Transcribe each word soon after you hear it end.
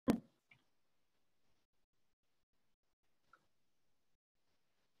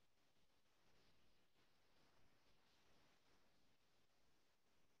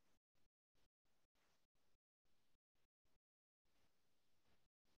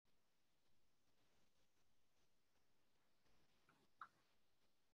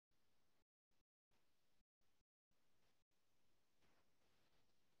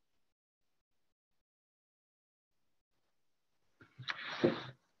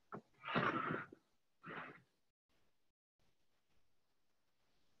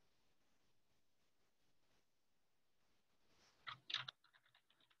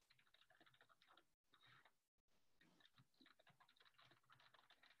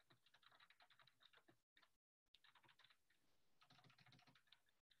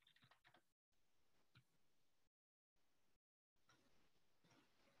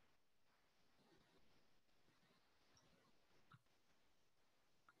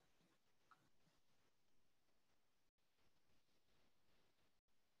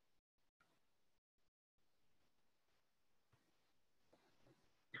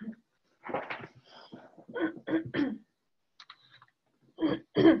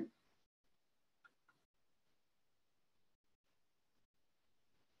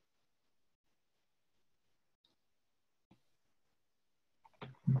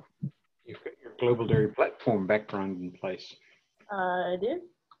You've got your Global Dairy Platform background in place. I do.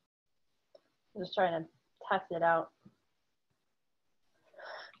 I'm just trying to test it out.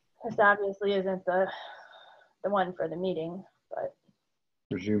 This obviously isn't the one for the meeting, but.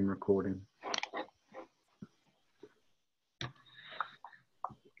 Resume recording.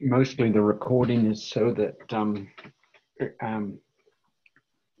 Mostly the recording is so that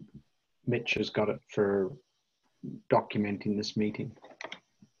Mitch has got it for documenting this meeting.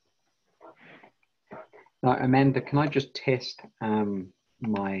 Now, Amanda, can I just test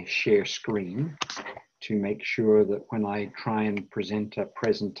my share screen to make sure that when I try and present a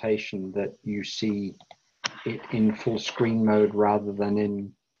presentation that you see it in full screen mode rather than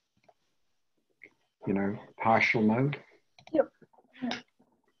in, you know, partial mode? Yep.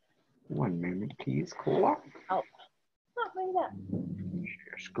 One moment, please, caller. Oh, not like that.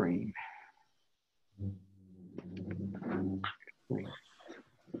 Share screen.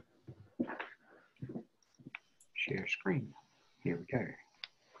 Share screen. Here we go.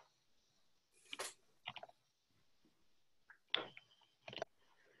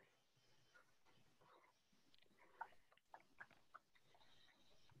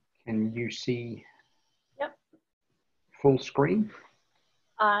 Can you see? Yep. Full screen?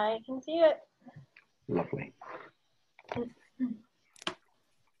 I can see it. Lovely.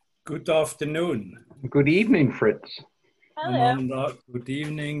 Good afternoon. Good evening, Fritz. Hello. Amanda, good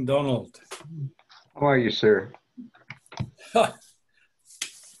evening, Donald. How are you, sir? How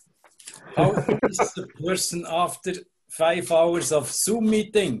is the person after 5 hours of Zoom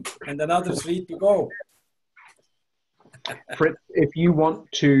meeting and another 3 to go? Fritz, if you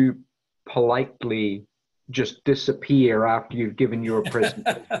want to politely just disappear after you've given your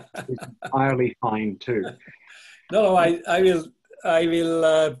presentation, it's entirely fine too. No, I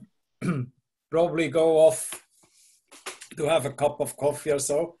will probably go off to have a cup of coffee or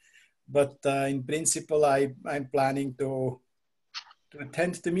so, but in principle, I'm planning to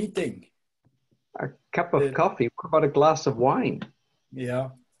attend the meeting. A cup of coffee? What about a glass of wine? Yeah.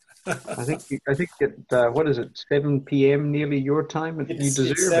 I think at what is it, 7 p.m. nearly your time, and you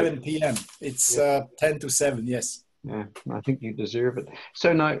deserve it's 7 p.m. It's yeah. 10 to 7. Yes. Yeah, I think you deserve it.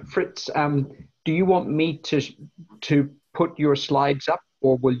 So now, Fritz, do you want me to put your slides up,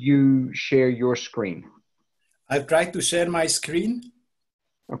 or will you share your screen? I've tried to share my screen.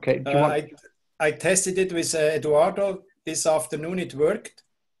 Okay. Do you want? I tested it with Eduardo this afternoon. It worked.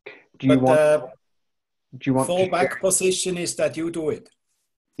 Do you want? Do you want? Fallback position is that you do it.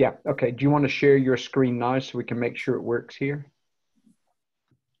 Yeah. Okay. Do you want to share your screen now so we can make sure it works here?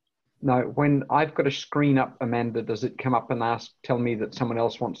 Now, when I've got a screen up, Amanda, does it come up and tell me that someone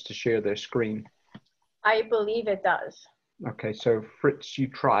else wants to share their screen? I believe it does. Okay. So Fritz, you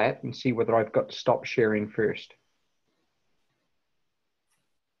try it and see whether I've got to stop sharing first.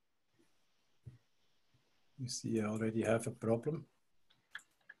 You see, I already have a problem.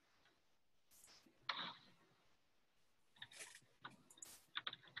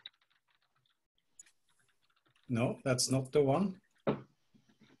 No, that's not the one.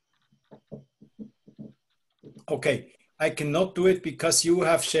 Okay, I cannot do it because you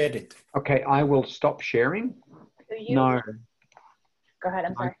have shared it. Okay, I will stop sharing. No. Go ahead,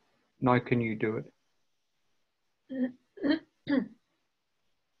 I'm sorry. No, can you do it?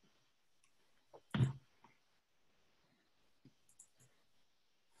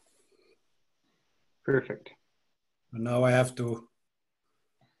 Perfect. Now I have to.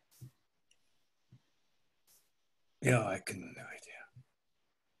 Yeah, I can do it. Yeah.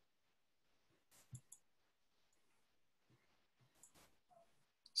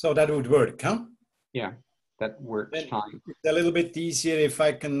 So that would work, huh? Yeah, that works then fine. It's a little bit easier if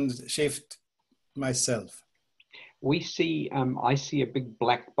I can shift myself. We see, I see a big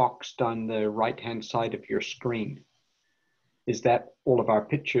black box down the right-hand side of your screen. Is that all of our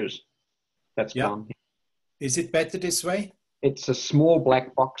pictures that's gone? Is it better this way? It's a small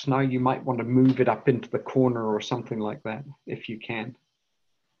black box now. You might want to move it up into the corner or something like that, if you can.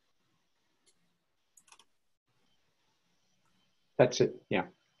 That's it, yeah.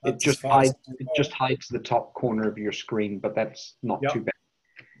 It just hides the top corner of your screen, but that's not too bad.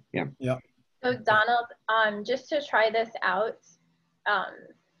 Yeah. Yeah. So Donald, just to try this out,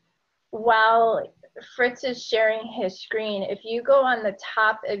 while Fritz is sharing his screen, if you go on the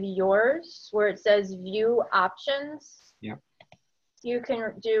top of yours where it says view options, you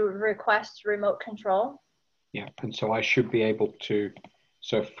can do request remote control. Yeah, and so I should be able to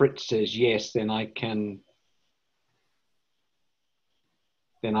So if Fritz says yes, then I can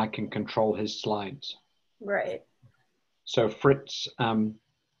control his slides. Right. So Fritz,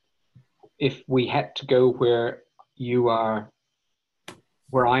 if we had to go where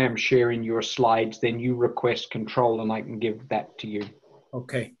I am sharing your slides, then you request control and I can give that to you.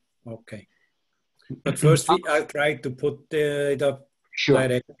 Okay, okay. But first, I'll try to put it up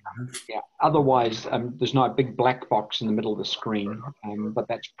directly. Yeah. Otherwise, there's not a big black box in the middle of the screen, but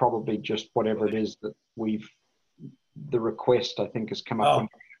that's probably just whatever it is that the request, I think, has come up on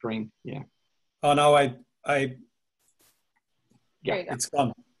the screen. Yeah. Oh, now yeah, it's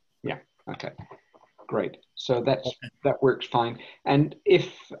gone. Yeah. Okay. Great. So that works fine. And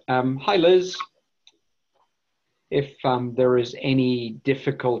if hi Liz, if there is any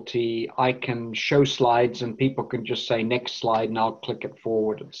difficulty, I can show slides and people can just say next slide and I'll click it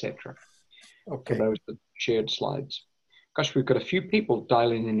forward, etc. Okay. For those that shared slides. Gosh, we've got a few people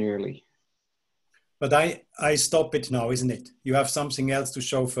dialing in early. But I stop it now, isn't it? You have something else to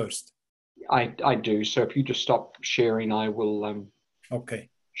show first. I do. So if you just stop sharing, I will okay.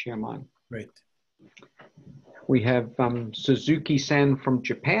 Share mine. Great. We have Suzuki-san from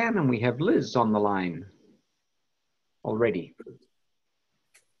Japan, and we have Liz on the line already.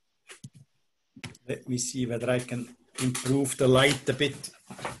 Let me see whether I can improve the light a bit.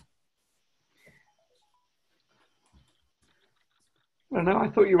 I don't know, I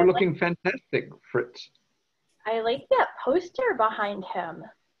thought you were looking fantastic, Fritz. I like that poster behind him.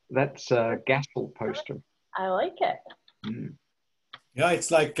 That's a GASL poster. I like it. Mm. Yeah,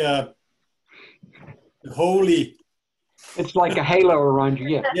 it's like holy. It's like a halo around you,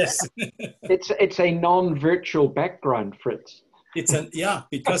 yeah. Yes. It's a non-virtual background, Fritz. It's yeah,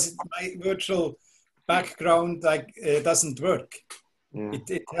 because my virtual background doesn't work. Yeah.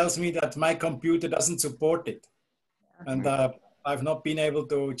 It tells me that my computer doesn't support it, and I've not been able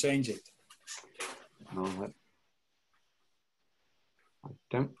to change it. No, I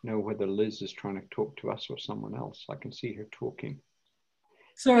don't know whether Liz is trying to talk to us or someone else. I can see her talking.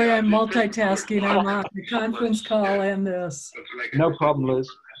 Sorry, I'm multitasking. I'm on the conference call and this. No problem, Liz.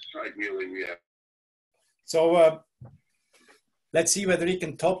 So let's see whether we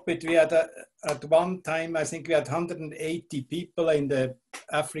can top it. We had at one time, I think we had 180 people in the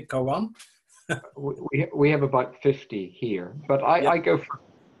Africa one. we have about 50 here, but I go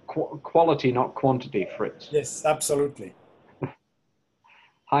for quality, not quantity, Fritz. Yes, absolutely.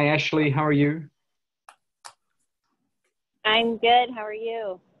 Hi, Ashley. How are you? I'm good. How are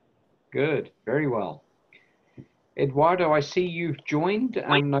you? Good. Very well. Eduardo, I see you've joined.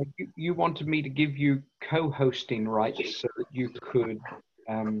 Now you wanted me to give you co-hosting rights so that you could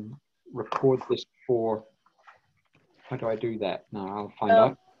record this for. How do I do that? No, I'll find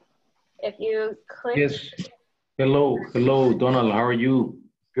out. If you click. Yes. Hello, Donald. How are you?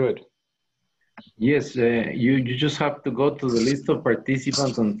 Good. Yes, you just have to go to the list of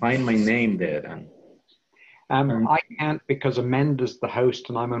participants and find my name there. I can't because Amanda's the host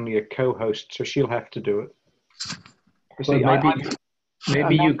and I'm only a co-host, so she'll have to do it. See,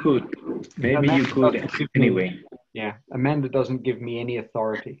 maybe you could. Maybe you could anyway. Yeah, Amanda doesn't give me any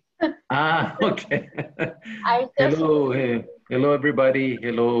authority. Okay. Hello, hello everybody.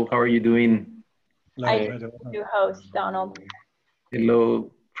 Hello, how are you doing? I do host, Donald.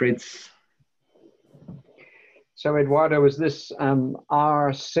 Hello, Fritz. So Eduardo, is this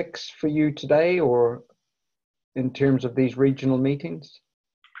R6 for you today, or in terms of these regional meetings?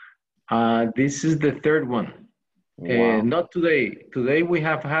 This is the third one. Wow. Not today. Today we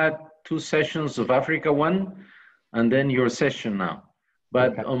have had 2 sessions of Africa 1, and then your session now.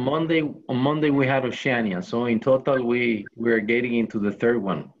 But okay. on Monday we had Oceania. So in total we're getting into the third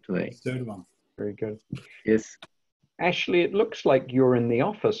one today. Third one. Very good. Yes. Ashley, it looks like you're in the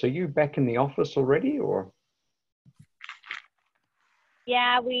office. Are you back in the office already, or?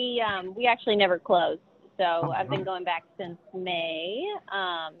 Yeah, we actually never closed. So I've been going back since May,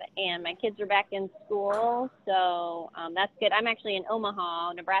 and my kids are back in school. So that's good. I'm actually in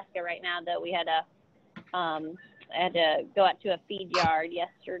Omaha, Nebraska right now, though. We had I had to go out to a feed yard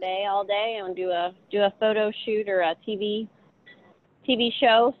yesterday all day and do a photo shoot or a TV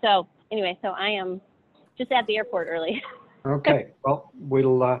show. So anyway, so I am just at the airport early. Okay. Well,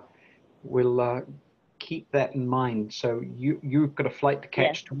 we'll keep that in mind. So you've got a flight to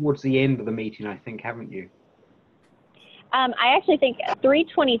catch towards the end of the meeting, I think, haven't you? I actually think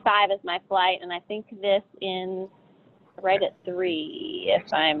 3:25 is my flight, and I think this ends right at 3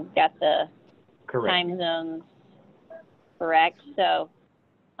 if I'm got the time zones correct. So,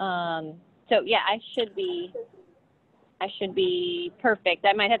 yeah, I should be perfect.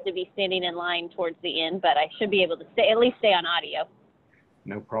 I might have to be standing in line towards the end, but I should be able to at least stay on audio.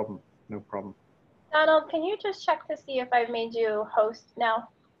 No problem. No problem. Donald, can you just check to see if I've made you host now?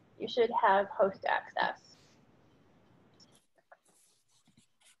 You should have host access.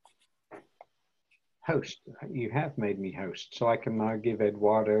 Host. You have made me host, so I can now give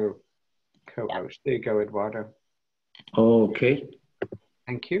Eduardo co-host. There you go, Eduardo. Okay.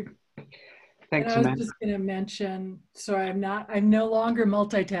 Thank you. Thanks, And I was Amanda. just going to mention, sorry, I'm no longer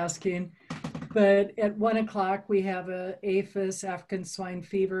multitasking, but at 1 o'clock we have a APHIS, African Swine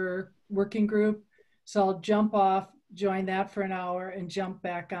Fever working group. So I'll jump off, join that for an hour and jump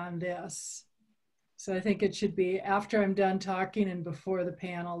back on this. So I think it should be after I'm done talking and before the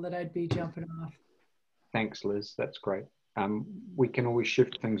panel that I'd be jumping off. Thanks, Liz. That's great. We can always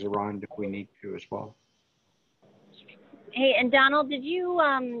shift things around if we need to as well. Hey, and Donald, did you,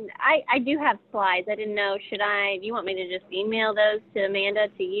 I do have slides. I didn't know, do you want me to just email those to Amanda,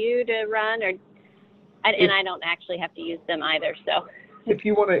 to you to run, or, and I don't actually have to use them either, so. If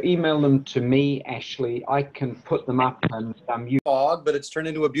you want to email them to me, Ashley, I can put them up and you. Fog, but it's turned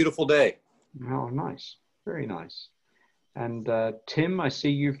into a beautiful day. Oh, nice. Very nice. And Tim, I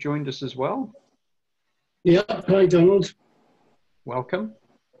see you've joined us as well. Yeah, hi Donald. Welcome.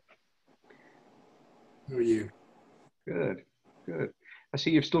 How are you? Good, good. I see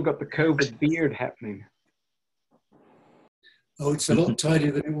you've still got the COVID beard happening. Oh, it's a lot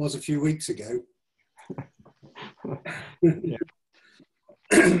tidier than it was a few weeks ago.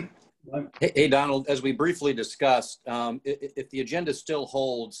 Hey, Donald, as we briefly discussed, if the agenda still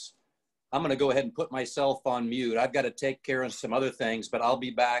holds, I'm going to go ahead and put myself on mute. I've got to take care of some other things, but I'll be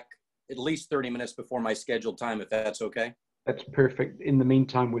back at least 30 minutes before my scheduled time, if that's okay. That's perfect. In the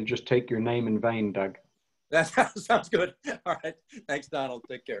meantime, we'll just take your name in vain, Doug. That sounds good. All right. Thanks, Donald.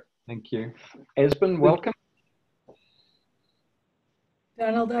 Take care. Thank you. Esben, welcome.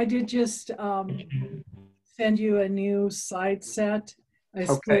 Donald, I did just send you a new slide set. I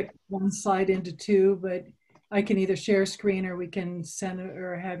split one slide into two, but I can either share screen or we can send it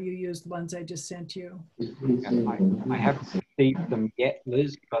or have you use the ones I just sent you. I haven't received them yet,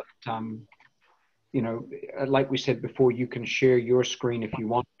 Liz, but you know, like we said before, you can share your screen if you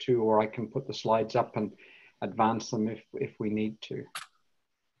want to, or I can put the slides up and advance them if we need to.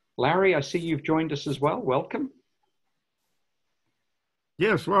 Larry, I see you've joined us as well. Welcome.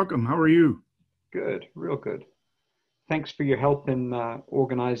 Yes, welcome. How are you? Good, real good. Thanks for your help in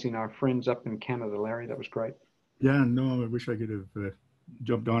organizing our friends up in Canada, Larry. That was great. Yeah, no, I wish I could have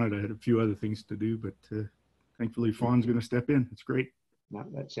jumped on it. I had a few other things to do, but thankfully Fawn's going to step in. It's great. No,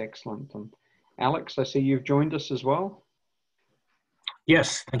 that's excellent. And Alex, I see you've joined us as well.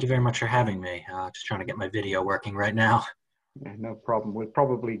 Yes, thank you very much for having me. Just trying to get my video working right now. Yeah, no problem. We'll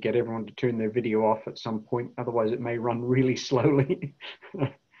probably get everyone to turn their video off at some point. Otherwise, it may run really slowly.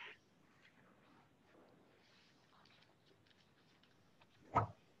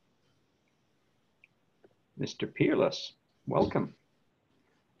 Mr. Peerless, welcome.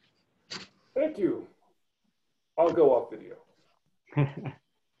 Thank you. I'll go off video.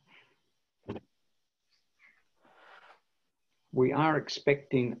 We are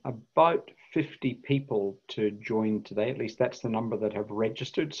expecting about 50 people to join today. At least that's the number that have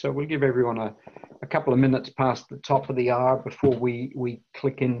registered. So we'll give everyone a couple of minutes past the top of the hour before we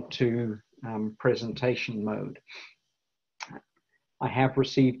click into presentation mode. I have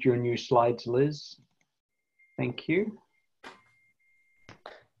received your new slides, Liz. Thank you.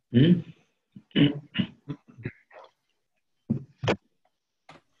 And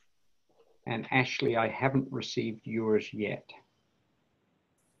Ashley, I haven't received yours yet.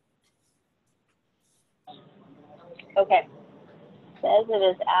 Okay. Says it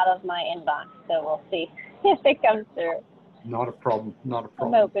is out of my inbox, so we'll see if it comes through. Not a problem. Not a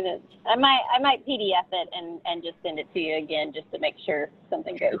problem. I'm open it. I might PDF it and just send it to you again just to make sure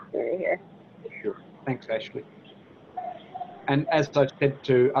something goes through here. Sure. Thanks, Ashley. And as I've said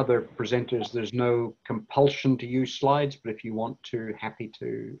to other presenters, there's no compulsion to use slides, but if you want to, happy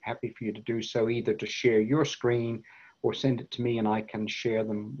for you to do so, either to share your screen or send it to me and I can share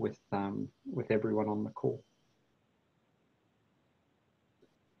them with everyone on the call.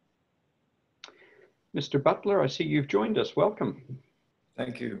 Mr. Butler, I see you've joined us. Welcome.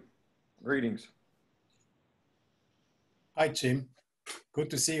 Thank you. Greetings. Hi, Jim. Good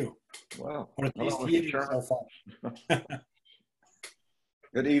to see you. Wow. Or at least hear you so far.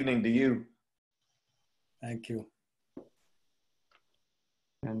 Good evening to you. Thank you.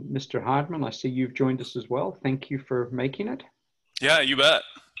 And Mr. Hardman, I see you've joined us as well. Thank you for making it. Yeah, you bet.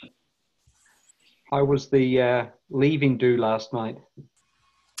 How was the leaving do last night?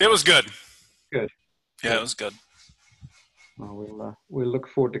 It was good. Good. Yeah, it was good. Well, we'll look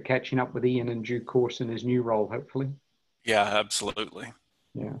forward to catching up with Ian in due course in his new role, hopefully. Yeah, absolutely.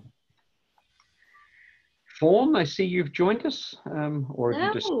 Yeah. Fawn, I see you've joined us, or have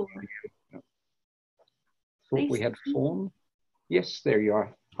you just Hello. thought we had Fawn? Yes, there you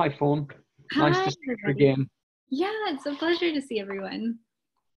are. Hi, Fawn. Hi, Nice to see you everybody. again. Yeah, it's a pleasure to see everyone.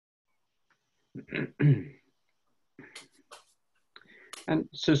 And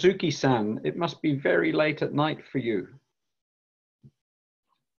Suzuki-san, it must be very late at night for you.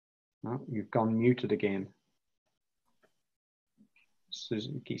 Oh, you've gone muted again.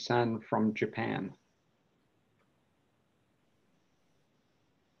 Suzuki-san from Japan.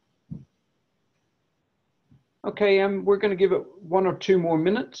 Okay, we're going to give it 1 or 2 more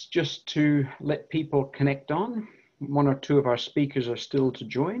minutes just to let people connect on. 1 or 2 of our speakers are still to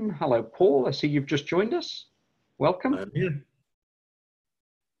join. Hello, Paul. I see you've just joined us. Welcome. I'm here.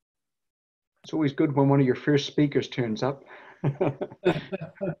 It's always good when one of your first speakers turns up.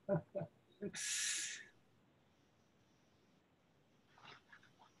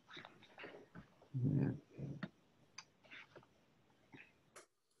 Yeah.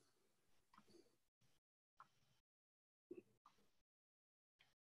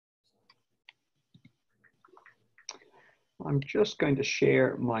 I'm just going to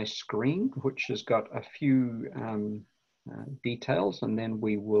share my screen, which has got a few details, and then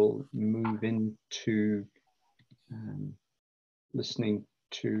we will move into listening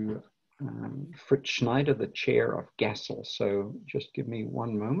to Fritz Schneider, the chair of GASL. So just give me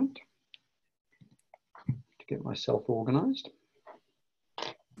 1 moment to get myself organized.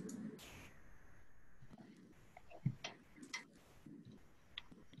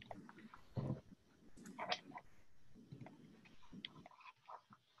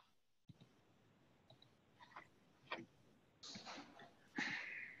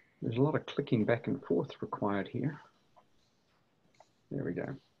 There's a lot of clicking back and forth required here. There we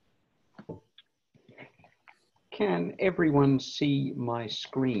go. Can everyone see my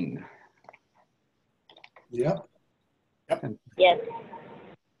screen? Yep. Yep. Yes.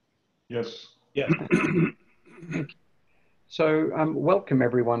 Yes. Yeah. So welcome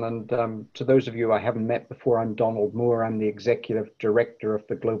everyone, and to those of you I haven't met before, I'm Donald Moore. I'm the Executive Director of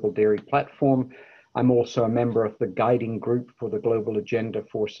the Global Dairy Platform. I'm also a member of the guiding group for the Global Agenda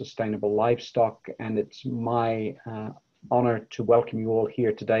for Sustainable Livestock, and it's my honor to welcome you all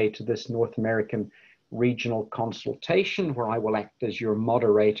here today to this North American regional consultation where I will act as your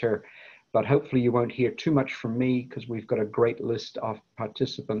moderator. But hopefully you won't hear too much from me because we've got a great list of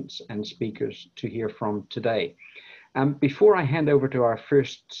participants and speakers to hear from today. Before I hand over to our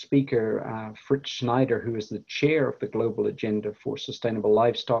first speaker, Fritz Schneider, who is the chair of the Global Agenda for Sustainable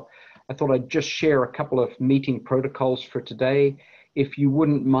Livestock, I thought I'd just share a couple of meeting protocols for today. If you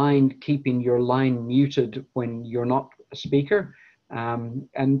wouldn't mind keeping your line muted when you're not a speaker,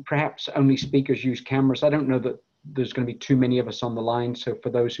 and perhaps only speakers use cameras. I don't know that there's going to be too many of us on the line, so for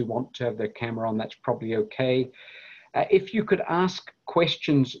those who want to have their camera on, that's probably okay. If you could ask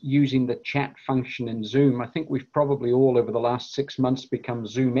questions using the chat function in Zoom, I think we've probably all over the last 6 months become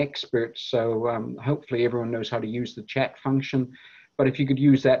Zoom experts, so hopefully everyone knows how to use the chat function. But if you could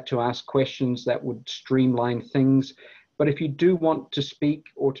use that to ask questions, that would streamline things. But if you do want to speak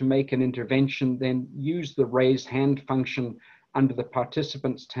or to make an intervention, then use the raise hand function under the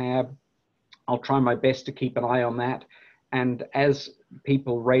participants tab. I'll try my best to keep an eye on that. And as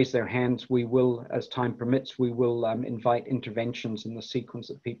people raise their hands, we will, as time permits, we will invite interventions in the sequence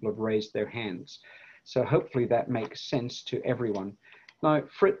that people have raised their hands. So hopefully that makes sense to everyone. Now,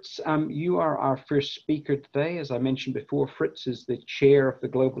 Fritz, you are our first speaker today. As I mentioned before, Fritz is the chair of the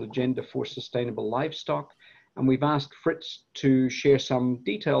Global Agenda for Sustainable Livestock. And we've asked Fritz to share some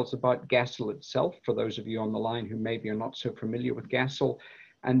details about GASL itself, for those of you on the line who maybe are not so familiar with GASL,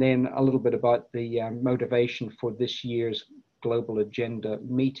 and then a little bit about the motivation for this year's Global Agenda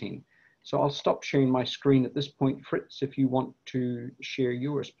meeting. So I'll stop sharing my screen at this point. Fritz, if you want to share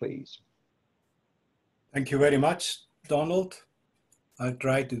yours, please. Thank you very much, Donald. I'll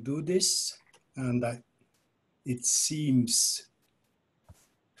try to do this, and it seems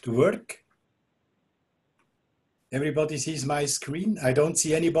to work. Everybody sees my screen. I don't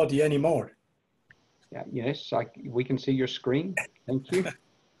see anybody anymore. Yeah, yes, we can see your screen. Thank you.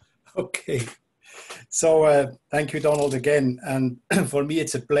 Okay. So thank you, Donald, again. And for me,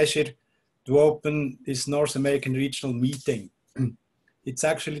 it's a pleasure to open this North American regional meeting. It's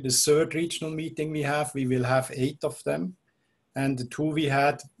actually the 3rd regional meeting we have. We will have 8 of them. And the 2 we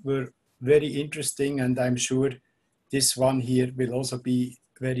had were very interesting. And I'm sure this one here will also be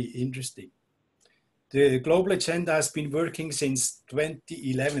very interesting. The Global Agenda has been working since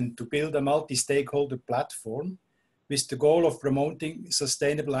 2011 to build a multi-stakeholder platform with the goal of promoting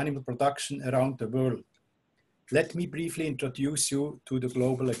sustainable animal production around the world. let me briefly introduce you to the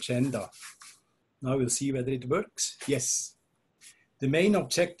global agenda. Now we'll see whether it works. Yes. The main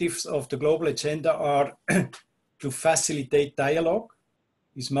objectives of the global agenda are to facilitate dialogue,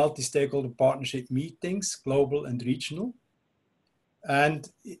 these multi-stakeholder partnership meetings, global and regional, and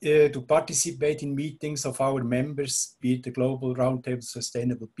to participate in meetings of our members, be it the Global Roundtable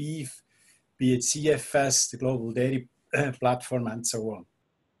Sustainable Beef, be it CFS, the Global Dairy Platform, and so on.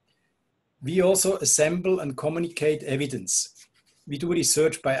 We also assemble and communicate evidence. We do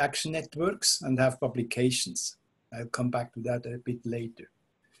research by action networks and have publications. I'll come back to that a bit later.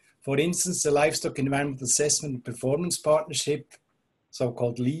 For instance, the Livestock Environmental Assessment and Performance Partnership,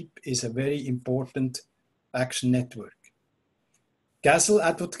 so-called LEAP, is a very important action network. GASL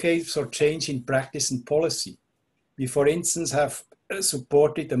advocates for change in practice and policy. We, for instance, have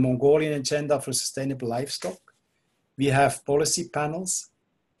supported the Mongolian agenda for sustainable livestock. We have policy panels,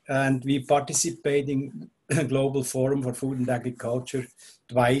 and we participate in the Global Forum for Food and Agriculture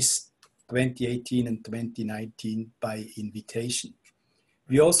twice, 2018 and 2019, by invitation.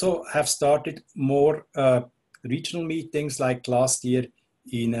 We also have started more regional meetings like last year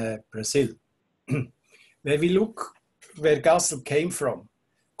in Brazil. Where we look where GASL came from,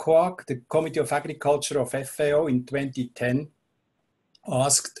 COAG, the Committee of Agriculture of FAO, in 2010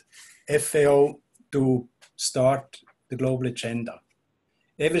 asked FAO to start the global agenda.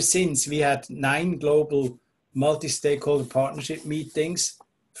 Ever since, we had 9 global multi-stakeholder partnership meetings,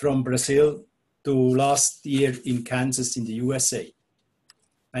 from Brazil to last year in Kansas in the USA.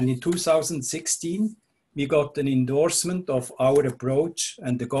 And in 2016, we got an endorsement of our approach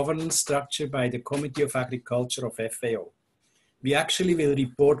and the governance structure by the Committee of Agriculture of FAO. We actually will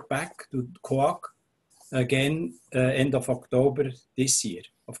report back to COAG again end of October this year.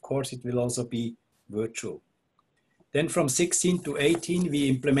 Of course, it will also be virtual. Then from 16 to 18, we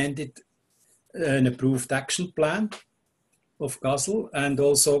implemented an approved action plan of GASL, and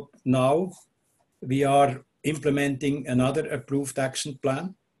also now we are implementing another approved action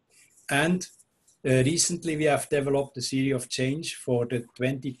plan. And recently we have developed a theory of change for the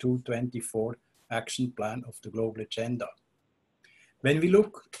 22-24 action plan of the global agenda. When we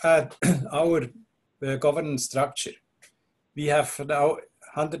look at our governance structure, we have now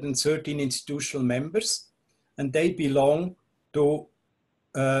 113 institutional members, and they belong to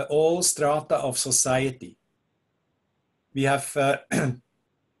all strata of society. We have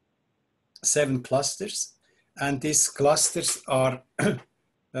 7 clusters, and these clusters are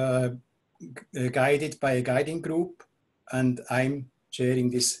guided by a guiding group, and I'm chairing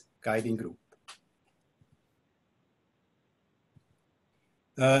this guiding group.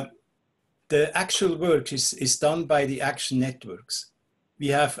 The actual work is done by the action networks. We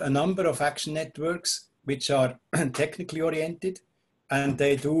have a number of action networks which are technically oriented, and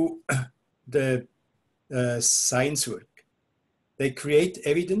they do the science work. They create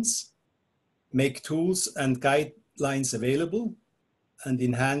evidence, make tools and guidelines available, and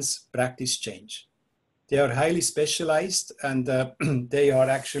enhance practice change. They are highly specialized, and they are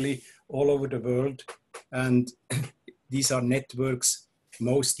actually all over the world, and these are networks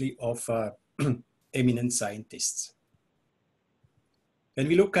mostly of eminent scientists. When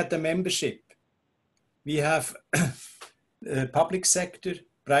we look at the membership, we have public sector,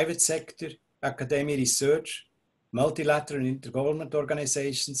 private sector, academic research, multilateral and intergovernmental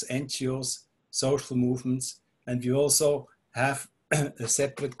organizations, NGOs, social movements, and we also have a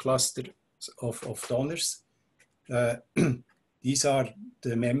separate cluster of donors. These are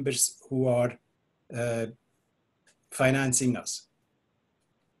the members who are financing us.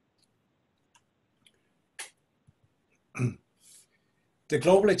 The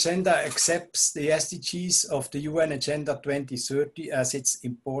global agenda accepts the SDGs of the UN Agenda 2030 as its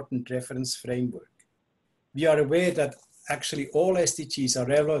important reference framework. We are aware that actually all SDGs are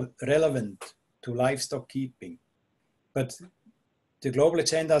relevant to livestock keeping, but the global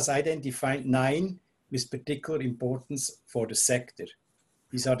agenda has identified 9 with particular importance for the sector.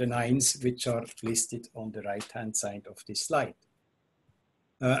 These are the 9 which are listed on the right-hand side of this slide.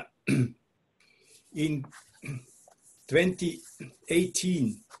 In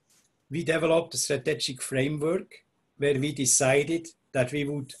 2018, we developed a strategic framework where we decided that we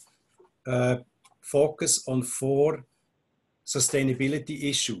would focus on 4 sustainability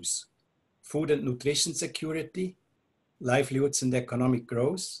issues: food and nutrition security, livelihoods and economic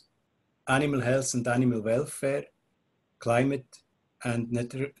growth, animal health and animal welfare, climate, and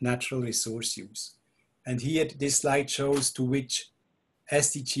natural resource use. And here this slide shows to which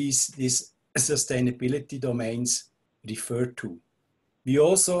SDGs these sustainability domains refer to. We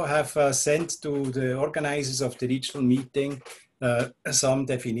also have sent to the organizers of the regional meeting some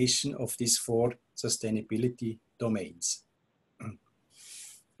definition of these 4 sustainability domains.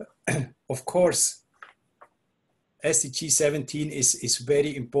 Of course, SDG 17 is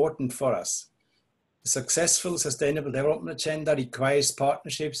very important for us. The successful Sustainable Development Agenda requires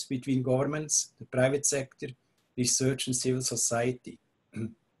partnerships between governments, the private sector, research and civil society.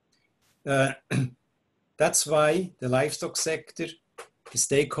 That's why the livestock sector, the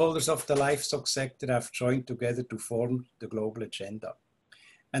stakeholders of the livestock sector have joined together to form the global agenda.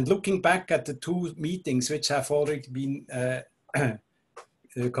 And looking back at the 2 meetings which have already been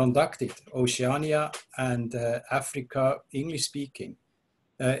conducted, Oceania and Africa, English speaking,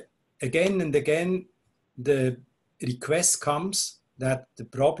 again and again, the request comes that the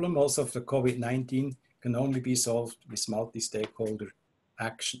problem also of the COVID-19 can only be solved with multi-stakeholder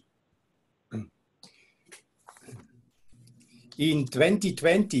action. In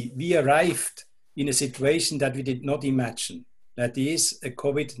 2020, we arrived in a situation that we did not imagine, that is a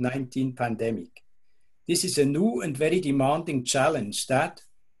COVID-19 pandemic. This is a new and very demanding challenge that,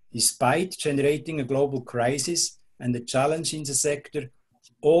 despite generating a global crisis and a challenge in the sector,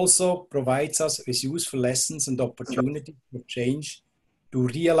 also provides us with useful lessons and opportunities for change to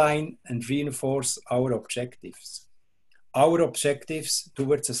realign and reinforce our objectives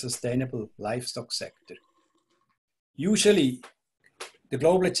towards a sustainable livestock sector. Usually, the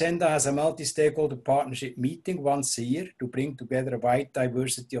Global Agenda has a multi-stakeholder partnership meeting once a year to bring together a wide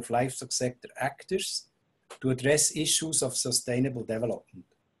diversity of livestock sector actors to address issues of sustainable development.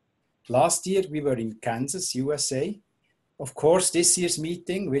 Last year, we were in Kansas, USA. Of course, this year's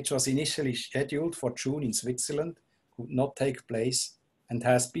meeting, which was initially scheduled for June in Switzerland, could not take place and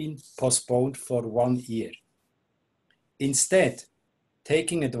has been postponed for 1 year. Instead,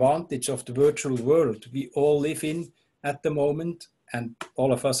 taking advantage of the virtual world we all live in at the moment, and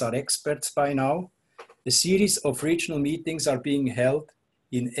all of us are experts by now, a series of regional meetings are being held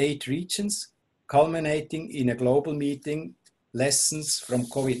in 8 regions, culminating in a global meeting, Lessons from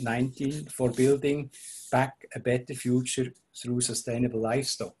COVID-19 for Building Back a Better Future through Sustainable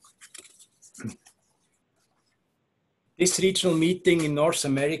Livestock. This regional meeting in North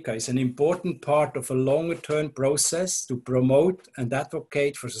America is an important part of a longer-term process to promote and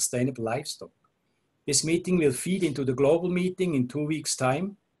advocate for sustainable livestock. This meeting will feed into the global meeting in 2 weeks'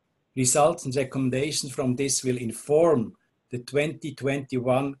 time. Results and recommendations from this will inform the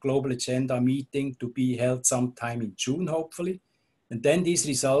 2021 Global Agenda meeting to be held sometime in June, hopefully. And then these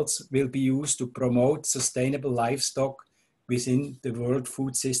results will be used to promote sustainable livestock within the World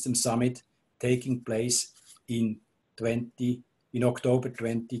Food System Summit taking place in October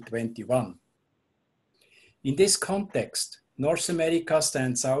 2021. In this context, North America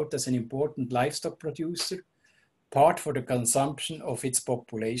stands out as an important livestock producer, part for the consumption of its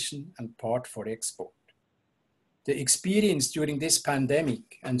population and part for export. The experience during this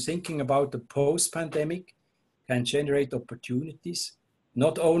pandemic and thinking about the post-pandemic can generate opportunities,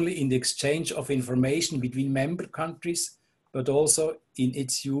 not only in the exchange of information between member countries, but also in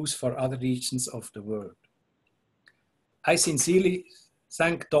its use for other regions of the world. I sincerely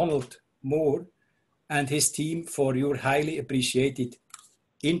thank Donald Moore and his team for your highly appreciated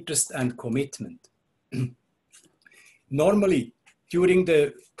interest and commitment. Normally, during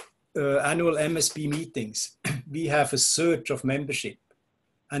the annual MSP meetings, we have a surge of membership,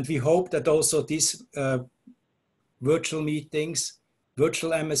 and we hope that also these virtual meetings,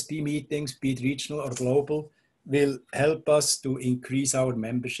 virtual MSP meetings, be it regional or global, will help us to increase our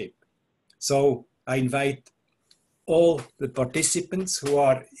membership. So I invite all the participants who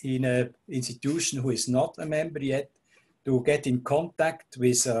are in an institution who is not a member yet to get in contact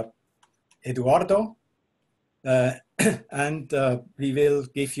with Eduardo, and we will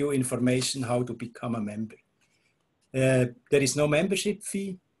give you information how to become a member. There is no membership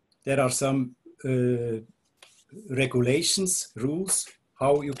fee. There are some regulations, rules,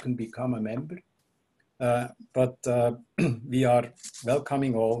 how you can become a member. But we are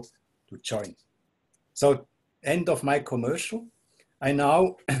welcoming all to join. So, end of my commercial. I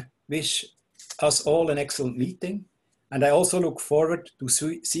now wish us all an excellent meeting. And I also look forward to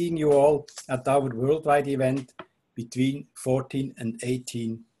seeing you all at our worldwide event between 14 and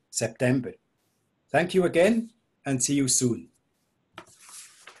 18 September. Thank you again and see you soon.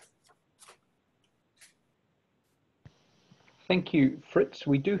 Thank you, Fritz.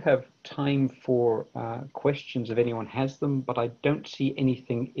 We do have time for questions if anyone has them, but I don't see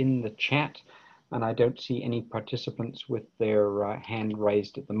anything in the chat, and I don't see any participants with their hand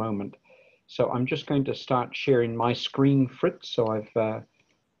raised at the moment. So I'm just going to start sharing my screen, Fritz. So I've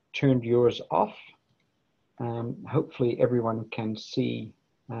turned yours off. Hopefully everyone can see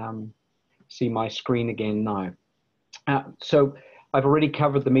my screen again now. So I've already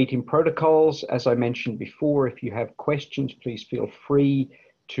covered the meeting protocols. As I mentioned before, if you have questions, please feel free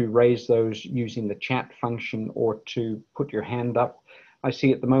to raise those using the chat function or to put your hand up. I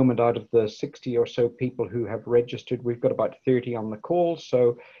see at the moment, out of the 60 or so people who have registered, we've got about 30 on the call.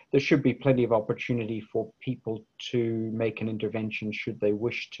 So there should be plenty of opportunity for people to make an intervention should they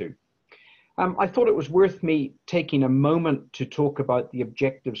wish to. I thought it was worth me taking a moment to talk about the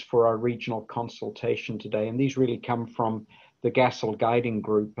objectives for our regional consultation today. And these really come from the GASL guiding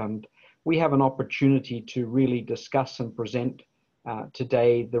group. And we have an opportunity to really discuss and present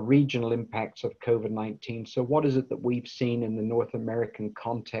today the regional impacts of COVID-19. So what is it that we've seen in the North American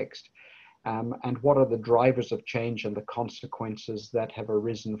context? And what are the drivers of change and the consequences that have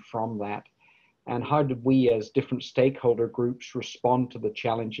arisen from that? And how did we as different stakeholder groups respond to the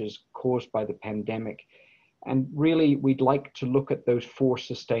challenges caused by the pandemic? And really, we'd like to look at those 4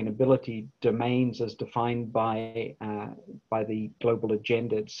 sustainability domains as defined by the global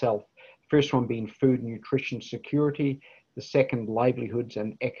agenda itself. First one being food and nutrition security, the second, livelihoods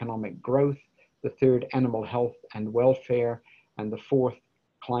and economic growth, the third, animal health and welfare, and the fourth,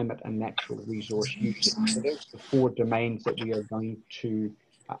 climate and natural resource usage. So those are the 4 domains that we are going to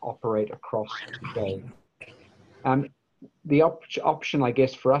operate across today. The option, I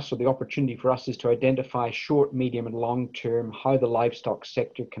guess, for us, or the opportunity for us, is to identify short, medium, and long term how the livestock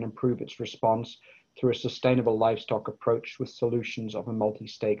sector can improve its response through a sustainable livestock approach with solutions of a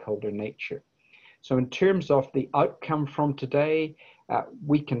multi-stakeholder nature. So in terms of the outcome from today,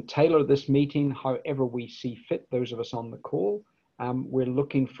 we can tailor this meeting however we see fit, those of us on the call. We're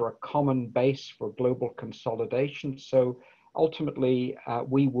looking for a common base for global consolidation. So ultimately,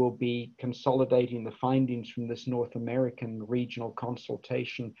 we will be consolidating the findings from this North American regional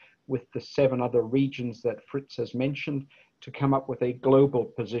consultation with the 7 other regions that Fritz has mentioned to come up with a global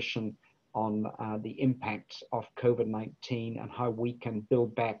position on the impacts of COVID-19 and how we can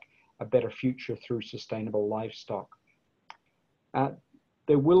build back a better future through sustainable livestock.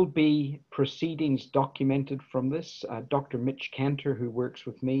 There will be proceedings documented from this. Dr. Mitch Cantor, who works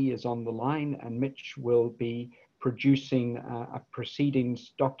with me, is on the line, and Mitch will be producing a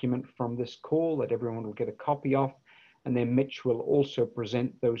proceedings document from this call that everyone will get a copy of. And then Mitch will also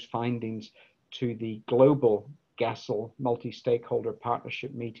present those findings to the global GASL multi-stakeholder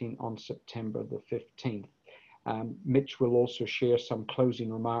partnership meeting on September the 15th. Mitch will also share some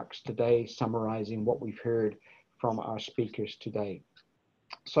closing remarks today, summarizing what we've heard from our speakers today.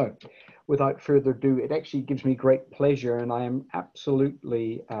 So without further ado, it actually gives me great pleasure, and I am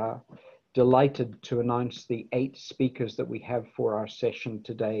absolutely delighted to announce the 8 speakers that we have for our session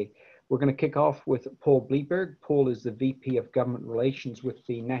today. We're going to kick off with Paul Bleberg. Paul is the VP of Government Relations with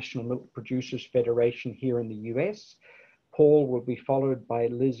the National Milk Producers Federation here in the US. Paul will be followed by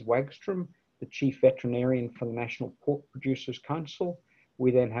Liz Wagstrom, the Chief Veterinarian for the National Pork Producers Council.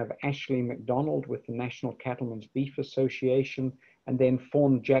 We then have Ashley McDonald with the National Cattlemen's Beef Association, and then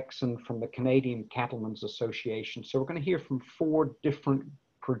Fawn Jackson from the Canadian Cattlemen's Association. So we're going to hear from 4 different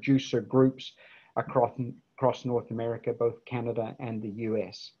producer groups across North America, both Canada and the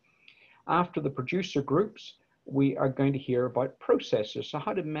US. After the producer groups, we are going to hear about processors. So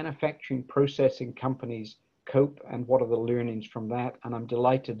how do manufacturing processing companies cope, and what are the learnings from that? And I'm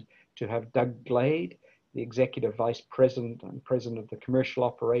delighted to have Doug Glade, the Executive Vice President and President of the Commercial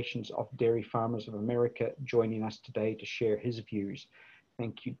Operations of Dairy Farmers of America, joining us today to share his views.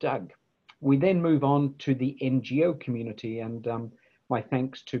 Thank you, Doug. We then move on to the NGO community, and my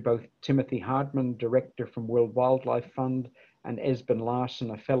thanks to both Timothy Hardman, Director from World Wildlife Fund, and Esben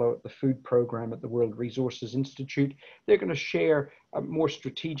Larsen, a fellow at the Food Program at the World Resources Institute. They're going to share a more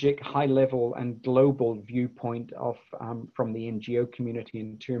strategic, high-level and global viewpoint of, from the NGO community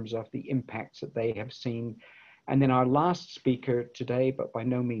in terms of the impacts that they have seen. And then our last speaker today, but by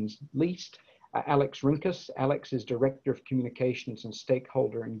no means least, Alex Rinkus. Alex is Director of Communications and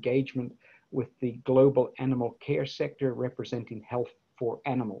Stakeholder Engagement with the Global Animal Care Sector, representing Health for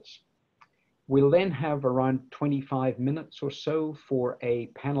Animals. We'll then have around 25 minutes or so for a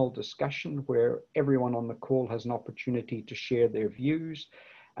panel discussion where everyone on the call has an opportunity to share their views.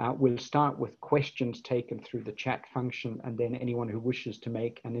 We'll start with questions taken through the chat function, and then anyone who wishes to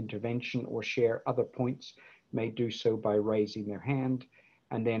make an intervention or share other points may do so by raising their hand.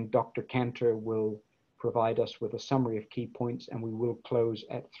 And then Dr. Cantor will provide us with a summary of key points, and we will close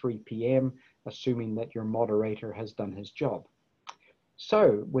at 3 p.m., assuming that your moderator has done his job.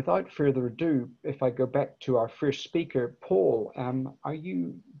 So without further ado, if I go back to our first speaker, Paul,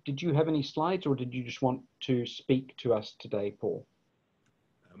 did you have any slides, or did you just want to speak to us today, Paul?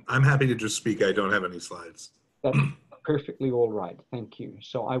 I'm happy to just speak. I don't have any slides. That's perfectly all right. Thank you.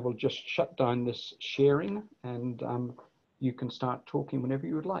 So I will just shut down this sharing, and you can start talking whenever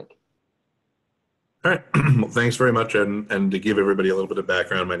you would like. All right. Well, thanks very much. And to give everybody a little bit of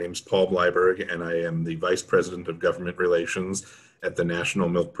background, my name is Paul Bleiberg, and I am the Vice President of Government Relations at the National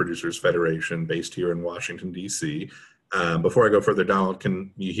Milk Producers Federation, based here in Washington, D.C. Before I go further, Donald,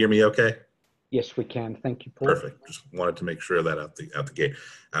 can you hear me okay? Yes, we can. Thank you, Paul. Perfect. Just wanted to make sure of that out the gate.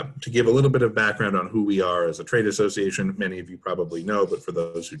 To give a little bit of background on who we are as a trade association, many of you probably know, but for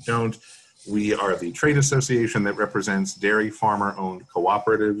those who don't, we are the trade association that represents dairy farmer-owned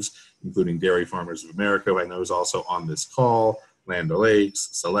cooperatives, including Dairy Farmers of America, I know is also on this call, Land O'Lakes,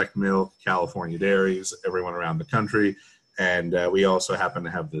 Select Milk, California Dairies, everyone around the country. And we also happen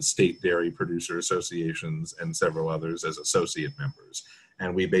to have the state dairy producer associations and several others as associate members.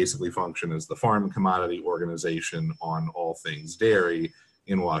 And we basically function as the farm commodity organization on all things dairy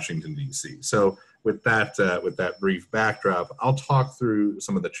in Washington, D.C. So with that brief backdrop, I'll talk through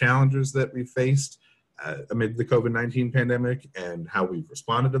some of the challenges that we faced amid the COVID-19 pandemic and how we've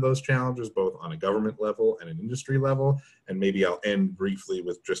responded to those challenges, both on a government level and an industry level. And maybe I'll end briefly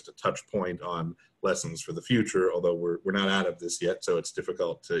with just a touch point on lessons for the future, although we're not out of this yet, so it's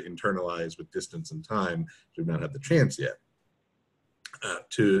difficult to internalize with distance and time. We've not had the chance yet.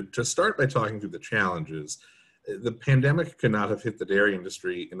 To start by talking through the challenges, the pandemic could not have hit the dairy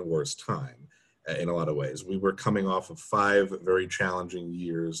industry in a worse time in a lot of ways. We were coming off of 5 very challenging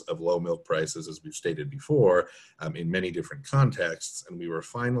years of low milk prices, as we've stated before, in many different contexts, and we were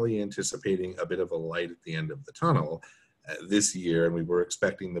finally anticipating a bit of a light at the end of the tunnel this year, and we were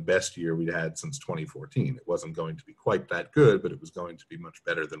expecting the best year we'd had since 2014. It wasn't going to be quite that good, but it was going to be much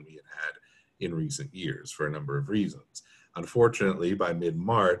better than we had in recent years for a number of reasons. Unfortunately, by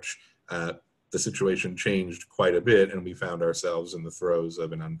mid-March, the situation changed quite a bit, and we found ourselves in the throes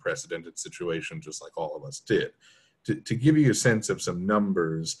of an unprecedented situation, just like all of us did. To give you a sense of some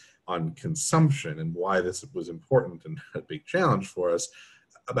numbers on consumption and why this was important and a big challenge for us,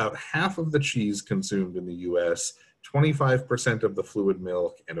 about half of the cheese consumed in the US, 25% of the fluid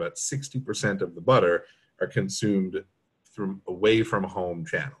milk, and about 60% of the butter are consumed away from home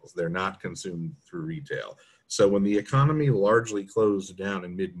channels. They're not consumed through retail. So when the economy largely closed down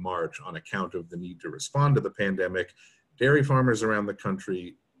in mid-March on account of the need to respond to the pandemic, dairy farmers around the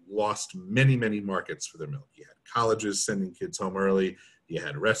country lost many, many markets for their milk. You had colleges sending kids home early, you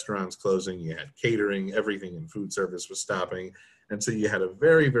had restaurants closing, you had catering, everything in food service was stopping. And so you had a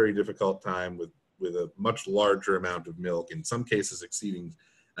very, very difficult time with a much larger amount of milk, in some cases exceeding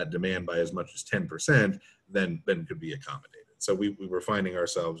demand by as much as 10% than could be accommodated. So we were finding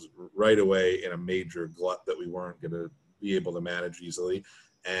ourselves right away in a major glut that we weren't going to be able to manage easily.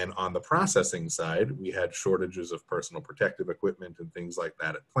 And on the processing side, we had shortages of personal protective equipment and things like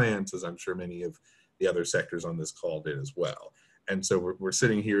that at plants, as I'm sure many of the other sectors on this call did as well. And so we're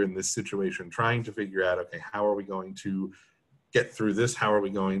sitting here in this situation trying to figure out, okay, how are we going to get through this? How are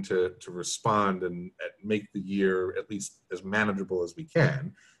we going to respond and make the year at least as manageable as we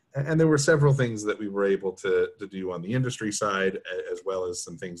can? And there were several things that we were able to do on the industry side, as well as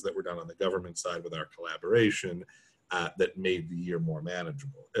some things that were done on the government side with our collaboration that made the year more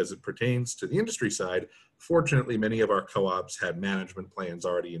manageable. As it pertains to the industry side, fortunately, many of our co-ops had management plans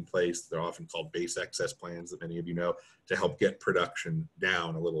already in place. They're often called base excess plans that many of you know, to help get production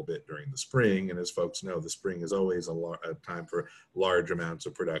down a little bit during the spring. And as folks know, the spring is always a time for large amounts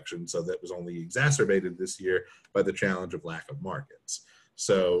of production. So that was only exacerbated this year by the challenge of lack of markets.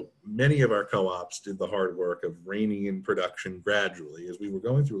 So many of our co-ops did the hard work of reining in production gradually. As we were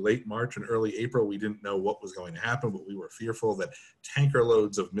going through late March and early April, we didn't know what was going to happen, but we were fearful that tanker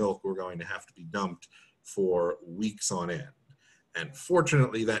loads of milk were going to have to be dumped for weeks on end. And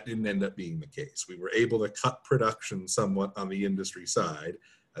fortunately, that didn't end up being the case. We were able to cut production somewhat on the industry side.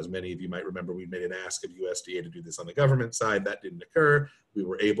 As many of you might remember, we made an ask of USDA to do this on the government side. That didn't occur. We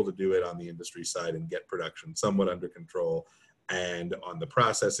were able to do it on the industry side and get production somewhat under control. And on the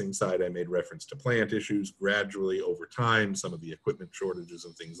processing side, I made reference to plant issues. Gradually over time, some of the equipment shortages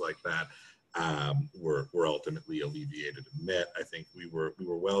and things like that were ultimately alleviated and met. I think we were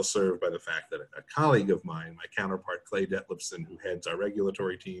well served by the fact that a colleague of mine, my counterpart Clay Detlefson, who heads our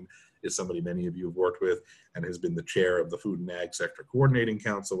regulatory team, is somebody many of you have worked with and has been the chair of the Food and Ag Sector Coordinating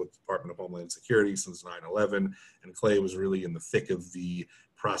Council with the Department of Homeland Security since 9/11. And Clay was really in the thick of the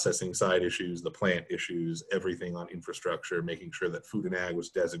processing side issues, the plant issues, everything on infrastructure, making sure that food and ag was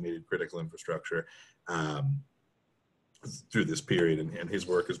designated critical infrastructure through this period, and his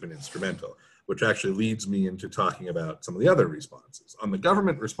work has been instrumental, which actually leads me into talking about some of the other responses. On the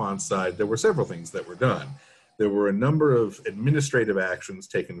government response side, there were several things that were done. There were a number of administrative actions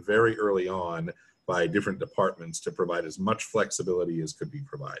taken very early on by different departments to provide as much flexibility as could be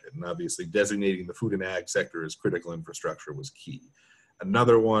provided. And obviously designating the food and ag sector as critical infrastructure was key.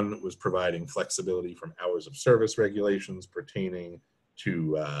 Another one was providing flexibility from hours of service regulations pertaining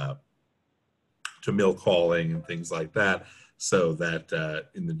to milk hauling and things like that, so that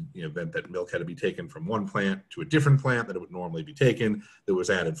in the event that milk had to be taken from one plant to a different plant that it would normally be taken, there was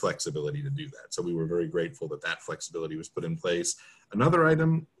added flexibility to do that. So we were very grateful that that flexibility was put in place. Another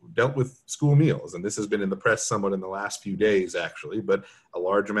item dealt with school meals, and this has been in the press somewhat in the last few days, actually, but a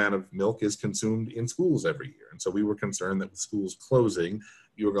large amount of milk is consumed in schools every year. And so we were concerned that with schools closing,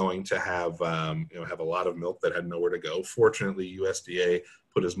 you were going to have, have a lot of milk that had nowhere to go. Fortunately, USDA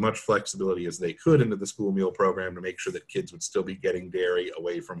put as much flexibility as they could into the school meal program to make sure that kids would still be getting dairy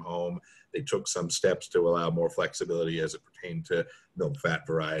away from home. They took some steps to allow more flexibility as it pertained to milk fat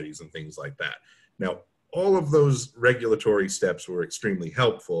varieties and things like that. Now, all of those regulatory steps were extremely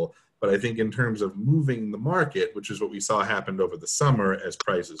helpful, but I think in terms of moving the market, which is what we saw happened over the summer as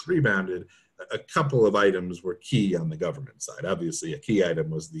prices rebounded, a couple of items were key on the government side. Obviously, a key item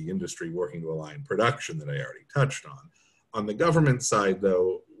was the industry working to align production that I already touched on. On the government side,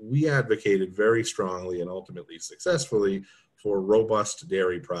 though, we advocated very strongly and ultimately successfully for robust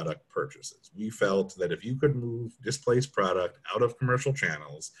dairy product purchases. We felt that if you could move displaced product out of commercial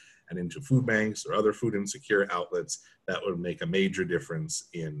channels and into food banks or other food insecure outlets, that would make a major difference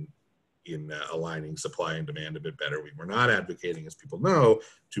in aligning supply and demand a bit better. We were not advocating, as people know,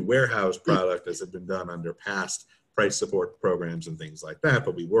 to warehouse product as had been done under past price support programs and things like that,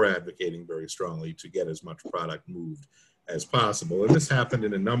 but we were advocating very strongly to get as much product moved as possible. And this happened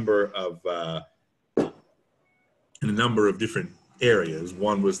in a number of different areas.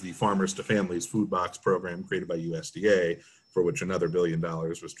 One was the Farmers to Families food box program created by USDA, for which another $1 billion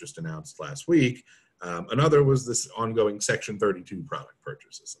was just announced last week. Another was this ongoing Section 32 product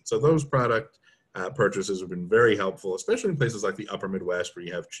purchases. And so those product purchases have been very helpful, especially in places like the upper Midwest, where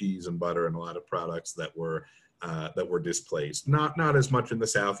you have cheese and butter and a lot of products that were displaced. Not as much in the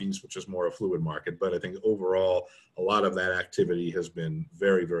Southeast, which is more a fluid market, but I think overall, a lot of that activity has been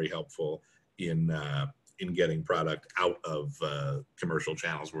very, very helpful in getting product out of commercial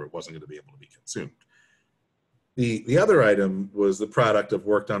channels where it wasn't going to be able to be consumed. The other item was the product of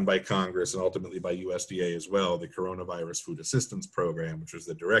work done by Congress and ultimately by USDA as well, the Coronavirus Food Assistance Program, which was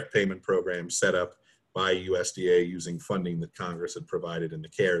the direct payment program set up by USDA using funding that Congress had provided in the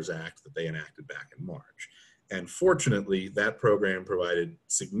CARES Act that they enacted back in March. And fortunately, that program provided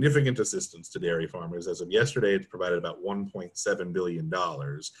significant assistance to dairy farmers. As of yesterday, it's provided about $1.7 billion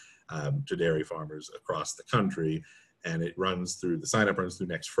to dairy farmers across the country. And it runs through, the sign up runs through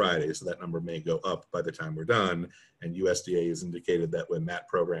next Friday, so that number may go up by the time we're done. And USDA has indicated that when that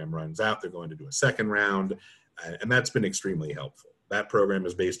program runs out, they're going to do a second round, and that's been extremely helpful. That program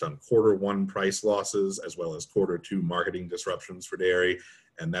is based on Q1 price losses as well as Q2 marketing disruptions for dairy,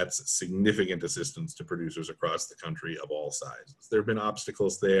 and that's significant assistance to producers across the country of all sizes. There have been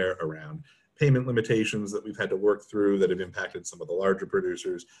obstacles there around payment limitations that we've had to work through that have impacted some of the larger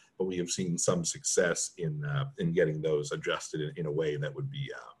producers, but we have seen some success in getting those adjusted in a way that would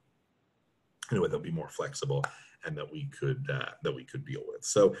be more flexible and that we could deal with.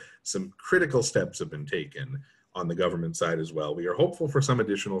 So some critical steps have been taken on the government side as well. We are hopeful for some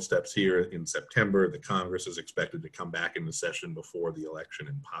additional steps here in September. The Congress is expected to come back into session before the election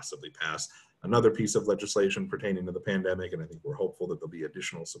and possibly pass another piece of legislation pertaining to the pandemic, and I think we're hopeful that there'll be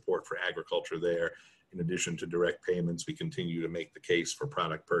additional support for agriculture there. In addition to direct payments, we continue to make the case for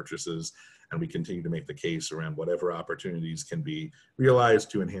product purchases, and we continue to make the case around whatever opportunities can be realized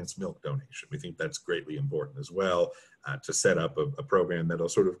to enhance milk donation. We think that's greatly important as well, to set up a program that'll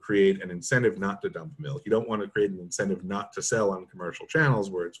sort of create an incentive not to dump milk. You don't want to create an incentive not to sell on commercial channels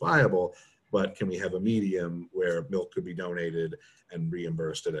where it's viable, but can we have a medium where milk could be donated and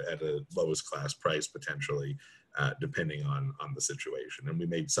reimbursed at a lowest class price potentially, depending on the situation. And we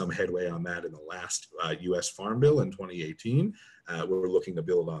made some headway on that in the last US Farm Bill in 2018. We're looking to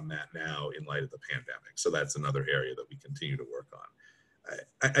build on that now in light of the pandemic. So that's another area that we continue to work on.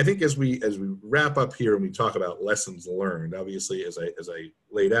 I think as we wrap up here and we talk about lessons learned, obviously as I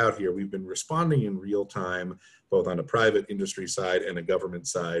laid out here, we've been responding in real time, both on a private industry side and a government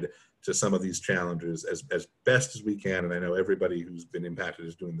side, to some of these challenges as best as we can. And I know everybody who's been impacted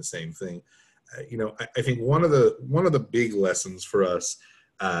is doing the same thing. I think one of the big lessons for us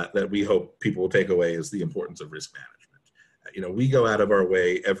that we hope people will take away is the importance of risk management. We go out of our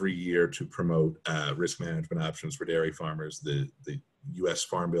way every year to promote risk management options for dairy farmers. The U.S.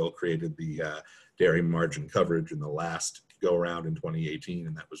 Farm Bill created the dairy margin coverage in the last go around in 2018,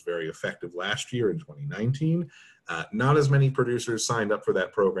 and that was very effective last year in 2019. Not as many producers signed up for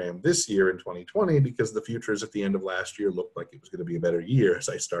that program this year in 2020 because the futures at the end of last year looked like it was going to be a better year as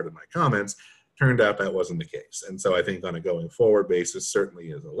I started my comments. Turned out that wasn't the case. And so I think on a going forward basis,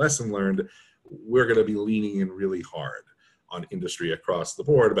 certainly as a lesson learned, we're going to be leaning in really hard on industry across the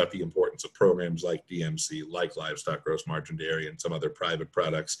board about the importance of programs like DMC, like livestock gross margin dairy, and some other private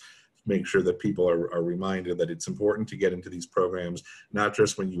products. Make sure that people are reminded that it's important to get into these programs, not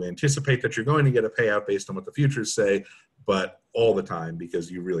just when you anticipate that you're going to get a payout based on what the futures say, but all the time,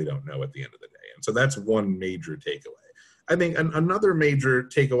 because you really don't know at the end of the day. And so that's one major takeaway. I think another major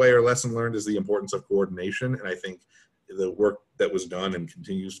takeaway or lesson learned is the importance of coordination. And I think the work that was done and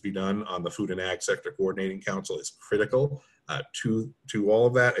continues to be done on the Food and Ag Sector Coordinating Council is critical to all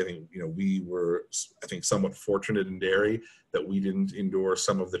of that. I think, we were, I think, somewhat fortunate in dairy that we didn't endure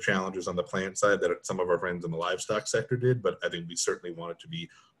some of the challenges on the plant side that some of our friends in the livestock sector did, but I think we certainly wanted to be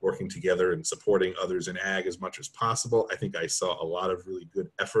working together and supporting others in ag as much as possible. I think I saw a lot of really good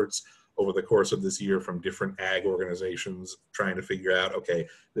efforts over the course of this year from different ag organizations trying to figure out, okay,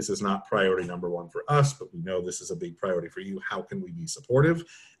 this is not priority number one for us, but we know this is a big priority for you. How can we be supportive?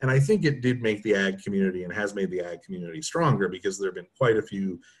 And I think it did make the ag community and has made the ag community stronger, because there have been quite a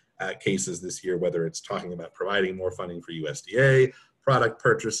few cases this year, whether it's talking about providing more funding for USDA, product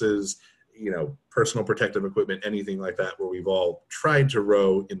purchases, personal protective equipment, anything like that, where we've all tried to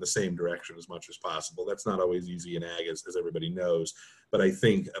row in the same direction as much as possible. That's not always easy in ag, as everybody knows, but I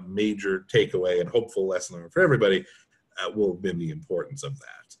think a major takeaway and hopeful lesson learned for everybody will have been the importance of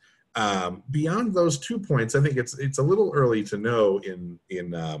that. Beyond those 2 points, I think it's a little early to know in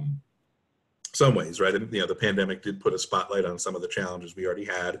some ways, right? And, the pandemic did put a spotlight on some of the challenges we already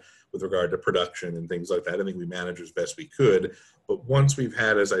had with regard to production and things like that. I think we managed as best we could. But once we've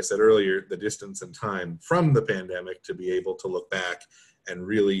had, as I said earlier, the distance and time from the pandemic to be able to look back and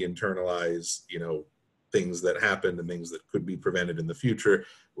really internalize, things that happened and things that could be prevented in the future,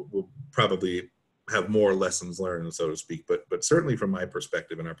 we'll probably have more lessons learned, so to speak. But certainly from my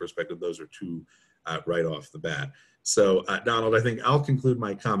perspective and our perspective, those are two right off the bat. So Donald, I think I'll conclude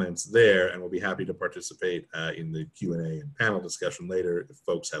my comments there, and we'll be happy to participate in the Q&A and panel discussion later if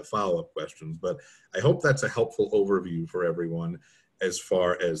folks have follow-up questions. But I hope that's a helpful overview for everyone as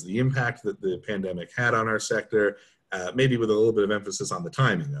far as the impact that the pandemic had on our sector, maybe with a little bit of emphasis on the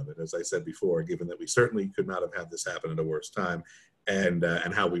timing of it, as I said before, given that we certainly could not have had this happen at a worse time, and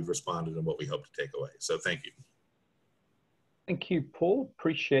how we've responded and what we hope to take away. So thank you. Thank you, Paul.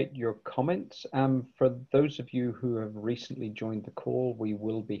 Appreciate your comments. For those of you who have recently joined the call, we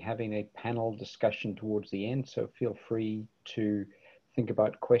will be having a panel discussion towards the end, so feel free to think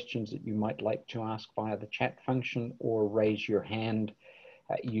about questions that you might like to ask via the chat function, or raise your hand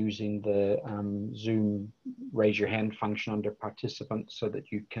using the Zoom raise your hand function under participants, so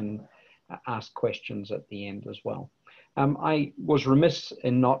that you can ask questions at the end as well. I was remiss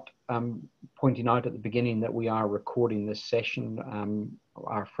in not pointing out at the beginning that we are recording this session.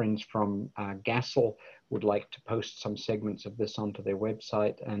 Our friends from GASL would like to post some segments of this onto their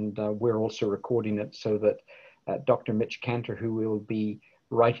website, and we're also recording it so that Dr. Mitch Cantor, who will be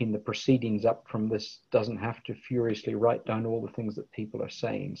writing the proceedings up from this, doesn't have to furiously write down all the things that people are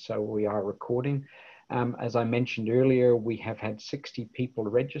saying. So we are recording. As I mentioned earlier, we have had 60 people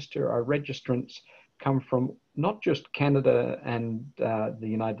register. Our registrants come from not just Canada and the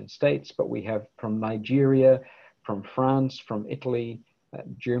United States, but we have from Nigeria, from France, from Italy,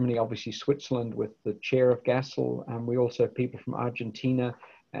 Germany, obviously Switzerland with the chair of GASL, and we also have people from Argentina,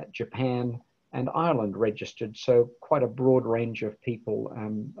 Japan, and Ireland registered. So quite a broad range of people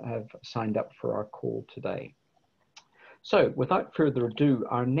have signed up for our call today. So without further ado,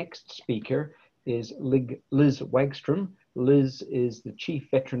 our next speaker is Liz Wagstrom. Liz is the Chief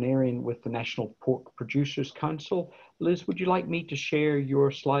Veterinarian with the National Pork Producers Council. Liz, would you like me to share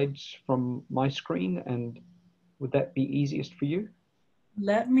your slides from my screen, and would that be easiest for you?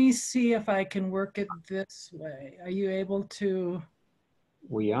 Let me see if I can work it this way. Are you able to?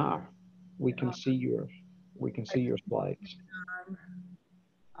 We are. We can see your slides.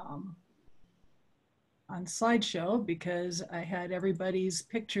 On slideshow, because I had everybody's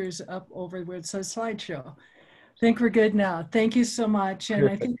pictures up over where it says slideshow. I think we're good now. Thank you so much. And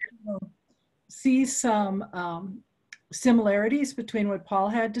perfect. I think we'll see some similarities between what Paul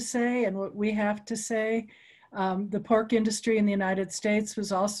had to say and what we have to say. The pork industry in the United States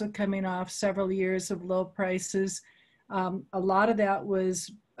was also coming off several years of low prices. A lot of that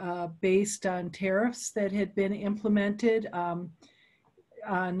was based on tariffs that had been implemented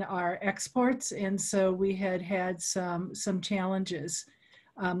on our exports, and so we had some challenges.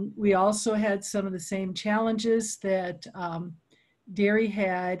 We also had some of the same challenges that dairy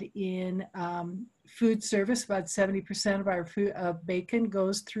had in food service. About 70% of our bacon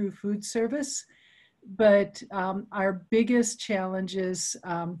goes through food service. But our biggest challenges,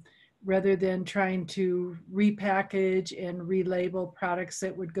 rather than trying to repackage and relabel products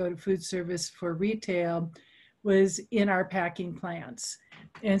that would go to food service for retail, was in our packing plants.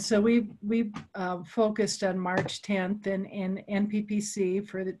 And so we focused on March 10th, and NPPC,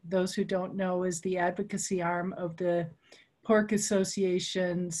 for those who don't know, is the advocacy arm of the pork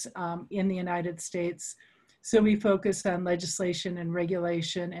associations in the United States. So we focused on legislation and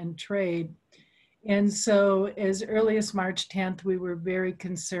regulation and trade. And so as early as March 10th, we were very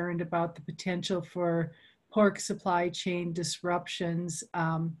concerned about the potential for pork supply chain disruptions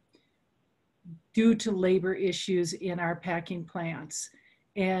due to labor issues in our packing plants.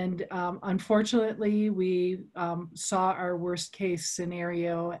 And unfortunately, we saw our worst case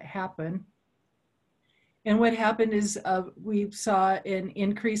scenario happen. And what happened is we saw an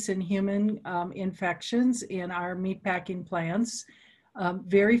increase in human infections in our meat packing plants.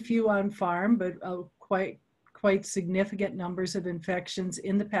 Very few on farm, but quite significant numbers of infections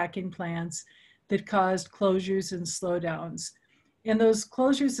in the packing plants that caused closures and slowdowns. And those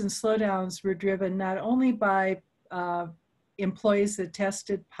closures and slowdowns were driven not only by employees that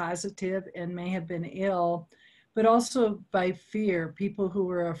tested positive and may have been ill, but also by fear, people who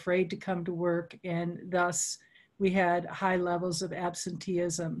were afraid to come to work, and thus we had high levels of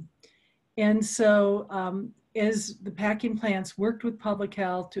absenteeism. And so as the packing plants worked with public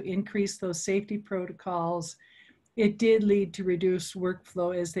health to increase those safety protocols, it did lead to reduced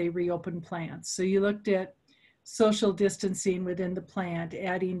workflow as they reopened plants. So you looked at social distancing within the plant,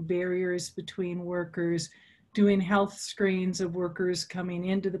 adding barriers between workers, doing health screens of workers coming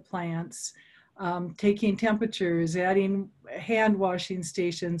into the plants, taking temperatures, adding hand washing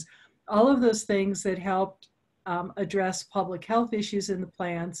stations, all of those things that helped address public health issues in the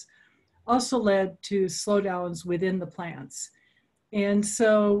plants also led to slowdowns within the plants. And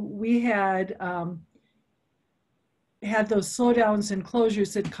so we had those slowdowns and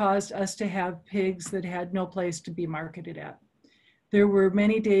closures that caused us to have pigs that had no place to be marketed at. There were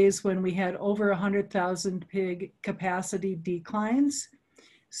many days when we had over 100,000 pig capacity declines.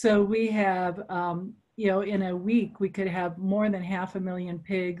 So we have, in a week, we could have more than 500,000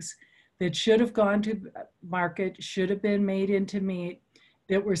 pigs that should have gone to market, should have been made into meat,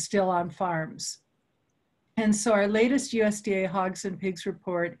 that were still on farms. And so our latest USDA Hogs and Pigs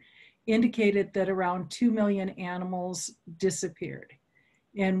report indicated that around 2 million animals disappeared.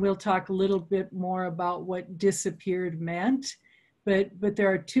 And we'll talk a little bit more about what disappeared meant, but there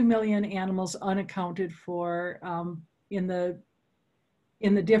are 2 million animals unaccounted for in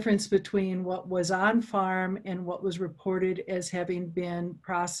the difference between what was on farm and what was reported as having been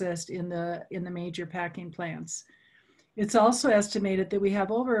processed in the major packing plants. It's also estimated that we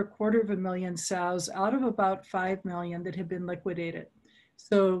have over 250,000 sows out of about 5 million that have been liquidated.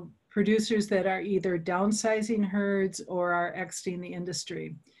 So producers that are either downsizing herds or are exiting the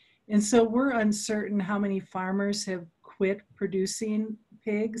industry. And so we're uncertain how many farmers have quit producing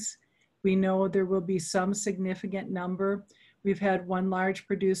pigs. We know there will be some significant number. We've had one large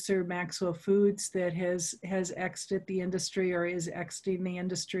producer, Maxwell Foods, that has exited the industry or is exiting the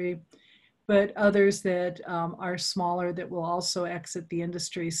industry, but others that are smaller that will also exit the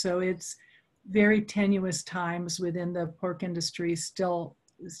industry. So it's very tenuous times within the pork industry still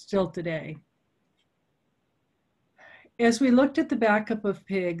today. As we looked at the backup of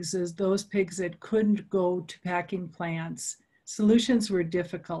pigs, as those pigs that couldn't go to packing plants, solutions were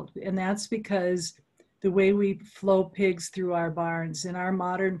difficult. And that's because the way we flow pigs through our barns. In our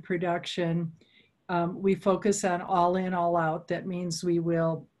modern production, we focus on all in, all out. That means we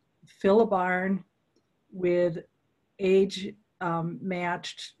will fill a barn with age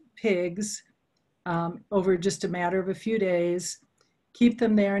matched pigs over just a matter of a few days, keep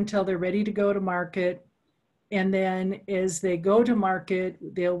them there until they're ready to go to market. And then as they go to market,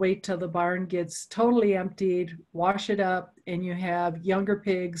 they'll wait till the barn gets totally emptied, wash it up, and you have younger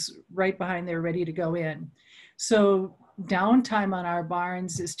pigs right behind there ready to go in. So downtime on our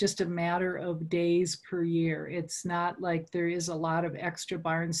barns is just a matter of days per year. It's not like there is a lot of extra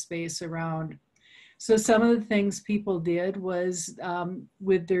barn space around. So some of the things people did was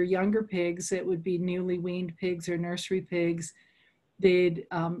with their younger pigs, it would be newly weaned pigs or nursery pigs, they'd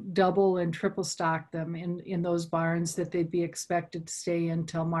double and triple stock them in those barns that they'd be expected to stay in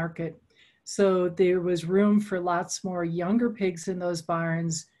till market. So there was room for lots more younger pigs in those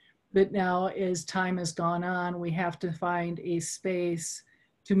barns. But now as time has gone on, we have to find a space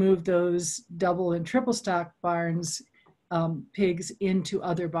to move those double and triple stock barns pigs into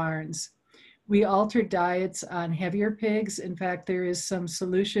other barns. We altered diets on heavier pigs. In fact, there is some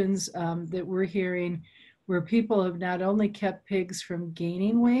solutions that we're hearing where people have not only kept pigs from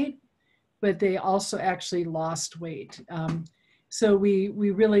gaining weight, but they also actually lost weight. So we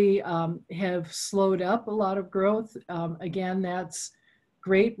really have slowed up a lot of growth. Again, that's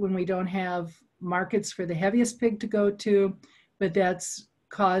great when we don't have markets for the heaviest pig to go to, but that's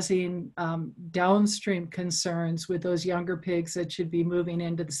causing downstream concerns with those younger pigs that should be moving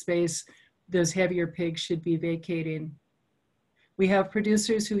into the space those heavier pigs should be vacating. We have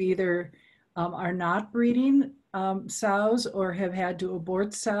producers who either are not breeding sows or have had to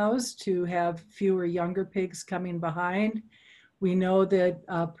abort sows to have fewer younger pigs coming behind. We know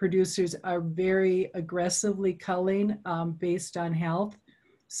that producers are very aggressively culling based on health.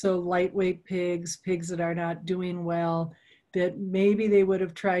 So lightweight pigs, pigs that are not doing well, that maybe they would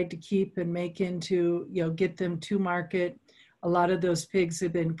have tried to keep and make into, get them to market. A lot of those pigs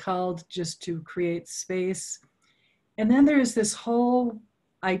have been culled just to create space. And then there's this whole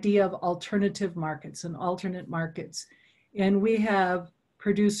idea of alternative markets and alternate markets. And we have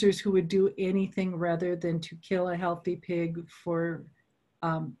producers who would do anything rather than to kill a healthy pig for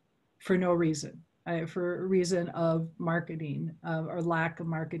no reason, for a reason of marketing or lack of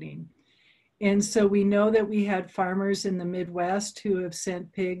marketing. And so we know that we had farmers in the Midwest who have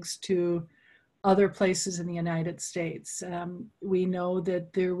sent pigs to other places in the United States. We know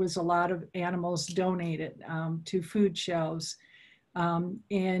that there was a lot of animals donated to food shelves.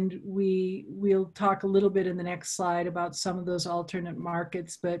 And we'll talk a little bit in the next slide about some of those alternate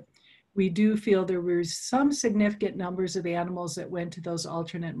markets, but we do feel there were some significant numbers of animals that went to those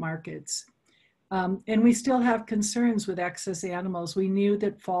alternate markets. And we still have concerns with excess animals. We knew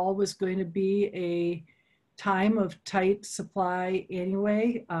that fall was going to be a time of tight supply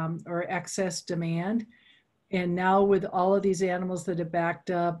anyway, or excess demand. And now with all of these animals that have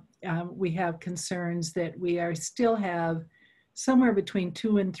backed up, we have concerns that we still have somewhere between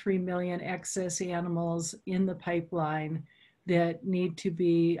 2 and 3 million excess animals in the pipeline that need to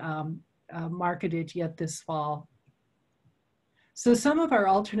be marketed yet this fall. So some of our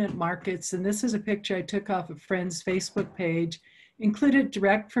alternate markets, and this is a picture I took off a friend's Facebook page, included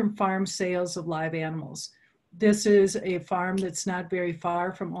direct from farm sales of live animals. This is a farm that's not very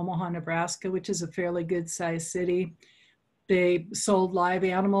far from Omaha, Nebraska, which is a fairly good sized city. They sold live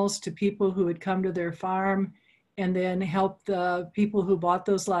animals to people who would come to their farm and then help the people who bought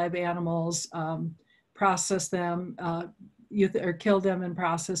those live animals process them, or kill them and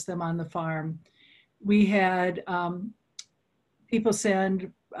process them on the farm. We had people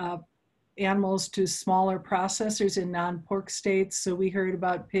send animals to smaller processors in non-pork states. So we heard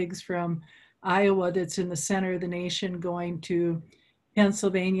about pigs from Iowa that's in the center of the nation going to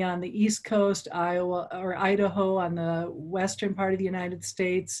Pennsylvania on the East Coast, Iowa or Idaho on the western part of the United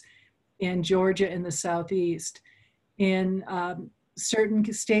States, and Georgia in the Southeast. In certain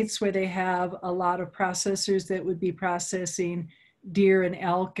states where they have a lot of processors that would be processing deer and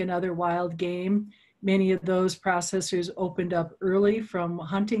elk and other wild game, many of those processors opened up early from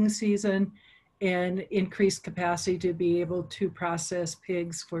hunting season and increased capacity to be able to process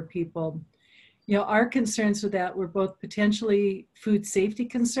pigs for people. Our concerns with that were both potentially food safety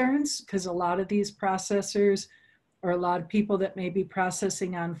concerns, because a lot of these processors or a lot of people that may be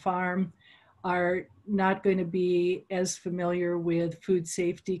processing on farm are not going to be as familiar with food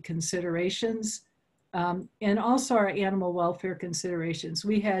safety considerations, and also our animal welfare considerations.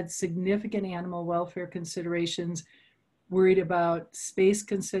 We had significant animal welfare considerations, worried about space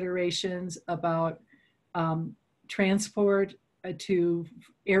considerations, about transport to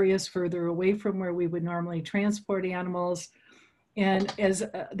areas further away from where we would normally transport animals. And as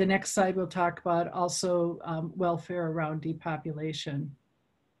the next slide we'll talk about, also welfare around depopulation.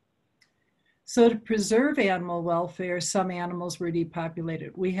 So to preserve animal welfare, some animals were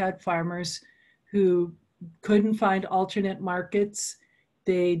depopulated. We had farmers who couldn't find alternate markets.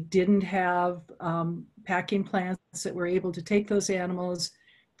 They didn't have packing plants that were able to take those animals.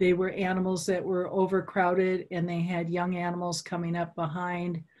 They were animals that were overcrowded, and they had young animals coming up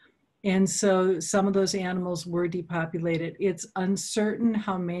behind. And so some of those animals were depopulated. It's uncertain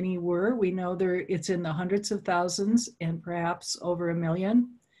how many were. We know it's in the hundreds of thousands and perhaps over 1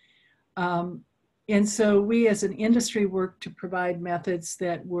 million. And so we as an industry worked to provide methods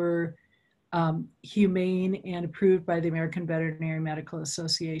that were humane and approved by the American Veterinary Medical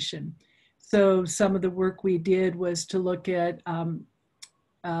Association. So some of the work we did was to look at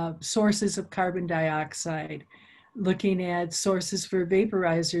sources of carbon dioxide, looking at sources for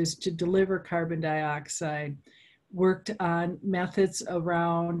vaporizers to deliver carbon dioxide. worked on methods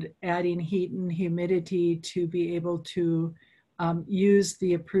around adding heat and humidity to be able to use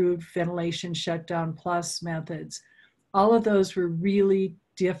the approved ventilation shutdown plus methods. All of those were really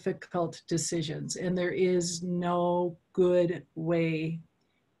difficult decisions, and there is no good way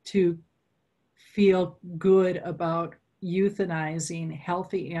to feel good about euthanizing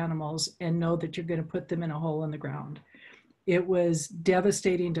healthy animals and know that you're going to put them in a hole in the ground. It was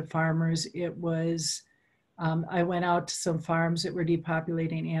devastating to farmers. It was, I went out to some farms that were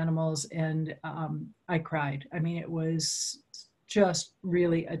depopulating animals, and I cried. I mean, it was just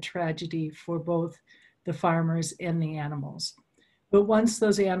really a tragedy for both the farmers and the animals. But once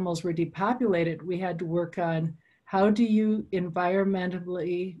those animals were depopulated, we had to work on how do you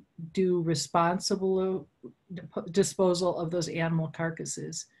environmentally do responsible disposal of those animal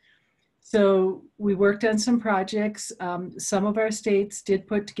carcasses. So we worked on some projects. Some of our states did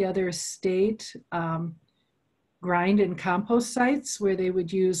put together state grind and compost sites where they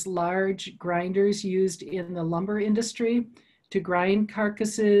would use large grinders used in the lumber industry to grind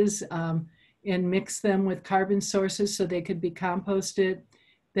carcasses and mix them with carbon sources so they could be composted.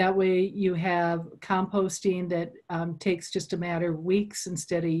 That way you have composting that takes just a matter of weeks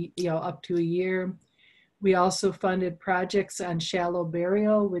instead of up to a year. We also funded projects on shallow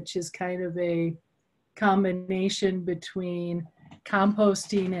burial, which is kind of a combination between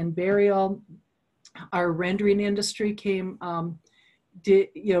composting and burial. Our rendering industry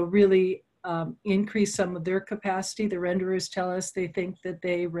really increase some of their capacity. The renderers tell us they think that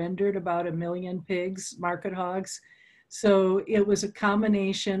they rendered about 1 million pigs, market hogs. So it was a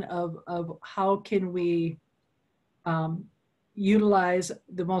combination of how can we utilize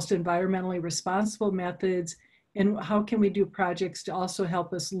the most environmentally responsible methods, and how can we do projects to also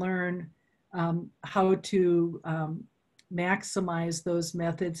help us learn how to maximize those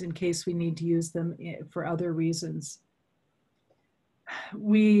methods in case we need to use them for other reasons.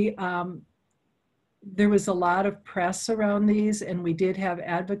 There was a lot of press around these, and we did have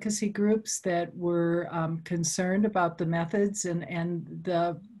advocacy groups that were concerned about the methods and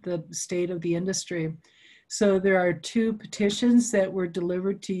the state of the industry. So there are 2 petitions that were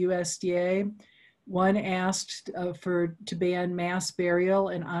delivered to USDA. One asked to ban mass burial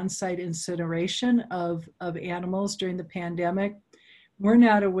and on-site incineration of animals during the pandemic. We're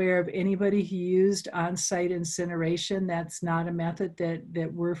not aware of anybody who used on-site incineration. That's not a method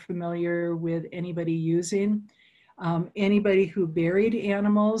that we're familiar with anybody using. Anybody who buried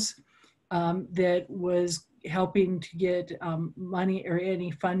animals that was helping to get money or any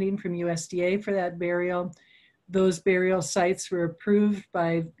funding from USDA for that burial, those burial sites were approved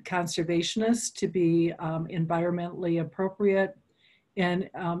by conservationists to be environmentally appropriate. And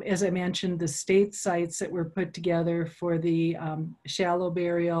as I mentioned, the state sites that were put together for the shallow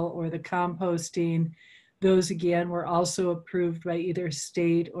burial or the composting, those again were also approved by either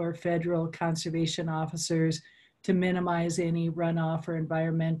state or federal conservation officers to minimize any runoff or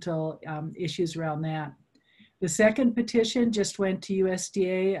environmental issues around that. The second petition just went to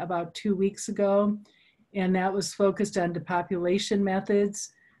USDA about 2 weeks ago, and that was focused on depopulation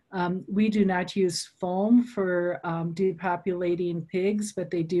methods. We do not use foam for depopulating pigs,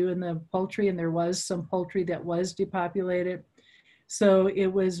 but they do in the poultry, and there was some poultry that was depopulated. So it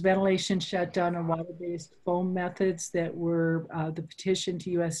was ventilation shutdown and water-based foam methods that were, the petition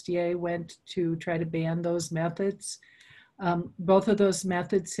to USDA went to try to ban those methods. Both of those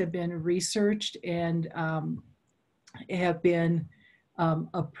methods have been researched and have been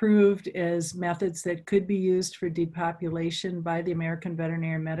approved as methods that could be used for depopulation by the American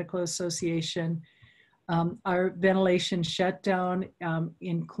Veterinary Medical Association. Our ventilation shutdown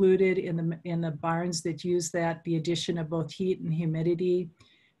included in the barns that use that the addition of both heat and humidity,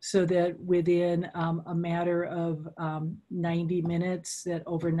 so that within a matter of 90 minutes that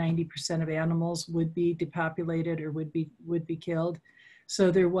over 90% of animals would be depopulated or would be killed. So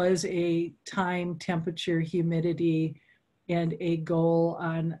there was a time, temperature, humidity, and a goal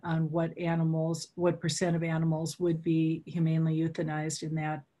on what percent of animals would be humanely euthanized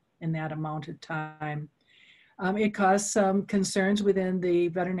in that amount of time. It caused some concerns within the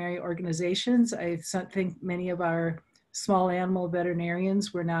veterinary organizations. I think many of our small animal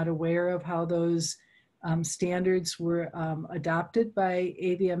veterinarians were not aware of how those standards were adopted by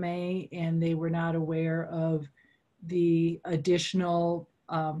AVMA, and they were not aware of the additional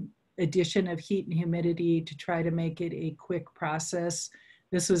addition of heat and humidity to try to make it a quick process.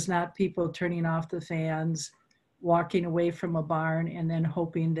 This was not people turning off the fans, walking away from a barn, and then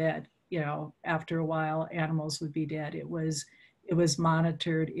hoping that, after a while animals would be dead. It was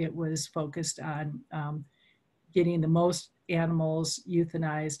monitored. It was focused on getting the most animals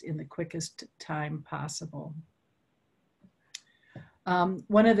euthanized in the quickest time possible.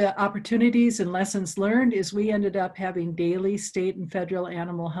 One of the opportunities and lessons learned is we ended up having daily state and federal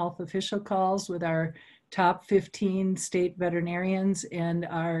animal health official calls with our top 15 state veterinarians and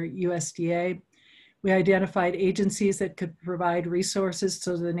our USDA. We identified agencies that could provide resources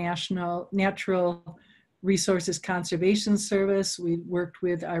to the National Natural Resources Conservation Service. We worked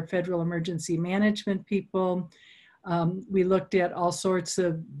with our federal emergency management people. We looked at all sorts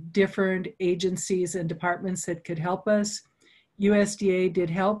of different agencies and departments that could help us. USDA did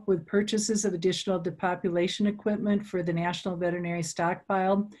help with purchases of additional depopulation equipment for the National Veterinary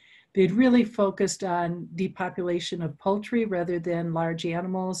Stockpile. They'd really focused on depopulation of poultry rather than large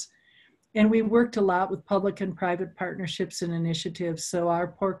animals. And we worked a lot with public and private partnerships and initiatives. So our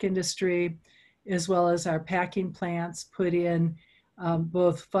pork industry, as well as our packing plants, put in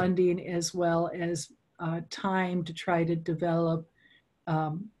both funding as well as time to try to develop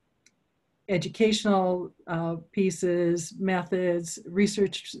educational pieces, methods,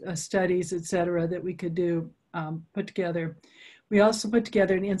 research studies, et cetera, that we could do, put together. We also put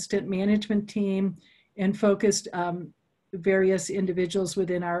together an incident management team and focused various individuals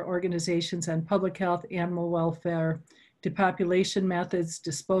within our organizations on public health, animal welfare, depopulation methods,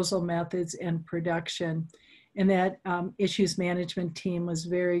 disposal methods, and production. And that issues management team was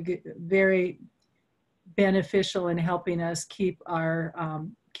very beneficial in helping us keep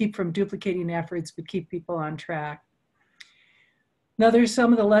from duplicating efforts, but keep people on track. Another,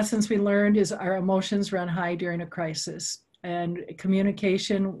 some of the lessons we learned is our emotions run high during a crisis, and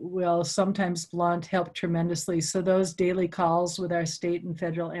communication will sometimes blunt help tremendously. So those daily calls with our state and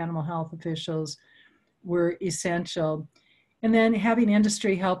federal animal health officials were essential. And then having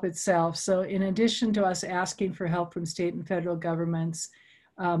industry help itself. So in addition to us asking for help from state and federal governments,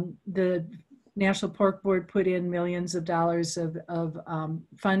 the National Pork Board put in millions of dollars of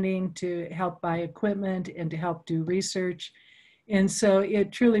funding to help buy equipment and to help do research. And so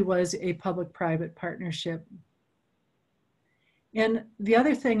it truly was a public-private partnership. And the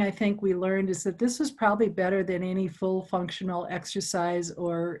other thing I think we learned is that this was probably better than any full functional exercise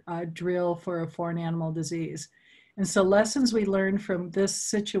or drill for a foreign animal disease. And so lessons we learned from this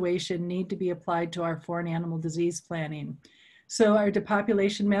situation need to be applied to our foreign animal disease planning. So our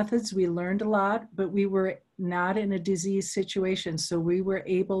depopulation methods, we learned a lot, but we were not in a disease situation. So we were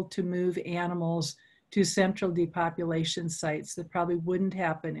able to move animals to central depopulation sites that probably wouldn't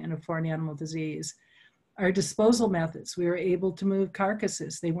happen in a foreign animal disease. Our disposal methods, we were able to move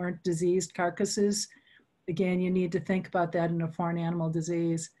carcasses. They weren't diseased carcasses. Again, you need to think about that in a foreign animal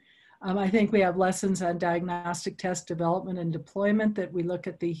disease. I think we have lessons on diagnostic test development and deployment that we look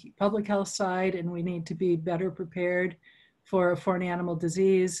at the public health side, and we need to be better prepared for a foreign animal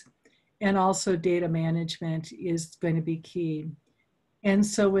disease. And also data management is going to be key. And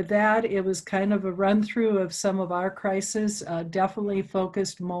so with that, it was kind of a run through of some of our crises, definitely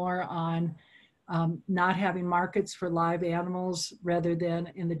focused more on not having markets for live animals rather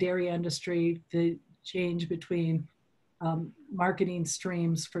than in the dairy industry, the change between marketing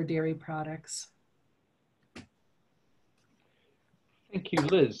streams for dairy products. Thank you,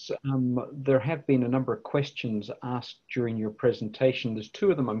 Liz. There have been a number of questions asked during your presentation. There's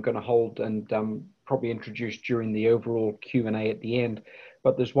two of them I'm going to hold and probably introduce during the overall Q&A at the end.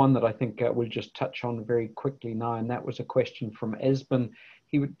 But there's one that I think we'll just touch on very quickly now, and that was a question from Esben.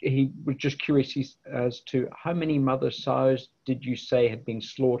 He was just curious as to how many mother sows did you say had been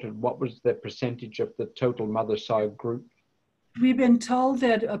slaughtered? What was the percentage of the total mother sow group? We've been told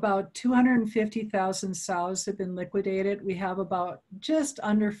that about 250,000 sows have been liquidated. We have about just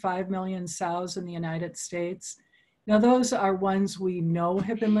under 5 million sows in the United States. Now, those are ones we know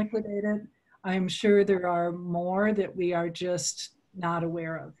have been liquidated. I'm sure there are more that we are just not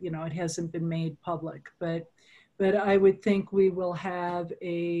aware of. You know, it hasn't been made public, but I would think we will have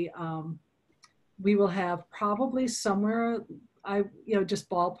probably somewhere, just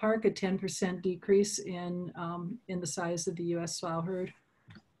ballpark, a 10% decrease in the size of the U.S. sow herd.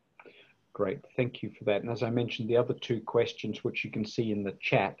 Great, thank you for that. And as I mentioned, the other two questions, which you can see in the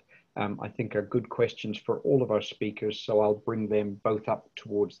chat, I think are good questions for all of our speakers, so I'll bring them both up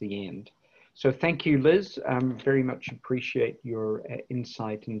towards the end. So thank you, Liz. Very much appreciate your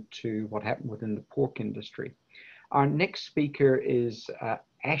insight into what happened within the pork industry. Our next speaker is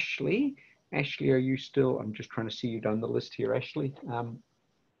Ashley. Ashley, are you still, I'm just trying to see you down the list here, Ashley. Have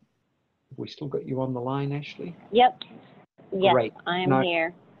we still got you on the line, Ashley? Yep. Yes, Great. I'm now,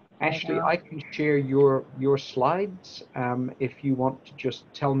 here. Ashley, I can share your slides. If you want to just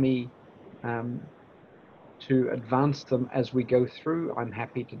tell me to advance them as we go through, I'm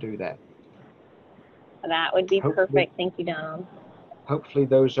happy to do that. That would be perfect. Thank you, Donald. Hopefully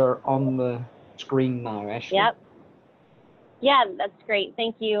those are on the screen now, Ashley. Yep. Yeah, that's great.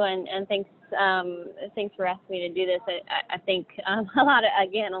 Thank you, and thanks for asking me to do this. I think a lot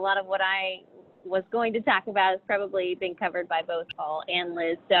of what I was going to talk about has probably been covered by both Paul and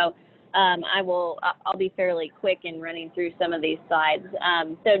Liz. So I'll be fairly quick in running through some of these slides.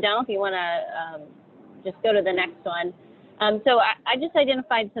 So Donald, if you want to just go to the next one. So I just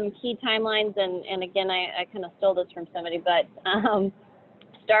identified some key timelines, and again, I kind of stole this from somebody, but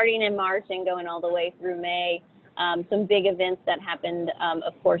starting in March and going all the way through May, some big events that happened,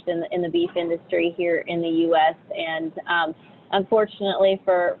 of course, in the beef industry here in the U.S. And unfortunately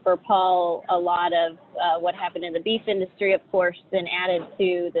for Paul, a lot of what happened in the beef industry, of course, then added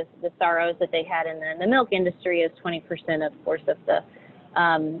to the sorrows that they had in the milk industry, as 20%, of course, of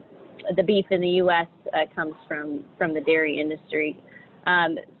the beef in the U.S. Comes from the dairy industry.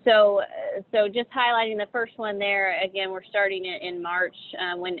 So just highlighting the first one there, again, we're starting it in March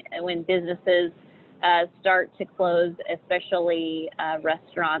when businesses start to close, especially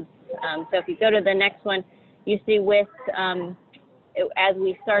restaurants. So if you go to the next one, you see as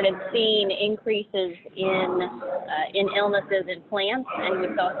we started seeing increases in illnesses in plants, and we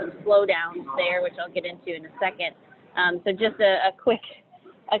saw some slowdowns there, which I'll get into in a second. So just a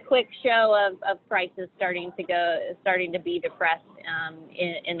quick show of prices starting to be depressed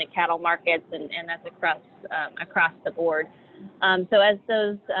in the cattle markets, and that's across the board. So as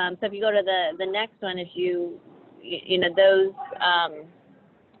those, so if you go to the next one, as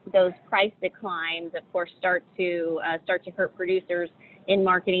those price declines, of course, start to hurt producers in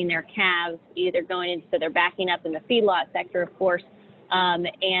marketing their calves, either going into, so they're backing up in the feedlot sector, of course.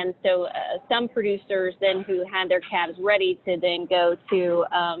 And so some producers then who had their calves ready to then go to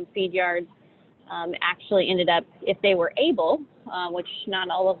feed yards actually ended up, if they were able, which not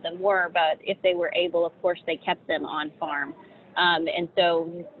all of them were, but if they were able, of course, they kept them on farm. And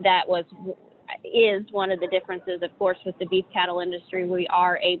so that is one of the differences, of course, with the beef cattle industry. We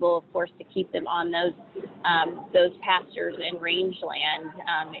are able, of course, to keep them on those pastures and rangeland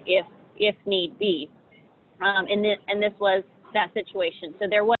if need be. And this was that situation. So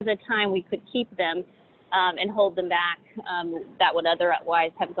there was a time we could keep them and hold them back that would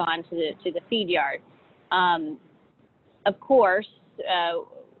otherwise have gone to the feed yard. Of course,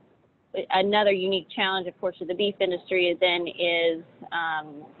 another unique challenge, of course, of the beef industry then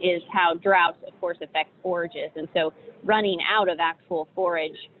is how drought, of course, affects forages. And so running out of actual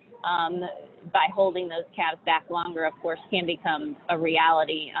forage by holding those calves back longer, of course, can become a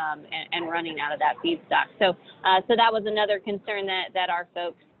reality, and running out of that feedstock. So that was another concern that our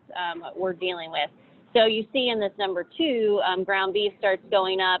folks were dealing with. So you see in this number 2, ground beef starts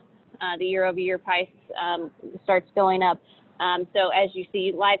going up, the year-over-year price starts going up. So as you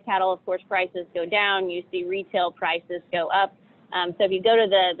see live cattle, of course, prices go down. You see retail prices go up. So if you go to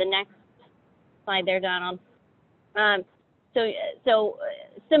the next slide there, Donald. So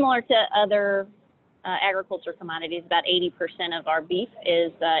similar to other agriculture commodities, about 80% of our beef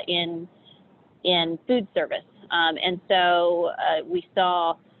is in food service. And so we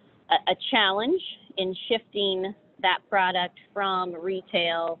saw a challenge in shifting that product from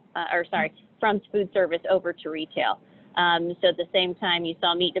from food service over to retail. So at the same time, you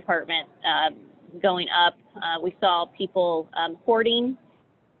saw meat department going up. We saw people hoarding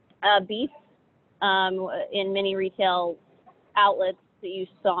beef in many retail outlets. You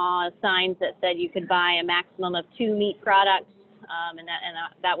saw signs that said you could buy a maximum of 2 meat products, and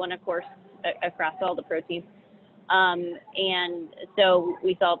that one, of course, across all the proteins. And so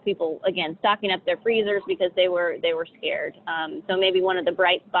we saw people, again, stocking up their freezers because they were scared. So maybe one of the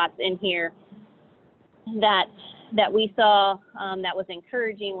bright spots in here that we saw that was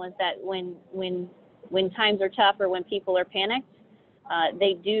encouraging was that when times are tough or when people are panicked,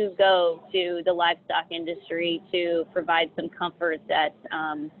 they do go to the livestock industry to provide some comfort that,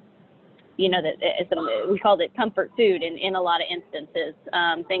 that we called it comfort food in a lot of instances.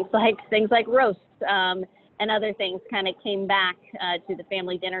 Things like roasts and other things kind of came back to the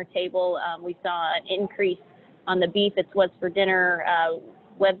family dinner table. We saw an increase on the Beef It's What's for Dinner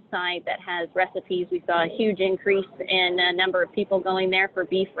website that has recipes. We saw a huge increase in a number of people going there for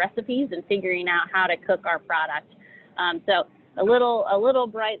beef recipes and figuring out how to cook our product. So a little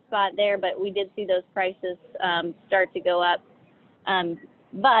bright spot there, but we did see those prices start to go up.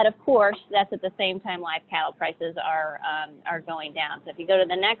 But of course, that's at the same time live cattle prices are going down. So if you go to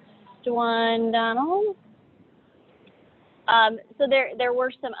the next one, Donald. So there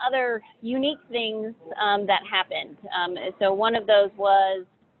were some other unique things that happened. So one of those was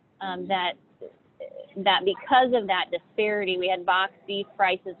that because of that disparity, we had box beef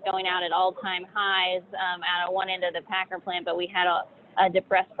prices going out at all-time highs out of one end of the packer plant, but we had a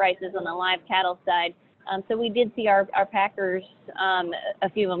depressed prices on the live cattle side. So we did see our packers, a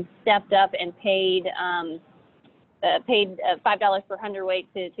few of them stepped up and paid $5 per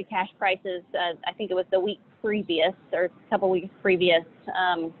hundredweight to cash prices. I think it was the week previous or a couple weeks previous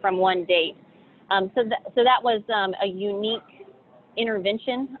from one date. So that was a unique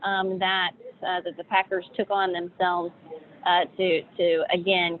intervention that the packers took on themselves to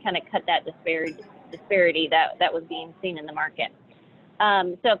again kind of cut that disparity that was being seen in the market.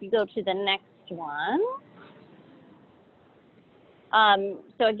 So if you go to the next one.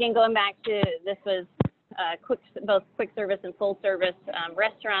 So again, going back to, this was both quick service and full service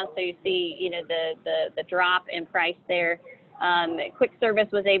restaurants. So you see, you know, the drop in price there. Quick service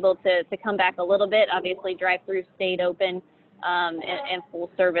was able to come back a little bit. Obviously, drive-through stayed open, and full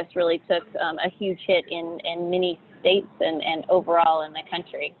service really took a huge hit in many states and overall in the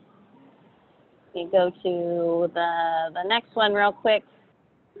country. You go to the next one real quick.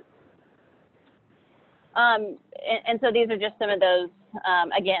 And so these are just some of those,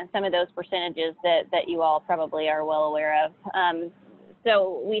 again, some of those percentages that you all probably are well aware of.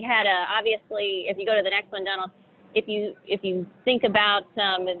 So we had obviously, if you go to the next one, Donald, if you think about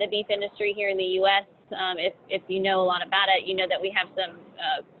the beef industry here in the U.S., if you know a lot about it, you know that we have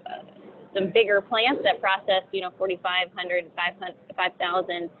some bigger plants that process, you know, 4,500,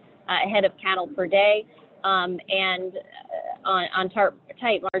 5,000 head of cattle per day, and on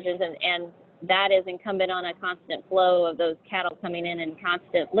tight margins, and that is incumbent on a constant flow of those cattle coming in and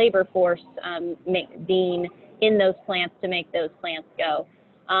constant labor force being in those plants to make those plants go.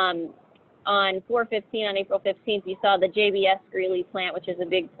 On 4/15, on April 15th, you saw the JBS Greeley plant, which is a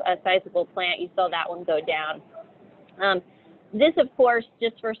big, sizable plant. You saw that one go down. This, of course,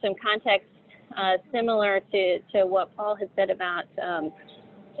 just for some context, similar to what Paul had said about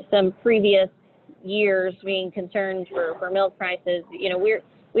some previous years being concerned for milk prices. You know,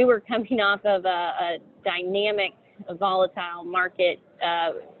 we were coming off of a dynamic, volatile market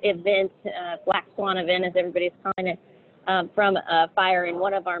event, black swan event, as everybody's calling it, from a fire in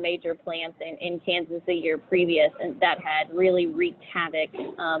one of our major plants in Kansas the year previous, and that had really wreaked havoc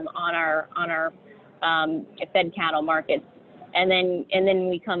on our fed cattle markets. And then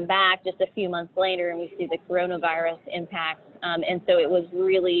we come back just a few months later and we see the coronavirus impact, and so it was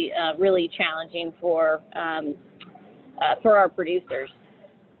really really challenging for our producers.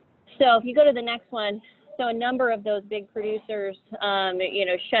 So if you go to the next one, so a number of those big producers, you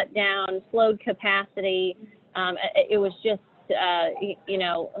know, shut down, slowed capacity. It was just, you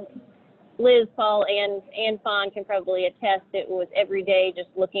know, Liz, Paul, and Fawn can probably attest. It was every day just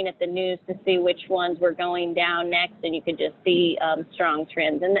looking at the news to see which ones were going down next, and you could just see strong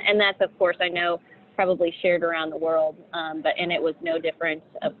trends. And that's, of course, I know probably shared around the world, and it was no different,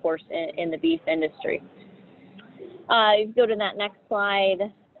 of course, in the beef industry. You go to that next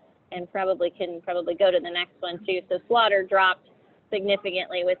slide, and probably go to the next one too. So slaughter dropped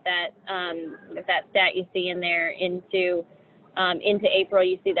significantly with that stat you see in there into April.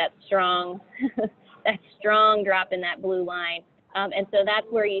 You see that strong drop in that blue line, and so that's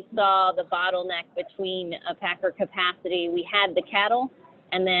where you saw the bottleneck between packer capacity. We had the cattle,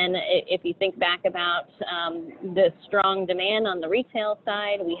 and then if you think back about the strong demand on the retail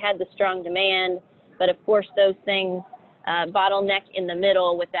side, we had the strong demand, but of course those things bottleneck in the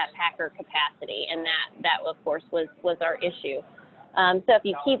middle with that packer capacity, and that of course was our issue. So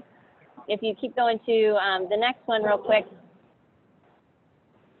if you keep going to the next one real quick,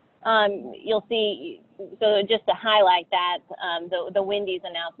 you'll see. So just to highlight that, the Wendy's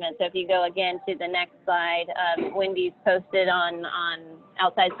announcement. So if you go again to the next slide, Wendy's posted on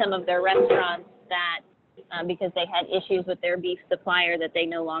outside some of their restaurants that because they had issues with their beef supplier, that they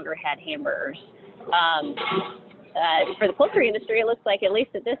no longer had hamburgers. For the poultry industry, it looks like, at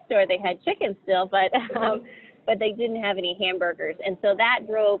least at this store, they had chicken still, but they didn't have any hamburgers. And so that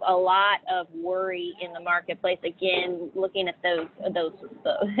drove a lot of worry in the marketplace. Again, looking at the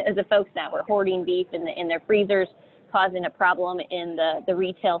folks that were hoarding beef in their freezers, causing a problem in the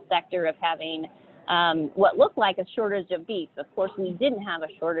retail sector of having what looked like a shortage of beef. Of course, we didn't have a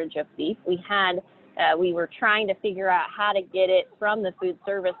shortage of beef. We were trying to figure out how to get it from the food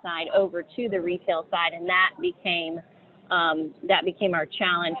service side over to the retail side, and that became our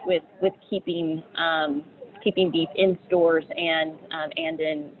challenge with keeping beef in stores and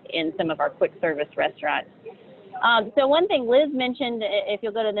in some of our quick service restaurants. So one thing Liz mentioned, if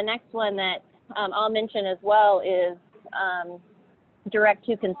you'll go to the next one, that I'll mention as well, is direct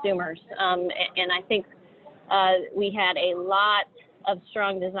to consumers, and I think we had a lot of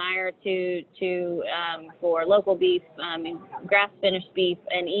strong desire for local beef, grass finished beef,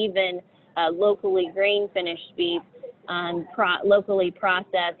 and even locally grain finished beef, locally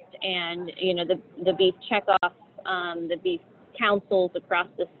processed and you know, the beef checkoff, the beef councils across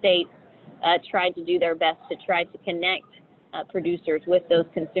the state tried to do their best to try to connect producers with those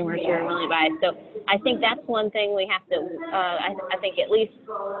consumers who are willing to buy it. So I think that's one thing we have to, I think at least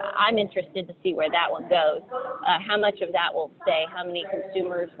I'm interested to see where that one goes. How much of that will stay? How many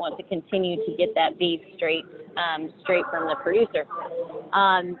consumers want to continue to get that beef straight from the producer?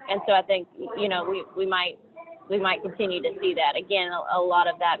 And so I think, you know, we might continue to see that. Again, a lot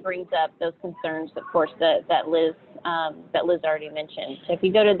of that brings up those concerns, of course, that Liz already mentioned. So if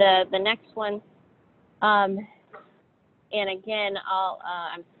you go to the next one, and again,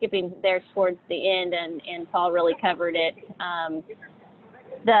 I'm skipping there towards the end, and Paul really covered it.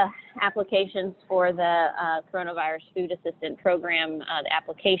 The applications for the Coronavirus Food Assistance Program, the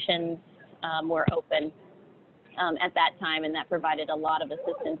applications were open at that time, and that provided a lot of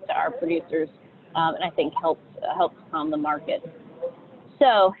assistance to our producers, and I think helps calm the market.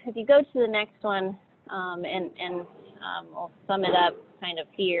 So if you go to the next one, and I'll sum it up kind of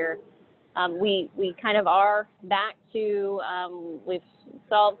here. We kind of are back to, we've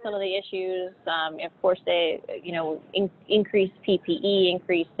solved some of the issues. Of course, they, you know, increased PPE,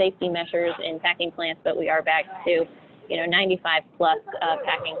 increased safety measures in packing plants, but we are back to, you know, 95 plus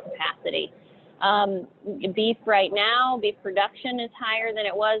packing capacity. Beef right now, beef production is higher than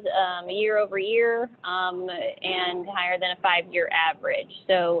it was year over year, and higher than a 5-year average.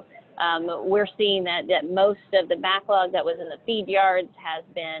 So we're seeing that most of the backlog that was in the feed yards has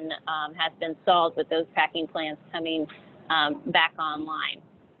been solved with those packing plants coming back online.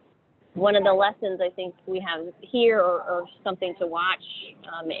 One of the lessons I think we have here, or something to watch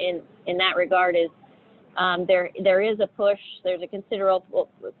in that regard, is there is a push. There's a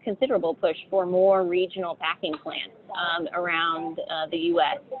considerable push for more regional packing plants around the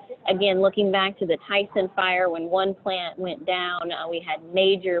U.S. Again, looking back to the Tyson fire, when one plant went down, we had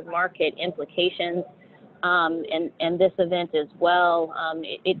major market implications, and this event as well.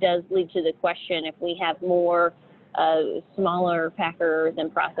 It does lead to the question, if we have more smaller packers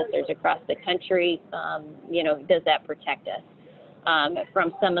and processors across the country, you know, does that protect us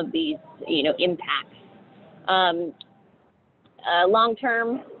from some of these, you know, impacts?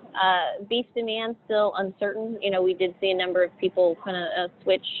 Long-term beef demand still uncertain. You know, we did see a number of people kind of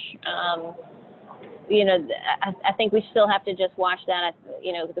switch. You know, I think we still have to just watch that.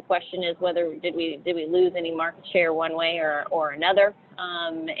 You know, the question is whether did we lose any market share one way or another.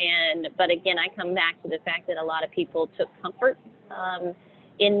 But again, I come back to the fact that a lot of people took comfort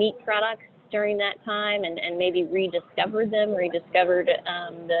in meat products during that time, and maybe rediscovered the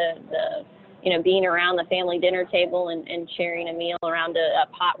you know, being around the family dinner table and sharing a meal around a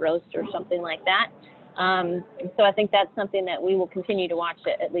pot roast or something like that. So I think that's something that we will continue to watch,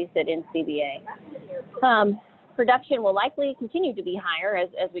 at least at NCBA. Production will likely continue to be higher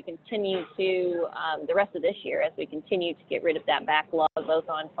as we continue to, the rest of this year, as we continue to get rid of that backlog, both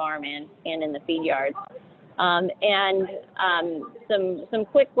on farm and in the feed yards. Some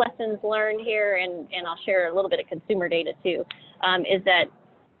quick lessons learned here, and I'll share a little bit of consumer data too, is that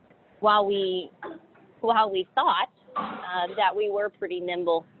while we thought that we were pretty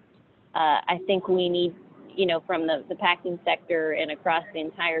nimble, I think we need, you know, from the packing sector and across the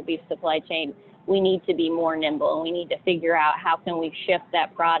entire beef supply chain, we need to be more nimble, and we need to figure out how can we shift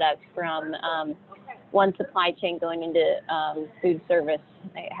that product from one supply chain going into food service.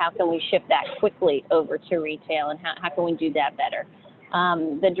 How can we shift that quickly over to retail, and how can we do that better?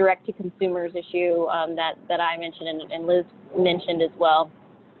 The direct-to-consumers issue that I mentioned and Liz mentioned as well.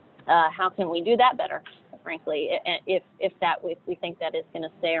 How can we do that better, frankly, if we think that is going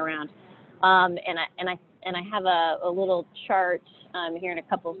to stay around? And I have a little chart here in a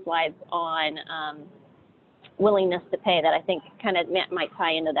couple of slides on willingness to pay that I think kind of might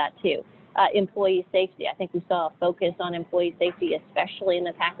tie into that too. Employee safety. I think we saw a focus on employee safety, especially in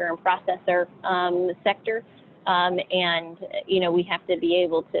the packer and processor sector. And you know, we have to be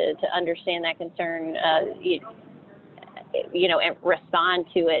able to understand that concern. You know, and respond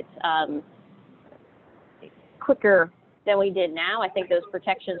to it quicker than we did now. I think those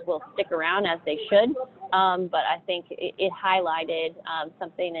protections will stick around, as they should, but I think it highlighted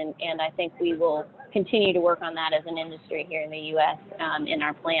something, and I think we will continue to work on that as an industry here in the U.S. In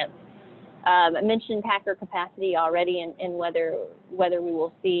our plants. I mentioned packer capacity already, and whether we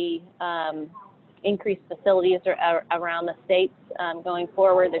will see increased facilities around the states going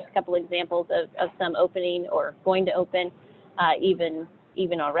forward. There's a couple examples of some opening or going to open even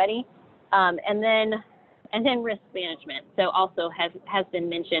already. And then And then risk management. So also has been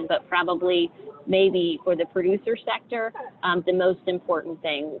mentioned, but probably maybe for the producer sector, the most important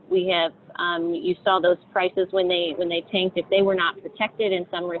thing. We have, you saw those prices when they tanked. If they were not protected in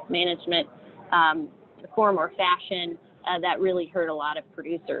some risk management form or fashion, that really hurt a lot of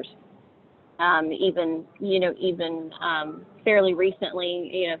producers. Even fairly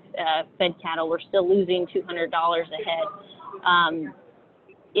recently, fed cattle were still losing $200 a head.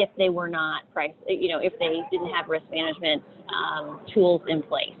 If they were not priced, if they didn't have risk management tools in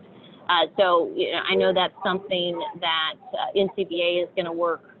place. So I know that's something that NCBA is going to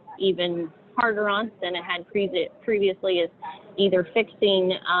work even harder on than it had previously, is either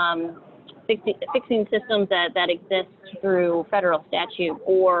fixing systems that exist through federal statute,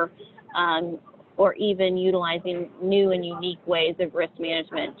 or even utilizing new and unique ways of risk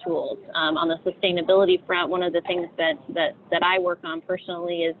management tools. On the sustainability front, one of the things that I work on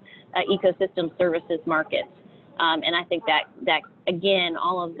personally is ecosystem services markets. And I think that again,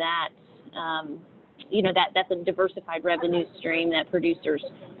 all of that, that's a diversified revenue stream that producers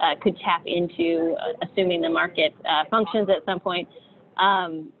could tap into, assuming the market functions at some point.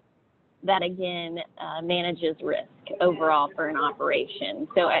 That again manages risk overall for an operation.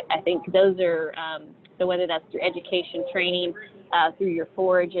 So I think those are, so whether that's through education, training, through your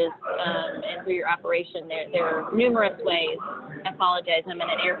forages, and through your operation, there are numerous ways. I apologize, I'm in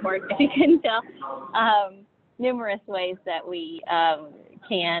an airport, if you couldn't tell. Numerous ways that we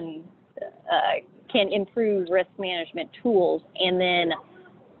can improve risk management tools, and then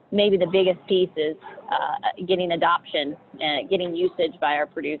maybe the biggest piece is getting adoption, getting usage by our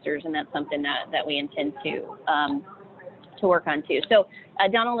producers, and that's something that we intend to work on too. So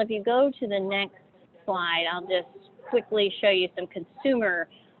Donald, if you go to the next slide, I'll just quickly show you some consumer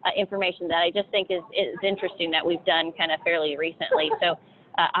information that I just think is interesting that we've done kind of fairly recently. So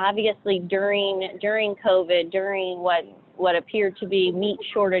obviously during COVID, during what appeared to be meat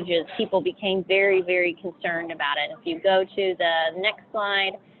shortages, people became very, very concerned about it. If you go to the next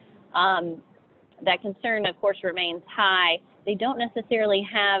slide, that concern, of course, remains high. They don't necessarily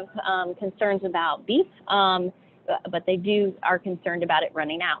have concerns about beef, but they are concerned about it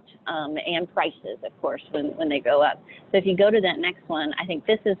running out, and prices, of course, when they go up. So if you go to that next one, I think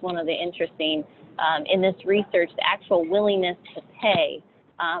this is one of the interesting, in this research, the actual willingness to pay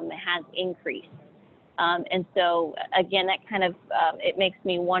has increased. And so, again, that kind of, it makes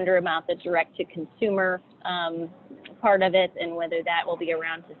me wonder about the direct-to-consumer part of it, and whether that will be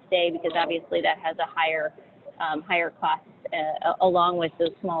around to stay, because obviously that has a higher cost, along with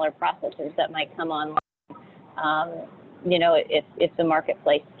those smaller processors that might come online, if the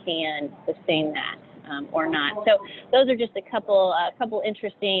marketplace can sustain that or not. So those are just a couple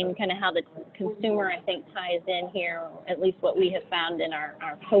interesting, kind of how the consumer, I think, ties in here, at least what we have found in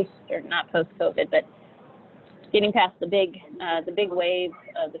our post, or not post-COVID, but getting past the big wave,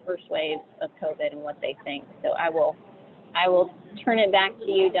 the first wave of COVID, and what they think. So I will turn it back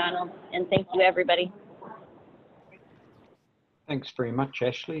to you, Donald, and thank you, everybody. Thanks very much,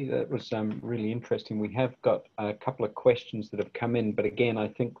 Ashley. That was really interesting. We have got a couple of questions that have come in, but again, I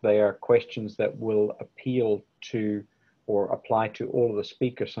think they are questions that will appeal to or apply to all of the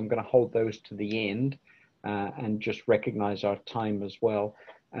speakers. So I'm going to hold those to the end and just recognize our time as well,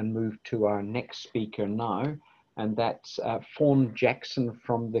 and move to our next speaker now. And that's Fawn Jackson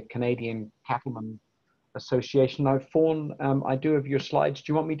from the Canadian Cattlemen Association. Now, Fawn, I do have your slides.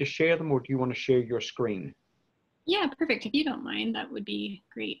 Do you want me to share them, or do you want to share your screen? Yeah, perfect. If you don't mind, that would be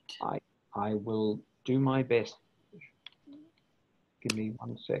great. I will do my best. Give me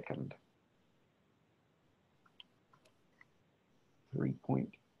 1 second. 3.4.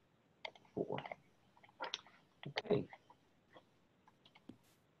 Okay.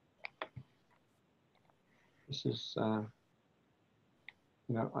 This is,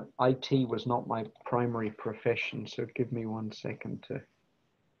 IT was not my primary profession, so give me 1 second to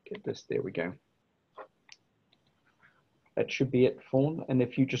get this. There we go. That should be it, Fawn. And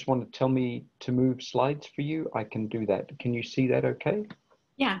if you just want to tell me to move slides for you, I can do that. Can you see that okay?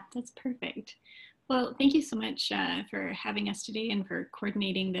 Yeah, that's perfect. Well, thank you so much for having us today and for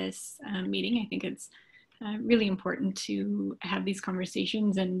coordinating this meeting. I think it's really important to have these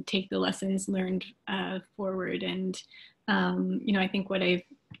conversations and take the lessons learned forward. And, I think what I've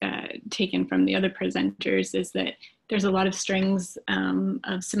taken from the other presenters is that there's a lot of strings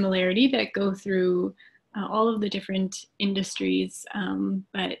of similarity that go through all of the different industries, and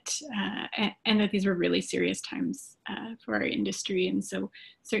that these were really serious times for our industry. And so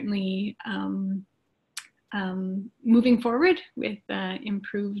certainly moving forward with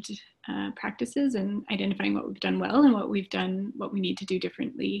improved practices and identifying what we've done well and what we need to do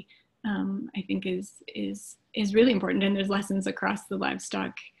differently I think is really important, and there's lessons across the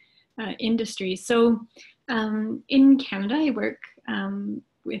livestock industry. So in Canada, I work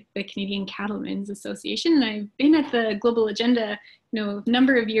with the Canadian Cattlemen's Association, and I've been at the global agenda, a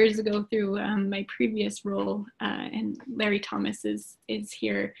number of years ago through my previous role, and Larry Thomas is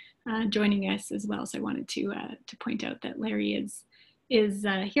here joining us as well. So I wanted to point out that Larry is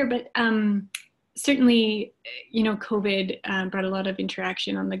here, but certainly, COVID brought a lot of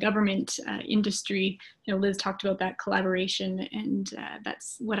interaction on the government industry. Liz talked about that collaboration, and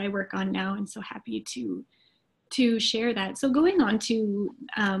that's what I work on now, and so happy to share that. So going on to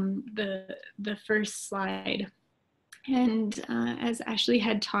the first slide, and as Ashley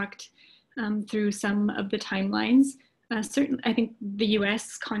had talked through some of the timelines, certainly I think the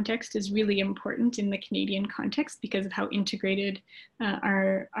US context is really important in the Canadian context because of how integrated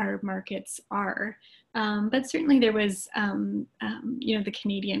our markets are. But certainly there was, the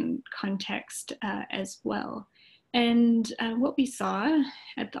Canadian context as well. And what we saw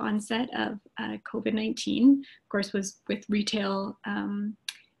at the onset of COVID-19, of course, was with retail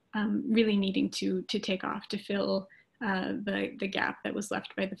really needing to take off to fill the gap that was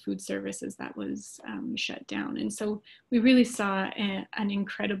left by the food services that was shut down. And so we really saw an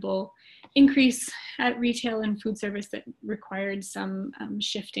incredible increase at retail and food service that required some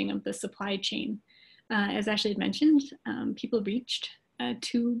shifting of the supply chain. As Ashley had mentioned, people reached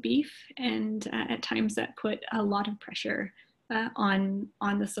to beef, and at times that put a lot of pressure on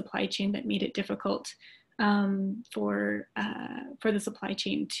the supply chain that made it difficult for the supply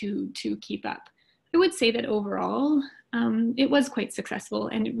chain to keep up. I would say that overall it was quite successful,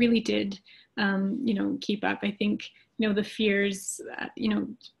 and it really did keep up. I think the fears,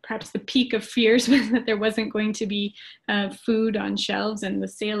 perhaps the peak of fears was that there wasn't going to be food on shelves, and the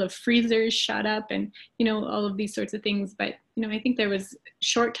sale of freezers shot up, and all of these sorts of things. But I think there was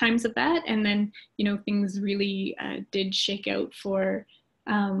short times of that, and then things really did shake out for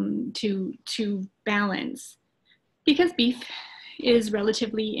to balance, because beef is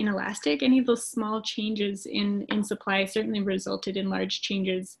relatively inelastic. Any of those small changes in supply certainly resulted in large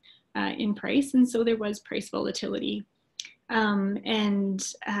changes in price, and so there was price volatility. When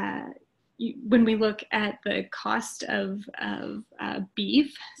we look at the cost of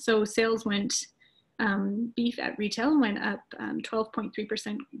beef, so sales went, beef at retail went up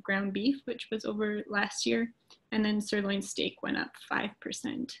 12.3% ground beef, which was over last year, and then sirloin steak went up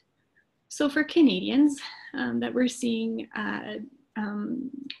 5%. So for Canadians that we're seeing,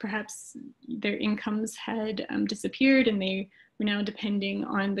 perhaps their incomes had disappeared, and they were now depending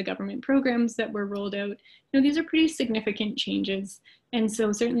on the government programs that were rolled out. These are pretty significant changes. And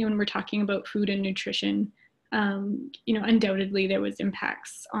so certainly when we're talking about food and nutrition, undoubtedly there was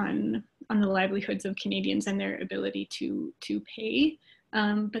impacts on the livelihoods of Canadians and their ability to pay.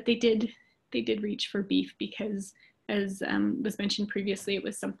 But they did reach for beef because, as was mentioned previously, it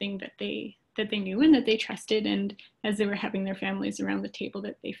was something that they knew and that they trusted, and as they were having their families around the table,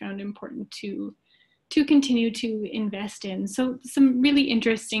 that they found important to continue to invest in. So some really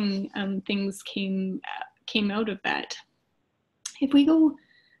interesting things came out of that. If we go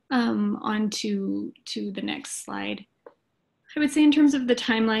on to the next slide, I would say in terms of the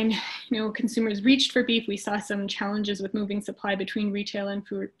timeline, consumers reached for beef. We saw some challenges with moving supply between retail and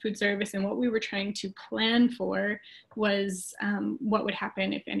food service, and what we were trying to plan for was what would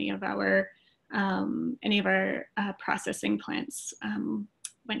happen if any of our processing plants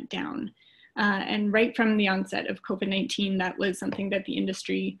went down. And right from the onset of COVID-19, that was something that the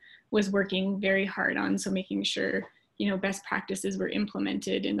industry was working very hard on. So making sure best practices were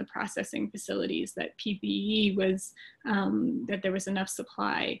implemented in the processing facilities, that PPE was, that there was enough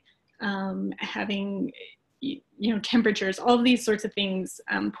supply, having, temperatures, all of these sorts of things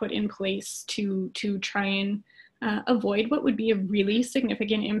put in place to try and avoid what would be a really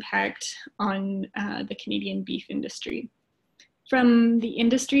significant impact on the Canadian beef industry. From the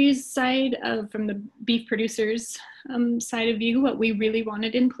industry's side, from the beef producers' side of view, what we really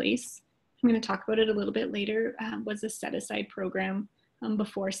wanted in place, I'm going to talk about it a little bit later, was a set-aside program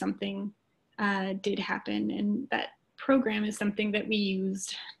before something did happen. And that program is something that we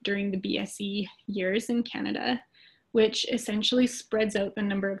used during the BSE years in Canada, which essentially spreads out the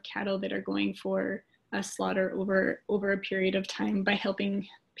number of cattle that are going for a slaughter over a period of time by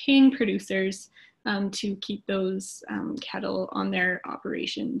paying producers to keep those cattle on their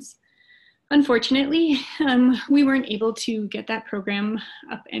operations. Unfortunately, we weren't able to get that program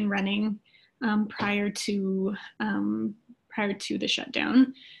up and running prior to the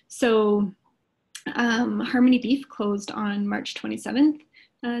shutdown. So Harmony Beef closed on March 27th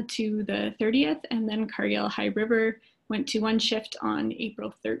to the 30th, and then Cargill High River went to one shift on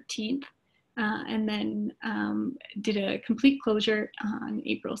April 13th, and then did a complete closure on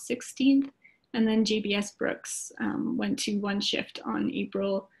April 16th. And then JBS Brooks went to one shift on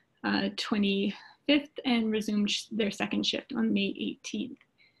April 25th and resumed their second shift on May 18th.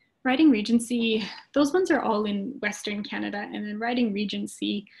 Riding Regency, those ones are all in Western Canada, and then Riding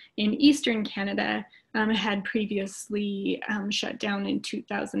Regency in Eastern Canada had previously shut down in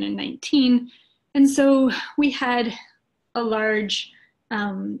 2019. And so we had a large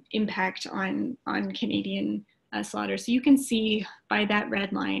impact on Canadian slaughter. So you can see by that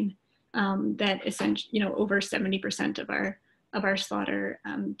red line that essentially, over 70% of our slaughter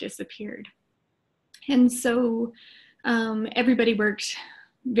disappeared. And so everybody worked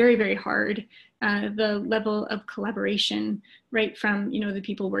very, very hard. The level of collaboration, right from the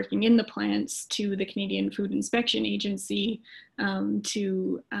people working in the plants to the Canadian Food Inspection Agency,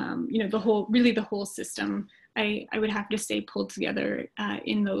 to the whole system, I would have to say pulled together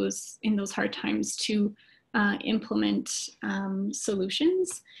in those hard times to implement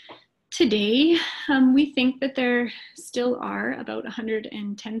solutions. Today, we think that there still are about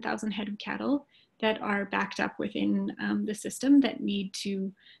 110,000 head of cattle that are backed up within the system that need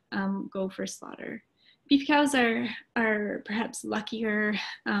to go for slaughter. Beef cows are perhaps luckier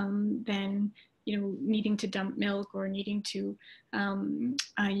than needing to dump milk or needing to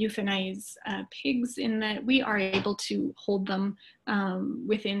euthanize pigs, in that we are able to hold them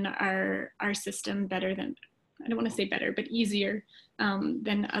within our system better than, I don't want to say better, but easier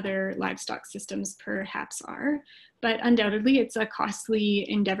than other livestock systems perhaps are. But undoubtedly, it's a costly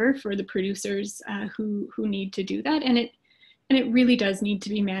endeavor for the producers who need to do that, and it really does need to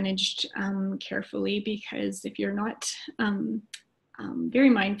be managed carefully, because if you're not very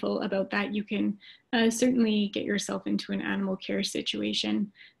mindful about that, you can certainly get yourself into an animal care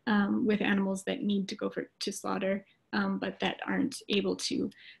situation with animals that need to go to slaughter, but that aren't able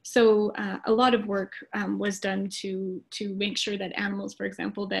to. So a lot of work was done to make sure that animals, for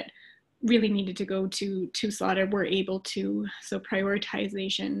example, that really needed to go to slaughter were able to. So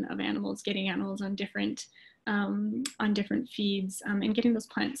prioritization of animals, getting animals on different feeds, and getting those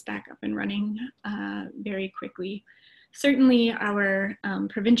plants back up and running very quickly. Certainly our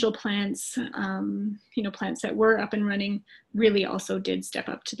provincial plants, plants that were up and running, really also did step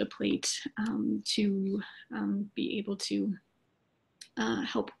up to the plate to be able to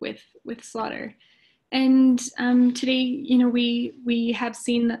help with slaughter. And today, we have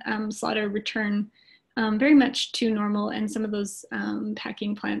seen slaughter return very much to normal, and some of those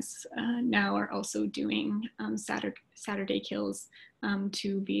packing plants now are also doing Saturday kills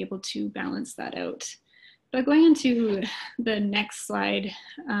to be able to balance that out. But going on to the next slide,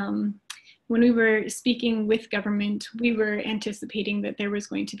 when we were speaking with government, we were anticipating that there was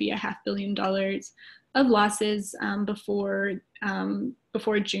going to be $500 million of losses before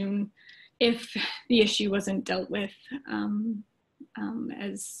June, if the issue wasn't dealt with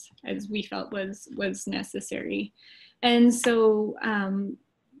as we felt was necessary. And so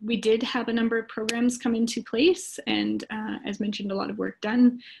we did have a number of programs come into place, and as mentioned, a lot of work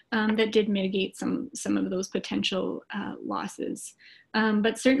done that did mitigate some of those potential losses.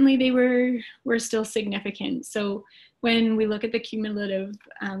 But certainly they were still significant. So when we look at the cumulative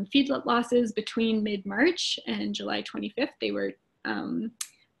feedlot losses between mid-March and July 25th, they were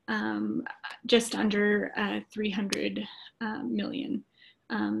just under 300 million.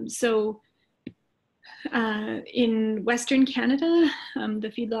 So in Western Canada,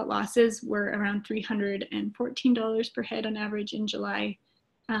 the feedlot losses were around $314 per head on average in July,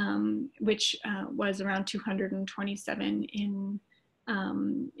 which was around 227 in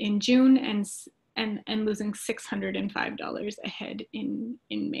June, and losing $605 a head in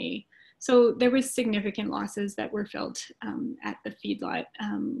May. So there was significant losses that were felt at the feedlot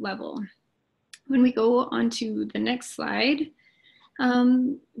level. When we go on to the next slide,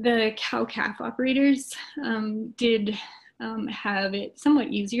 the cow-calf operators did have it somewhat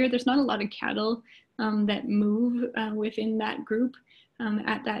easier. There's not a lot of cattle that move within that group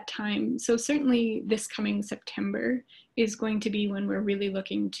at that time. So certainly this coming September is going to be when we're really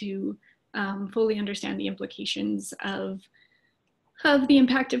looking to fully understand the implications of the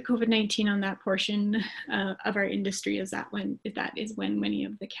impact of COVID-19 on that portion of our industry, as that is when many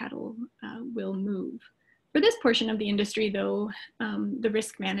of the cattle will move. For this portion of the industry, though, the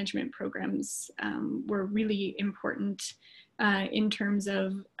risk management programs were really important in terms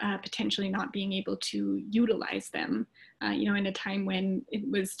of potentially not being able to utilize them, in a time when it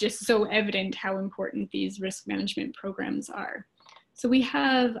was just so evident how important these risk management programs are. So we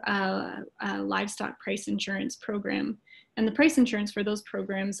have a livestock price insurance program And the price insurance for those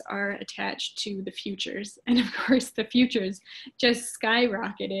programs are attached to the futures. And of course, the futures just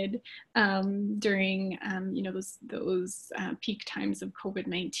skyrocketed during those peak times of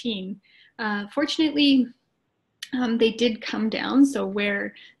COVID-19. Fortunately, they did come down. So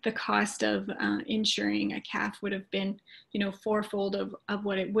where the cost of insuring a calf would have been, fourfold of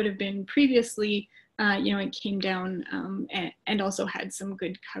what it would have been previously, it came down and also had some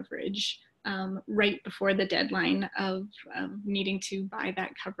good coverage right before the deadline of needing to buy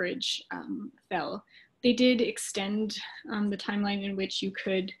that coverage fell. They did extend the timeline in which you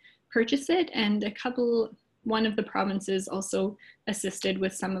could purchase it, and one of the provinces also assisted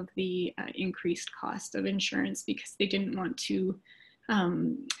with some of the increased cost of insurance because they didn't want to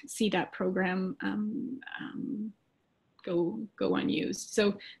see that program go unused.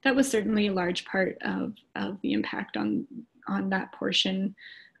 So that was certainly a large part of the impact on that portion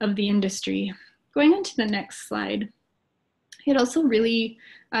of the industry. Going on to the next slide, it also really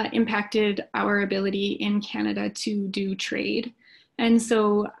impacted our ability in Canada to do trade. And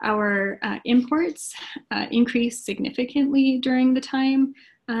so our imports increased significantly during the time,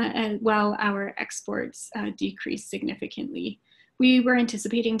 while our exports decreased significantly. We were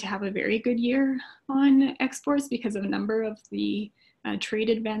anticipating to have a very good year on exports because of a number of the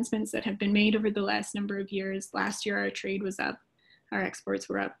trade advancements that have been made over the last number of years. Last year, our trade was up, our exports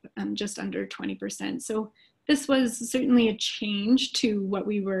were up just under 20%. So this was certainly a change to what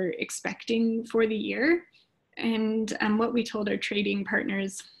we were expecting for the year. And what we told our trading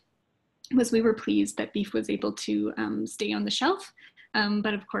partners was we were pleased that beef was able to stay on the shelf.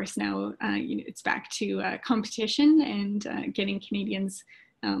 But of course now it's back to competition and getting Canadians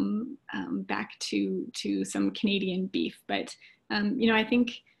back to some Canadian beef. But I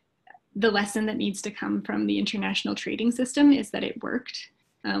think the lesson that needs to come from the international trading system is that it worked.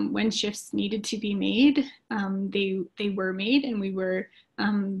 When shifts needed to be made, they were made, and we were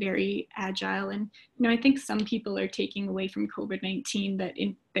very agile. And I think some people are taking away from COVID-19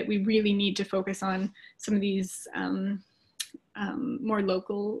 that we really need to focus on some of these more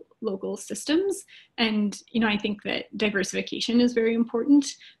local systems. And I think that diversification is very important,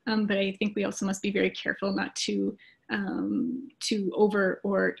 but I think we also must be very careful not to over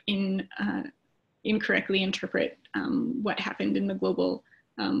or incorrectly interpret what happened in the global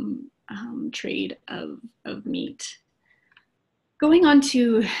trade of meat. Going on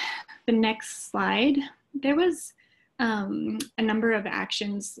to the next slide, there was a number of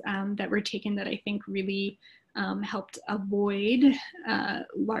actions that were taken that I think really helped avoid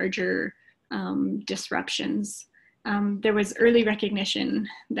larger disruptions. There was early recognition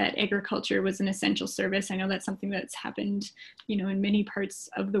that agriculture was an essential service. I know that's something that's happened, in many parts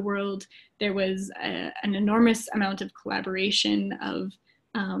of the world. There was an enormous amount of collaboration of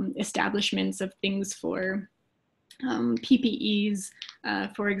establishments of things for PPEs,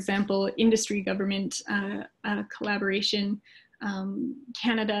 for example, industry government collaboration,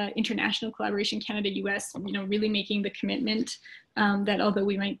 Canada, international collaboration, Canada, US, really making the commitment that although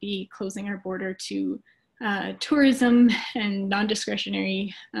we might be closing our border to tourism and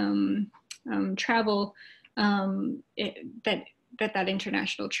non-discretionary travel, that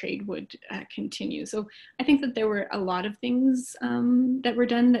international trade would continue. So I think that there were a lot of things that were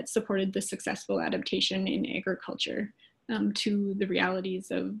done that supported the successful adaptation in agriculture to the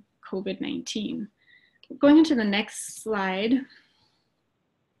realities of COVID-19. Going into the next slide,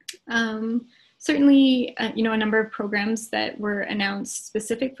 certainly, a number of programs that were announced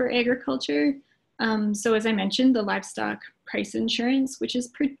specific for agriculture. So as I mentioned, the livestock price insurance, which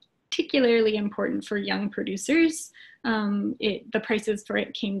is particularly important for young producers. The prices for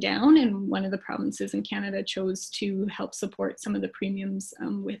it came down, and one of the provinces in Canada chose to help support some of the premiums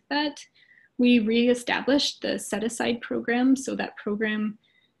with that. We reestablished the set-aside program, so that program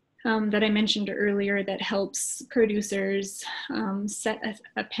that I mentioned earlier that helps producers set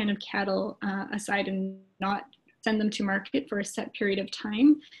a pen of cattle aside and not send them to market for a set period of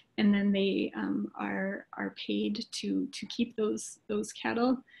time, and then they are paid to keep those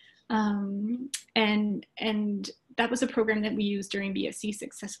cattle. And that was a program that we used during BSC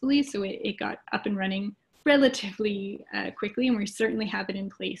successfully, so it got up and running relatively quickly, and we certainly have it in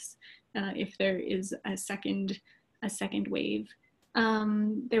place if there is a second wave.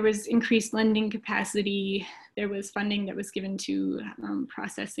 There was increased lending capacity. There was funding that was given to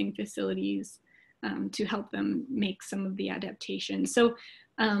processing facilities to help them make some of the adaptations. So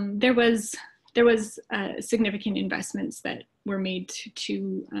there was significant investments that were made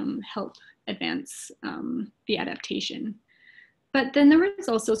to help advance the adaptation. But then there was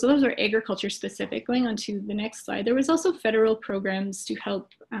also, so those are agriculture specific. Going on to the next slide, there was also federal programs to help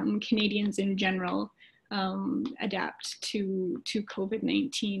Canadians in general adapt to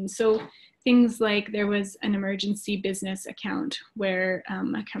COVID-19. So things like there was an emergency business account where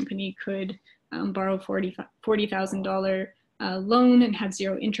a company could borrow $40,000 loan and have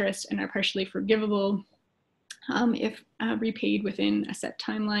 0 interest and are partially forgivable if repaid within a set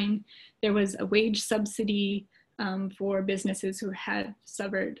timeline. There was a wage subsidy for businesses who had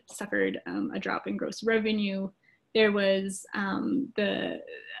suffered a drop in gross revenue. There was the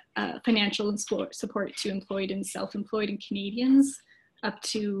financial support to employed and self-employed and Canadians up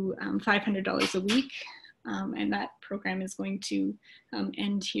to $500 a week. And that program is going to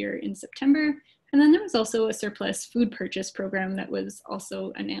end here in September. And then there was also a surplus food purchase program that was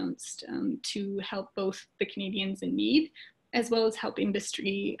also announced to help both the Canadians in need, as well as help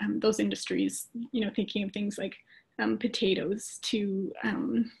industry, those industries, thinking of things like potatoes to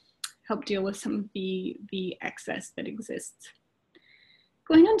help deal with some of the excess that exists.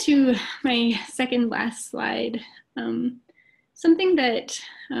 Going on to my second last slide, something that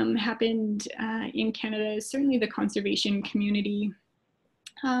happened in Canada is certainly the conservation community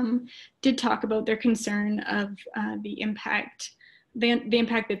did talk about their concern of the impact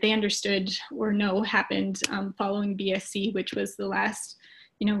that they understood or know happened following BSC, which was the last,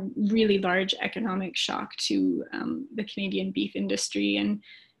 really large economic shock to the Canadian beef industry.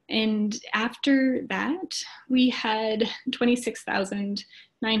 And after that, we had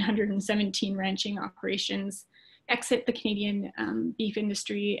 26,917 ranching operations exit the Canadian beef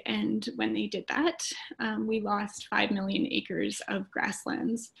industry. And when they did that, we lost 5 million acres of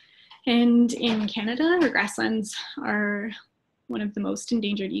grasslands. And in Canada, our grasslands are one of the most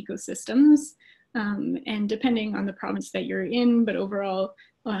endangered ecosystems. And depending on the province that you're in, but overall,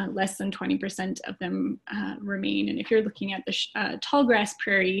 less than 20% of them remain. And if you're looking at the tall grass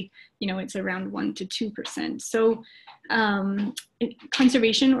prairie, it's around 1 to 2%. So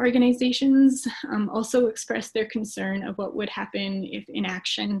conservation organizations also expressed their concern of what would happen if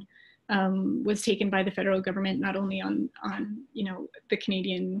inaction was taken by the federal government, not only on the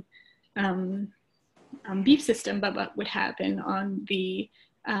Canadian beef system, but what would happen on the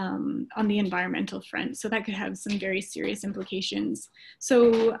environmental front. So that could have some very serious implications.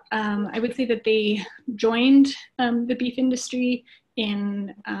 So I would say that they joined the beef industry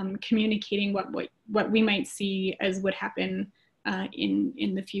in communicating what we might see as would happen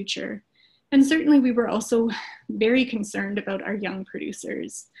in the future. And certainly we were also very concerned about our young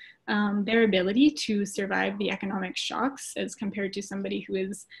producers, their ability to survive the economic shocks as compared to somebody who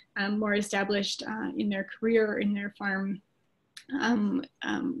is more established in their career or in their farm.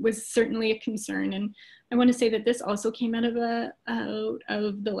 Was certainly a concern. And I want to say that this also came out of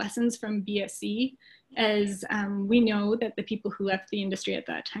the lessons from BSC, as we know that the people who left the industry at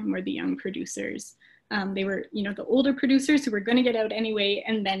that time were the young producers. They were, the older producers who were going to get out anyway,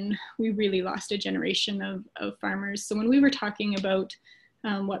 and then we really lost a generation of farmers. So when we were talking about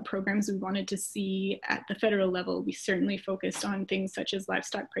what programs we wanted to see at the federal level, we certainly focused on things such as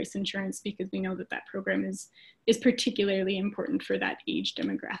livestock price insurance, because we know that that program is particularly important for that age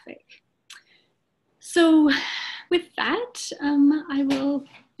demographic. So with that, I will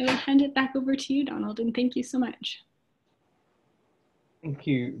hand it back over to you, Donald, and thank you so much. Thank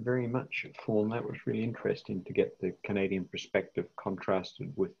you very much, Fawn. That was really interesting to get the Canadian perspective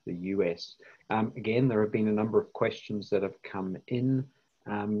contrasted with the US. Again, there have been a number of questions that have come in.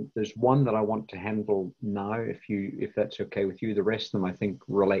 There's one that I want to handle now, if that's okay with you. The rest of them, I think,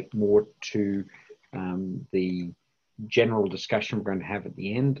 relate more to the general discussion we're going to have at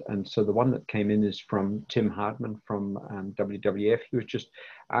the end. And so the one that came in is from Tim Hardman from WWF. He was just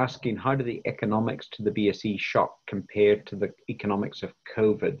asking, how do the economics to the BSE shock compare to the economics of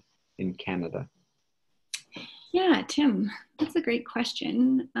COVID in Canada? Yeah, Tim, that's a great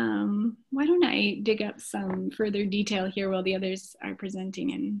question. Why don't I dig up some further detail here while the others are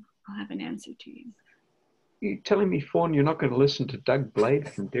presenting, and I'll have an answer to you. You're telling me, Fawn, you're not going to listen to Doug Blade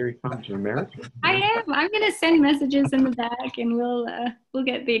from Dairy Farmers of America? I am. I'm going to send messages in the back, and we'll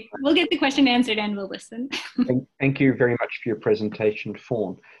get the question answered, and we'll listen. Thank you very much for your presentation,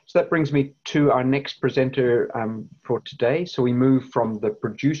 Fawn. So that brings me to our next presenter for today. So we move from the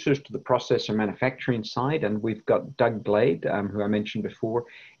producers to the processor manufacturing side, and we've got Doug Blade, who I mentioned before,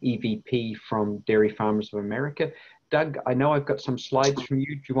 EVP from Dairy Farmers of America. Doug, I know I've got some slides from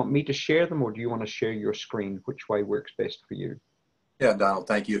you. Do you want me to share them, or do you want to share your screen? Which way works best for you? Yeah, Donald,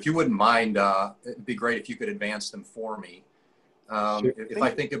 thank you. If you wouldn't mind, it'd be great if you could advance them for me. If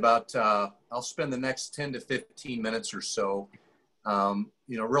I think about, I'll spend the next 10 to 15 minutes or so,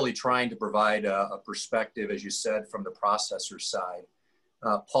 really trying to provide a perspective, as you said, from the processor side.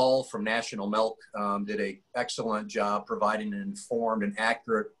 Paul from National Milk did an excellent job providing an informed and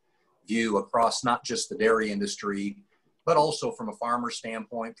accurate view across not just the dairy industry, but also from a farmer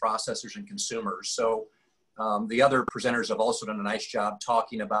standpoint, processors and consumers. So the other presenters have also done a nice job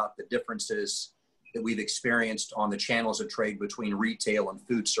talking about the differences that we've experienced on the channels of trade between retail and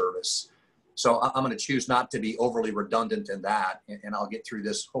food service. So I'm going to choose not to be overly redundant in that, and I'll get through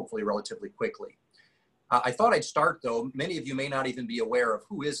this hopefully relatively quickly. I thought I'd start though, many of you may not even be aware of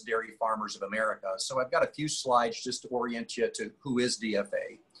who is Dairy Farmers of America. So I've got a few slides just to orient you to who is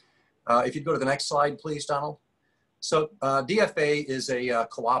DFA. If you'd go to the next slide, please, Donald. So DFA is a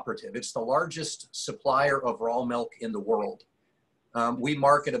cooperative. It's the largest supplier of raw milk in the world. We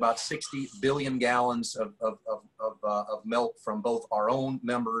market about 60 billion gallons of milk from both our own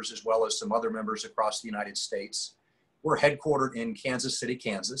members as well as some other members across the United States. We're headquartered in Kansas City,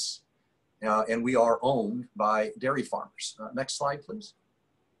 Kansas, and we are owned by dairy farmers. Next slide, please.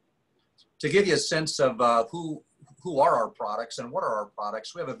 To give you a sense of who are our products and what are our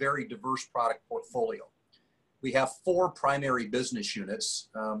products, we have a very diverse product portfolio. We have 4 primary business units.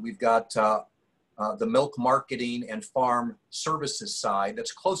 We've got the milk marketing and farm services side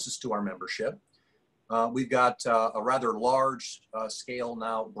that's closest to our membership. We've got a rather large scale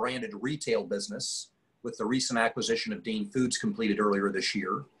now branded retail business with the recent acquisition of Dean Foods completed earlier this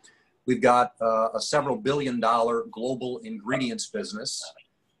year. We've got a several billion-dollar global ingredients business.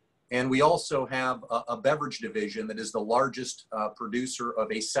 And we also have a beverage division that is the largest producer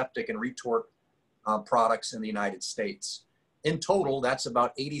of aseptic and retort products in the United States. In total, that's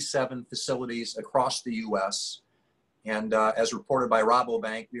about 87 facilities across the U.S. And as reported by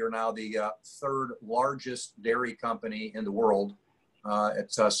Rabobank, we are now the 3rd largest dairy company in the world.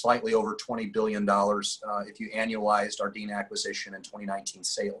 It's slightly over $20 billion if you annualized our Dean acquisition in 2019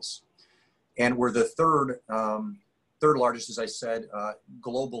 sales. And we're the third largest, as I said,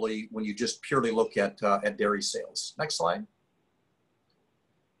 globally when you just purely look at dairy sales. Next slide.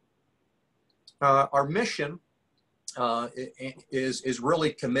 Our mission is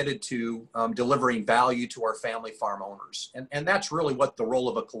really committed to delivering value to our family farm owners. And that's really what the role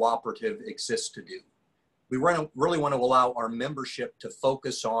of a cooperative exists to do. We really want to allow our membership to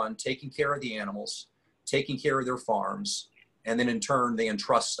focus on taking care of the animals, taking care of their farms, and then in turn, they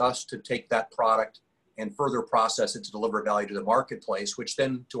entrust us to take that product and further process it to deliver value to the marketplace, which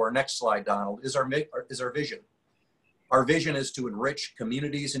then to our next slide, Donald, is our vision. Our vision is to enrich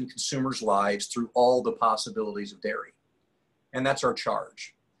communities and consumers' lives through all the possibilities of dairy. And that's our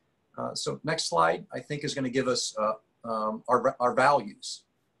charge. So next slide, I think, is going to give us our values.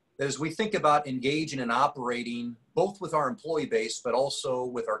 As we think about engaging and operating both with our employee base, but also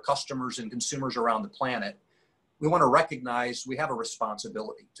with our customers and consumers around the planet, we want to recognize we have a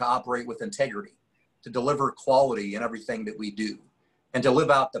responsibility to operate with integrity, to deliver quality in everything that we do, and to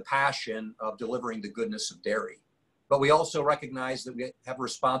live out the passion of delivering the goodness of dairy. But we also recognize that we have a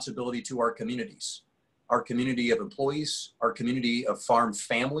responsibility to our communities, our community of employees, our community of farm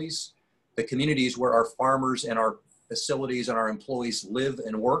families, the communities where our farmers and our facilities and our employees live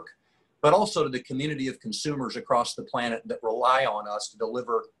and work, but also to the community of consumers across the planet that rely on us to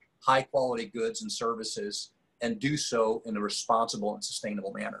deliver high quality goods and services and do so in a responsible and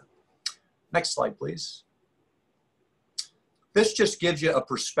sustainable manner. Next slide, please. This just gives you a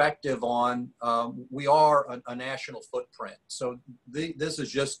perspective on, we are a national footprint. So this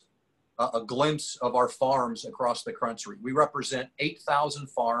is just a glimpse of our farms across the country. We represent 8,000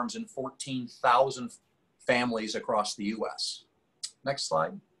 farms and 14,000 families across the US. Next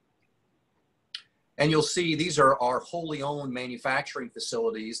slide. And you'll see these are our wholly owned manufacturing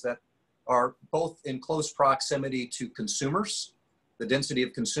facilities that are both in close proximity to consumers, the density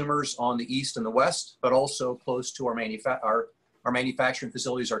of consumers on the east and the west, but also close to our manufacturing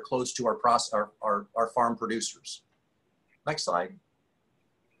facilities are close to our farm producers. Next slide.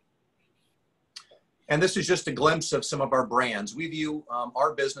 And this is just a glimpse of some of our brands. We view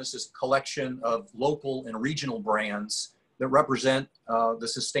our business as a collection of local and regional brands that represent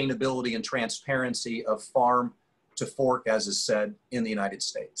the sustainability and transparency of farm to fork, as is said, in the United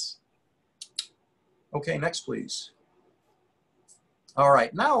States. Okay, next, please. All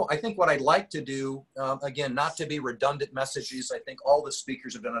right, now I think what I'd like to do, again, not to be redundant messages, I think all the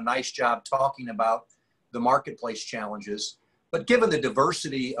speakers have done a nice job talking about the marketplace challenges, but given the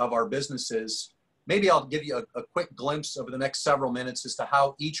diversity of our businesses, maybe I'll give you a quick glimpse over the next several minutes as to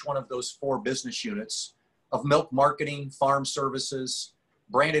how each one of those 4 business units of milk marketing, farm services,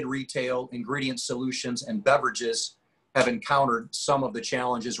 branded retail, ingredient solutions, and beverages have encountered some of the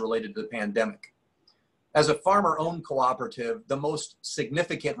challenges related to the pandemic. As a farmer-owned cooperative, the most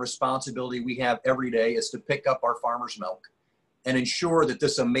significant responsibility we have every day is to pick up our farmers' milk and ensure that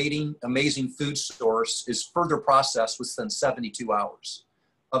this amazing food source is further processed within 72 hours.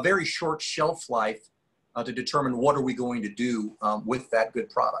 a very short shelf life to determine what are we going to do with that good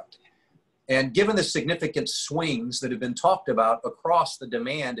product. And given the significant swings that have been talked about across the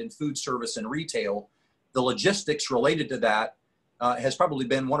demand in food service and retail, the logistics related to that has probably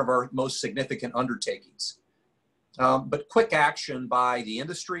been one of our most significant undertakings. But quick action by the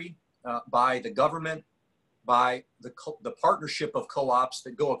industry, by the government, by the partnership of co-ops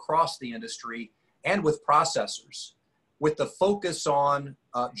that go across the industry and with processors, with the focus on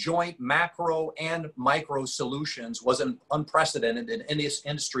joint macro and micro solutions was unprecedented in any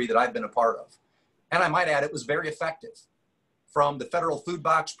industry that I've been a part of. And I might add, it was very effective. From the federal food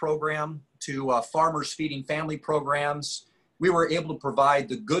box program to farmers feeding family programs, we were able to provide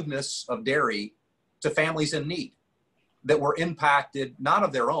the goodness of dairy to families in need that were impacted not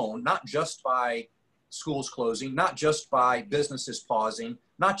of their own, not just by schools closing, not just by businesses pausing,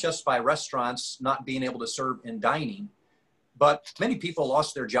 not just by restaurants not being able to serve in dining, but many people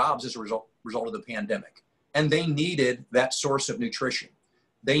lost their jobs as a result of the pandemic. And they needed that source of nutrition.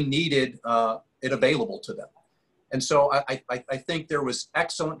 They needed it available to them. And so I think there was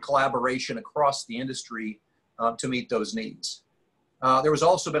excellent collaboration across the industry to meet those needs. There was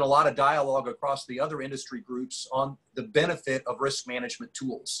also been a lot of dialogue across the other industry groups on the benefit of risk management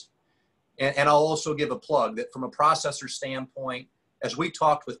tools. And I'll also give a plug that from a processor standpoint, as we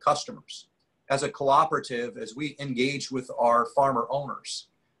talked with customers, as a cooperative, as we engaged with our farmer owners,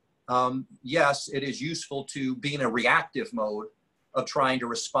 yes, it is useful to be in a reactive mode of trying to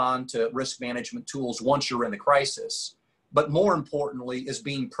respond to risk management tools once you're in the crisis. But more importantly is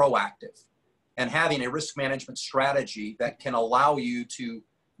being proactive and having a risk management strategy that can allow you to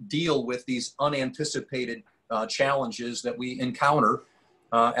deal with these unanticipated challenges that we encounter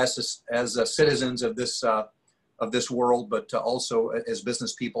as citizens of this world, but also as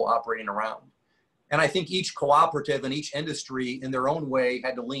business people operating around. And I think each cooperative and each industry in their own way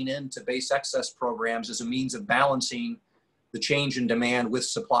had to lean into base excess programs as a means of balancing the change in demand with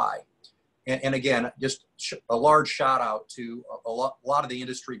supply. And again, just a large shout out to a lot of the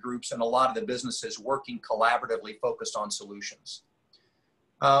industry groups and a lot of the businesses working collaboratively focused on solutions.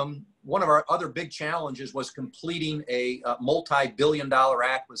 One of our other big challenges was completing a multi-billion-dollar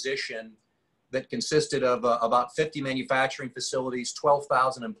acquisition that consisted of about 50 manufacturing facilities,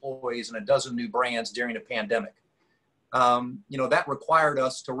 12,000 employees, and a dozen new brands during a pandemic. That required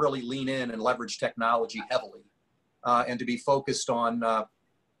us to really lean in and leverage technology heavily and to be focused on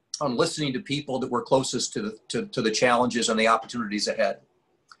listening to people that were closest to the challenges and the opportunities ahead.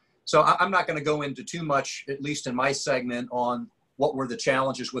 So I'm not going to go into too much, at least in my segment, on what were the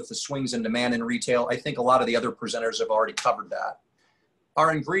challenges with the swings in demand in retail. I think a lot of the other presenters have already covered that.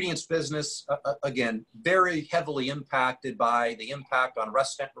 Our ingredients business, again, very heavily impacted by the impact on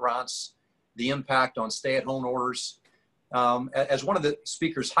restaurants, the impact on stay-at-home orders. As one of the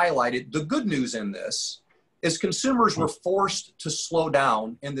speakers highlighted, the good news in this is consumers were forced to slow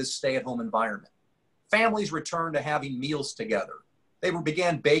down in this stay-at-home environment. Families returned to having meals together. They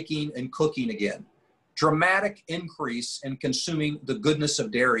began baking and cooking again. Dramatic increase in consuming the goodness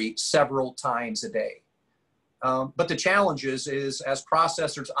of dairy several times a day. But the challenge is as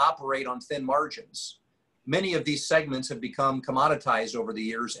processors operate on thin margins, many of these segments have become commoditized over the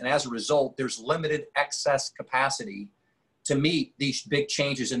years, and as a result, there's limited excess capacity to meet these big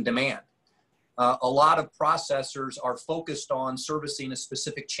changes in demand. A lot of processors are focused on servicing a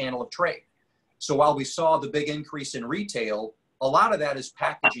specific channel of trade. So while we saw the big increase in retail, a lot of that is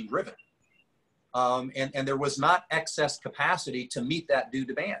packaging driven. And there was not excess capacity to meet that due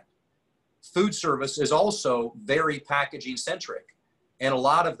demand. Food service is also very packaging centric. And a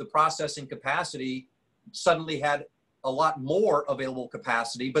lot of the processing capacity suddenly had a lot more available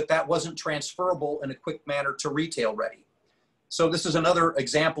capacity, but that wasn't transferable in a quick manner to retail ready. So this is another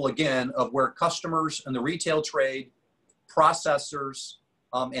example, again, of where customers and the retail trade, processors,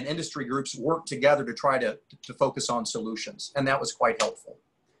 and industry groups work together to try to focus on solutions. And that was quite helpful.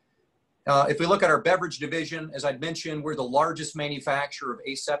 If we look at our beverage division, as I mentioned, we're the largest manufacturer of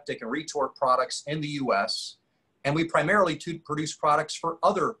aseptic and retort products in the US. And we primarily produce products for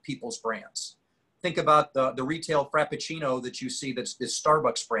other people's brands. Think about the retail Frappuccino that you see that is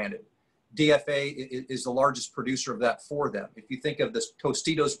Starbucks branded. DFA is the largest producer of that for them. If you think of the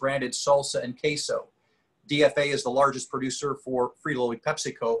Tostitos branded salsa and queso, DFA is the largest producer for Frito-Lay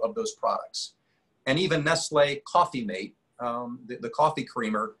PepsiCo of those products. And even Nestle Coffee Mate, the coffee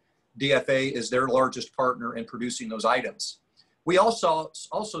creamer, DFA is their largest partner in producing those items. We also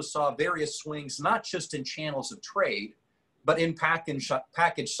saw various swings, not just in channels of trade, but in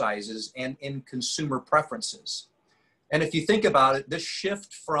package sizes and in consumer preferences. And if you think about it, this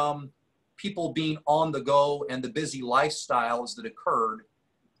shift from people being on the go and the busy lifestyles that occurred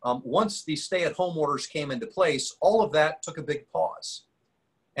Once the stay-at-home orders came into place, all of that took a big pause.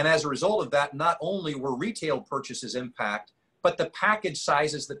 And as a result of that, not only were retail purchases impacted, but the package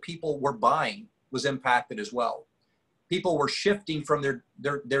sizes that people were buying was impacted as well. People were shifting from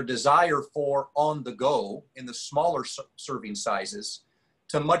their desire for on the go in the smaller serving sizes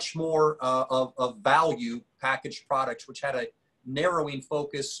to much more of value packaged products, which had a narrowing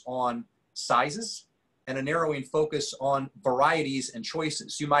focus on sizes and a narrowing focus on varieties and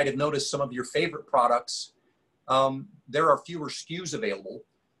choices. You might have noticed some of your favorite products, there are fewer SKUs available,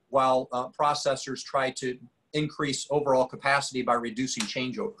 while processors try to increase overall capacity by reducing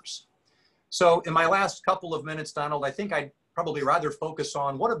changeovers. So in my last couple of minutes, Donald, I think I'd probably rather focus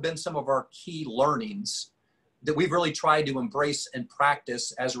on what have been some of our key learnings that we've really tried to embrace and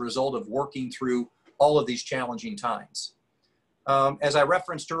practice as a result of working through all of these challenging times. As I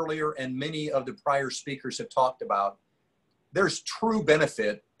referenced earlier, and many of the prior speakers have talked about, there's true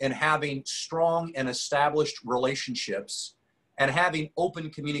benefit in having strong and established relationships and having open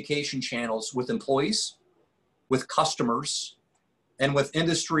communication channels with employees, with customers, and with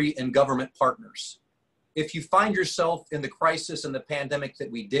industry and government partners. If you find yourself in the crisis and the pandemic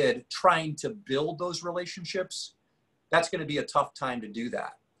that we did, trying to build those relationships, that's going to be a tough time to do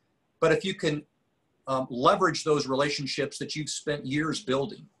that. But if you can leverage those relationships that you've spent years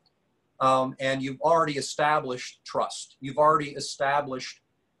building, and you've already established trust, you've already established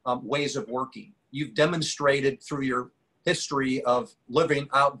ways of working, you've demonstrated through your history of living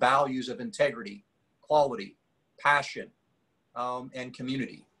out values of integrity, quality, passion, and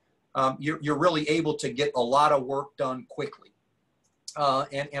community. You're really able to get a lot of work done quickly.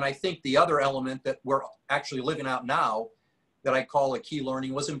 And I think the other element that we're actually living out now that I call a key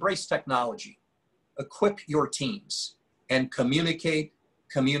learning was embrace technology. Equip your teams and communicate,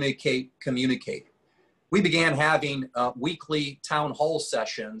 communicate, communicate. We began having weekly town hall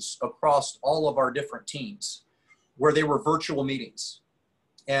sessions across all of our different teams where they were virtual meetings.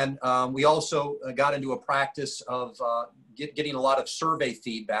 And we also got into a practice of getting a lot of survey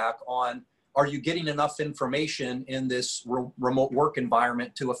feedback on, are you getting enough information in this remote work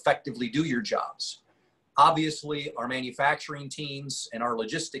environment to effectively do your jobs? Obviously, our manufacturing teams and our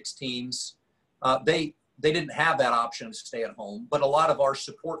logistics teams, they didn't have that option to stay at home, but a lot of our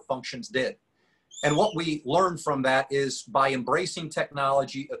support functions did. And what we learned from that is by embracing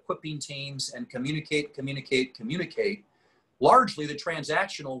technology, equipping teams, and communicate, communicate, communicate, largely the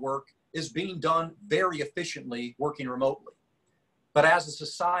transactional work is being done very efficiently working remotely. But as a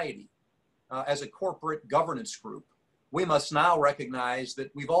society, as a corporate governance group, we must now recognize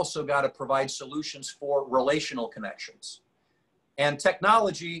that we've also got to provide solutions for relational connections. And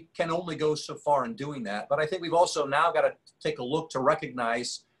technology can only go so far in doing that. But I think we've also now got to take a look to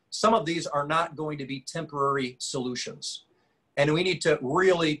recognize some of these are not going to be temporary solutions. And we need to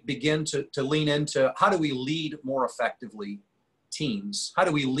really begin to lean into how do we lead more effectively teams? How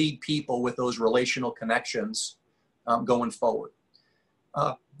do we lead people with those relational connections going forward?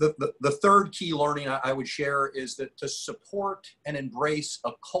 The third key learning I would share is that to support and embrace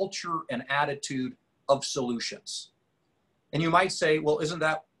a culture and attitude of solutions. And you might say, well, isn't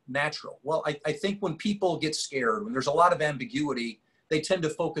that natural? Well, I think when people get scared, when there's a lot of ambiguity, they tend to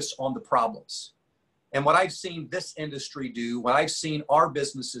focus on the problems. And what I've seen this industry do, what I've seen our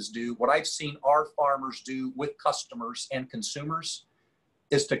businesses do, what I've seen our farmers do with customers and consumers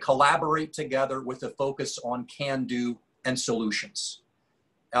is to collaborate together with a focus on can-do and solutions.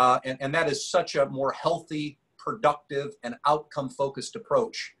 And that is such a more healthy, productive, and outcome-focused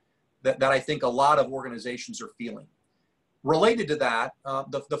approach that I think a lot of organizations are feeling. Related to that,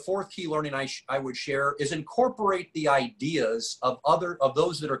 the fourth key learning I would share is incorporate the ideas of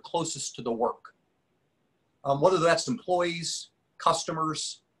those that are closest to the work. Whether that's employees,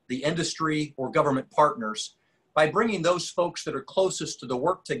 customers, the industry, or government partners, by bringing those folks that are closest to the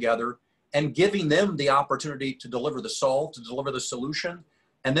work together and giving them the opportunity to deliver the solve, to deliver the solution,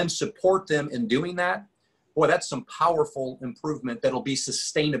 and then support them in doing that, boy, that's some powerful improvement that'll be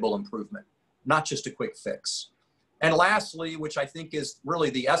sustainable improvement, not just a quick fix. And lastly, which I think is really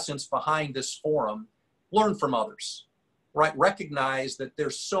the essence behind this forum, learn from others, right? Recognize that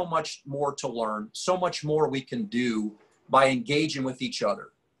there's so much more to learn, so much more we can do by engaging with each other,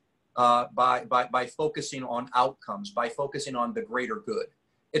 by focusing on outcomes, by focusing on the greater good.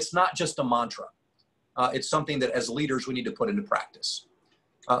 It's not just a mantra. It's something that as leaders we need to put into practice.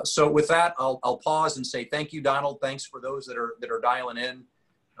 So with that, I'll pause and say thank you, Donald. Thanks for those that are dialing in,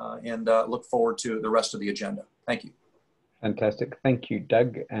 and look forward to the rest of the agenda. Thank you. Fantastic. Thank you,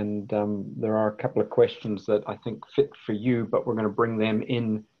 Doug. And there are a couple of questions that I think fit for you, but we're going to bring them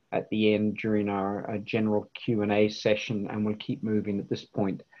in at the end during our general Q&A session, and we'll keep moving at this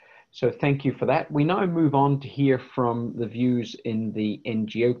point. So thank you for that. We now move on to hear from the views in the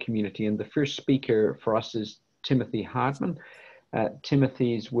NGO community. And the first speaker for us is Timothy Hardman.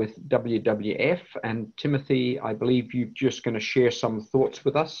 Timothy's with WWF. And Timothy, I believe you're just going to share some thoughts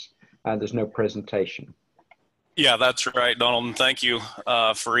with us. There's no presentation. Yeah, that's right, Donald. And thank you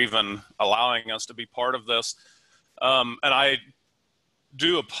for even allowing us to be part of this. And I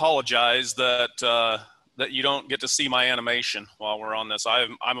do apologize that that you don't get to see my animation while we're on this.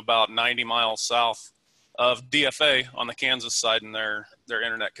 I'm about 90 miles south of DFA on the Kansas side, and their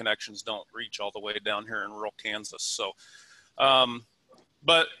internet connections don't reach all the way down here in rural Kansas. So,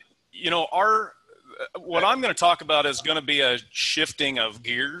 but you know, what I'm going to talk about is going to be a shifting of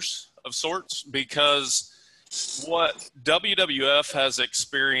gears of sorts, because what WWF has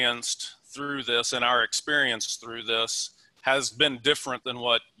experienced through this and our experience through this has been different than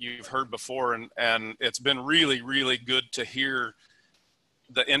what you've heard before. And it's been really, really good to hear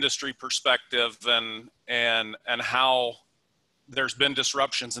the industry perspective and how there's been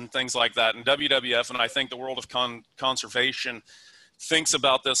disruptions and things like that. And WWF, and I think the world of conservation thinks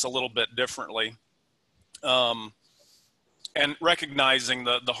about this a little bit differently. And recognizing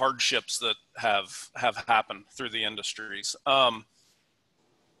the hardships that have happened through the industries.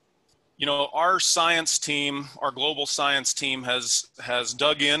 You know, our science team, our global science team has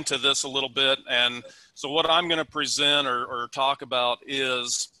dug into this a little bit. And so what I'm going to present or talk about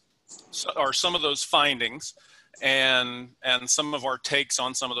are some of those findings and some of our takes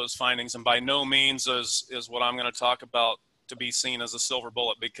on some of those findings. And by no means is what I'm going to talk about to be seen as a silver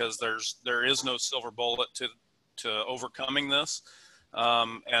bullet, because there is no silver bullet to overcoming this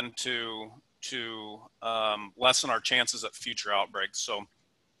and to lessen our chances at future outbreaks. So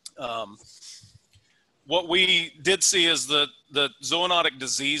what we did see is that the zoonotic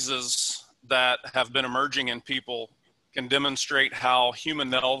diseases that have been emerging in people can demonstrate how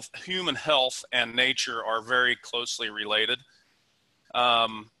human health and nature are very closely related.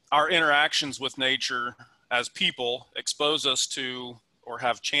 Our interactions with nature as people expose us to, or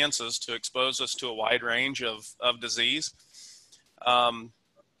have chances to expose us to, a wide range of disease.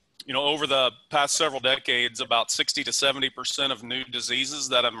 You know, over the past several decades, about 60 to 70% of new diseases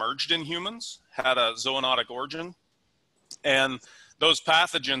that emerged in humans had a zoonotic origin. And those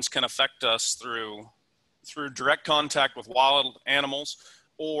pathogens can affect us through direct contact with wild animals,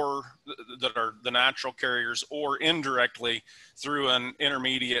 or that are the natural carriers, or indirectly through an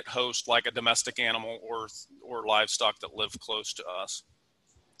intermediate host like a domestic animal or livestock that live close to us.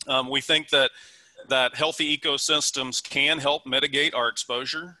 We think that healthy ecosystems can help mitigate our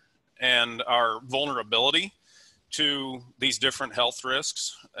exposure and our vulnerability to these different health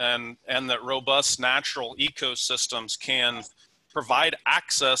risks, and that robust natural ecosystems can provide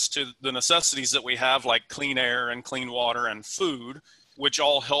access to the necessities that we have, like clean air and clean water and food, which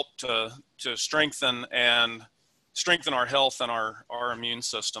all help to strengthen our health and our immune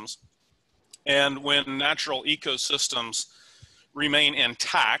systems. And when natural ecosystems remain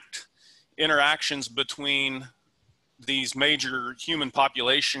intact, interactions between these major human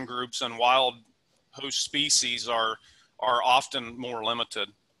population groups and wild host species are often more limited.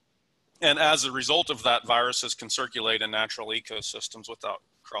 And as a result of that, viruses can circulate in natural ecosystems without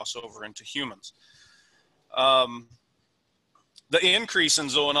crossover into humans. The increase in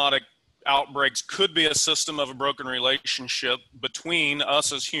zoonotic outbreaks could be a system of a broken relationship between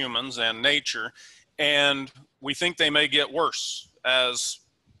us as humans and nature, and we think they may get worse as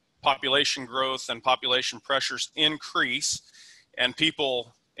population growth and population pressures increase and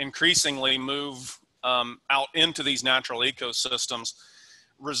people increasingly move out into these natural ecosystems,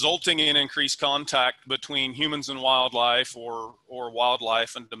 resulting in increased contact between humans and wildlife, or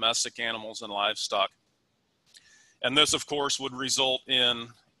wildlife and domestic animals and livestock. And this, of course, would result in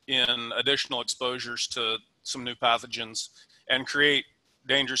additional exposures to some new pathogens and create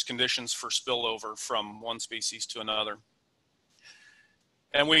dangerous conditions for spillover from one species to another.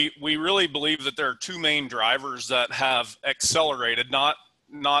 And we really believe that there are two main drivers that have accelerated, not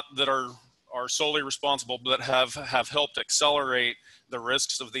that are solely responsible, but have helped accelerate the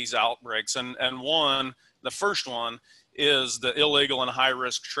risks of these outbreaks. And the first one is the illegal and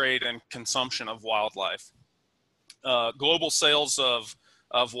high-risk trade and consumption of wildlife. Global sales of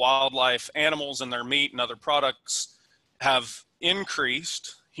wildlife animals and their meat and other products have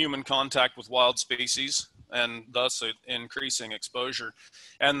increased human contact with wild species, and thus increasing exposure.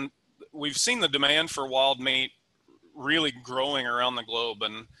 And we've seen the demand for wild meat really growing around the globe.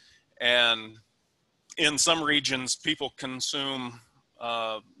 And in some regions, people consume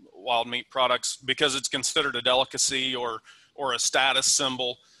wild meat products because it's considered a delicacy or a status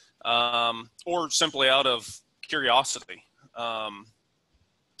symbol, or simply out of curiosity.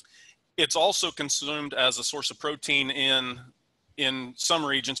 it's also consumed as a source of protein in some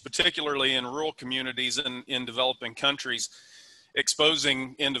regions, particularly in rural communities and in developing countries,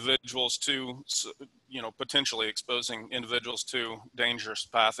 exposing individuals to, potentially exposing individuals to dangerous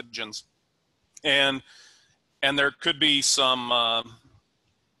pathogens. And there could be some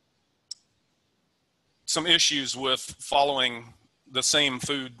issues with following the same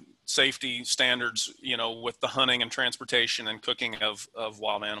food safety standards, with the hunting and transportation and cooking of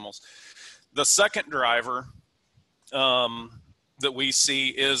wild animals. The second driver that we see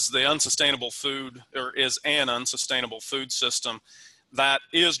is the unsustainable food, or is an unsustainable food system that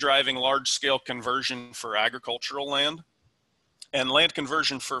is driving large-scale conversion for agricultural land. And land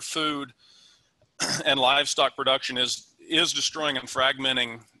conversion for food and livestock production is destroying and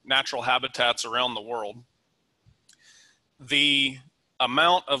fragmenting natural habitats around the world. The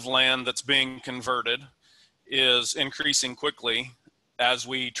amount of land that's being converted is increasing quickly as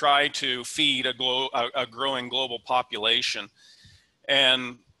we try to feed a growing global population.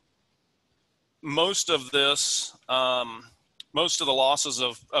 And most of this, most of the losses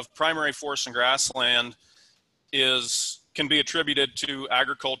of primary forest and grassland can be attributed to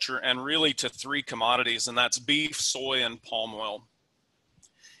agriculture, and really to three commodities, and that's beef, soy, and palm oil.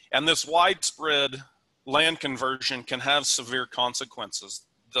 And this widespread land conversion can have severe consequences.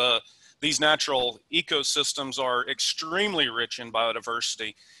 These natural ecosystems are extremely rich in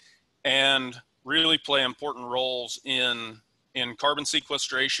biodiversity and really play important roles in carbon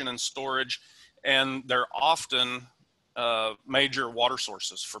sequestration and storage, and they're often major water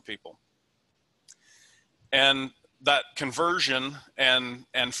sources for people. And that conversion and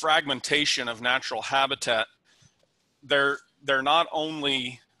fragmentation of natural habitat, they're not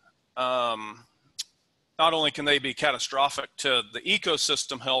only can they be catastrophic to the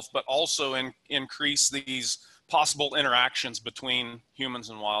ecosystem health, but also increase these possible interactions between humans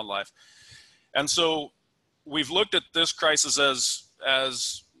and wildlife. And so we've looked at this crisis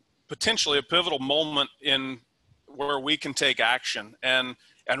as potentially a pivotal moment in where we can take action, and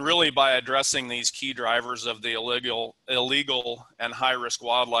really by addressing these key drivers of the illegal and high-risk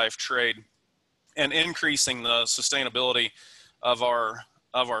wildlife trade, and increasing the sustainability of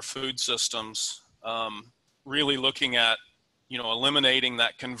our food systems, really looking at eliminating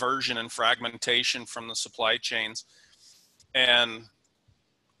that conversion and fragmentation from the supply chains, and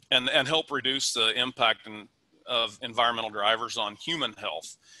help reduce the impact of environmental drivers on human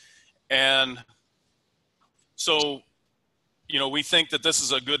health. And so, we think that this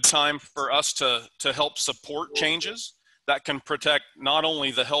is a good time for us to help support changes that can protect not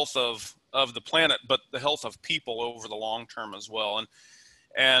only the health of the planet, but the health of people over the long term as well.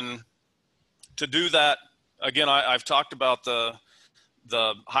 And to do that, again, I've talked about the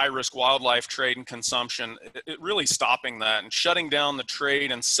high-risk wildlife trade and consumption, it really stopping that and shutting down the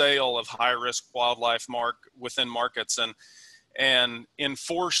trade and sale of high-risk wildlife within markets, and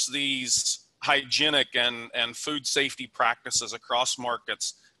enforce these hygienic and food safety practices across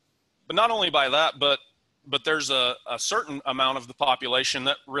markets. But not only by that, but there's a certain amount of the population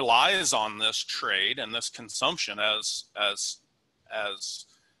that relies on this trade and this consumption as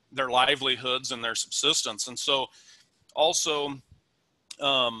their livelihoods and their subsistence. And so also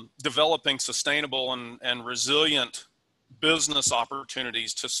developing sustainable and resilient business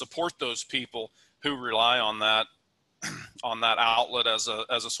opportunities to support those people who rely on that outlet as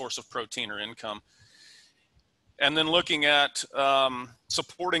a source of protein or income. And then looking at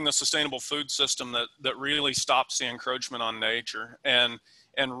supporting the sustainable food system that really stops the encroachment on nature, and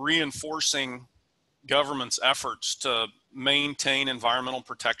reinforcing government's efforts to maintain environmental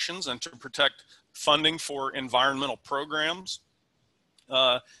protections and to protect funding for environmental programs,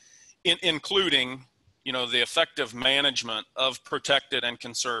 including the effective management of protected and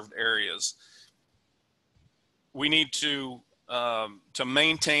conserved areas. We need to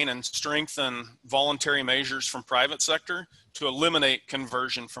maintain and strengthen voluntary measures from private sector to eliminate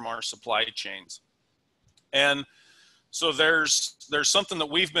conversion from our supply chains. And so there's something that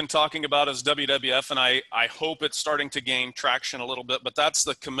we've been talking about as WWF, and I hope it's starting to gain traction a little bit, but that's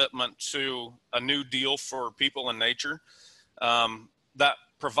the commitment to a new deal for people and nature that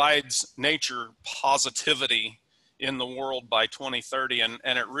provides nature positivity in the world by 2030. And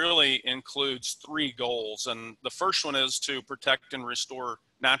it really includes three goals. And the first one is to protect and restore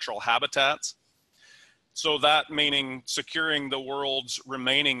natural habitats. So that meaning securing the world's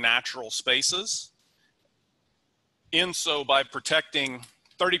remaining natural spaces. By protecting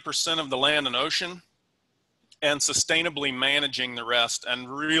 30% of the land and ocean, and sustainably managing the rest, and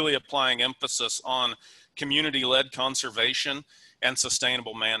really applying emphasis on community-led conservation and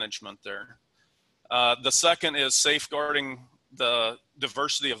sustainable management there. The second is safeguarding the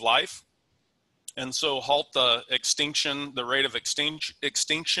diversity of life And so halt the extinction, the rate of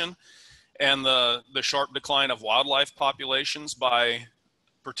extinction and the sharp decline of wildlife populations by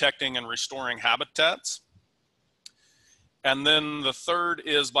protecting and restoring habitats. And then the third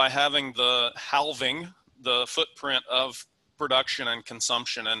is by having halving the footprint of production and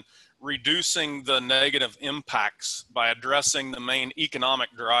consumption and reducing the negative impacts by addressing the main economic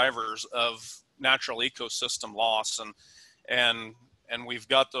drivers of natural ecosystem loss. And we've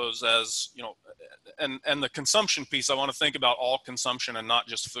got those as, you know, and the consumption piece, I want to think about all consumption and not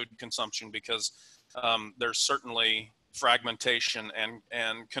just food consumption, because there's certainly fragmentation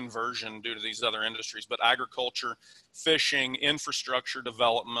and conversion due to these other industries, but agriculture, fishing, infrastructure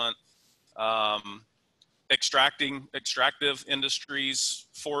development, extractive industries,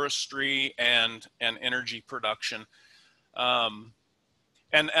 forestry, and energy production. And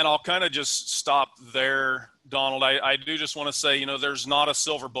I'll kind of just stop there, Donald. I do just want to say, you know, there's not a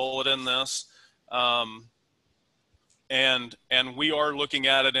silver bullet in this. And we are looking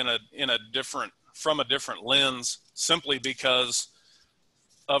at it from a different lens, simply because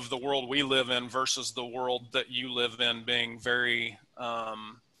of the world we live in versus the world that you live in being very,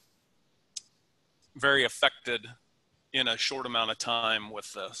 very affected in a short amount of time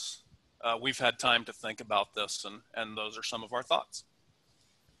with this. We've had time to think about this, and those are some of our thoughts.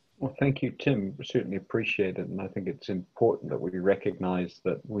 Well, thank you, Tim. We certainly appreciate it. And I think it's important that we recognize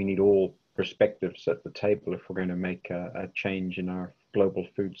that we need all perspectives at the table if we're going to make a change in our global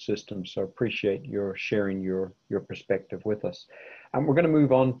food system. So appreciate your sharing your perspective with us. And we're going to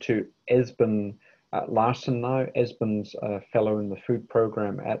move on to Esben Larsen now. Esben's a fellow in the food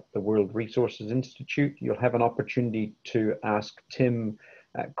program at the World Resources Institute. You'll have an opportunity to ask Tim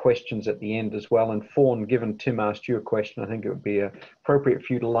questions at the end as well. And Fawn, given Tim asked you a question, I think it would be appropriate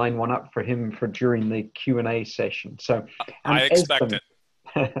for you to line one up for him for during the Q&A session. So I expect it.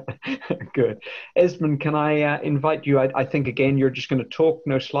 Good. Esben, can I invite you? I think, again, you're just going to talk,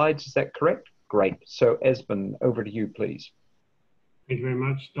 no slides. Is that correct? Great. So Esben, over to you, please. Thank you very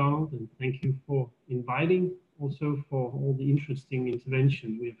much, Donald, and thank you for inviting, also for all the interesting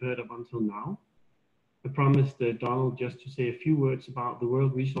intervention we've heard up until now. I promised Donald just to say a few words about the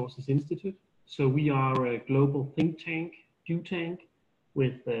World Resources Institute. So we are a global think tank,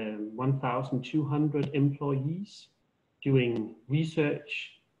 with 1,200 employees doing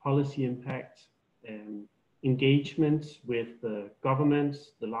research, policy impact, engagement with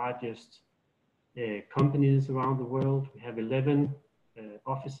governments, the largest companies around the world. We have 11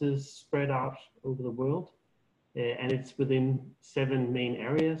 offices spread out over the world. And it's within 7 main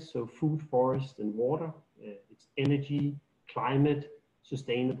areas, so food, forest, and water. It's energy, climate,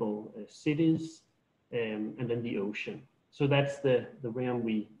 sustainable cities, and then the ocean. So that's the realm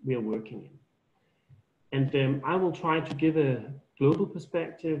we are working in. And I will try to give a global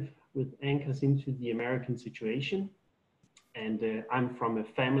perspective with anchors into the American situation. And I'm from a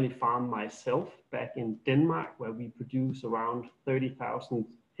family farm myself back in Denmark, where we produce around 30,000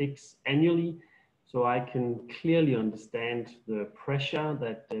 pigs annually. So I can clearly understand the pressure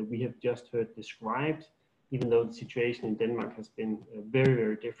that we have just heard described, even though the situation in Denmark has been very,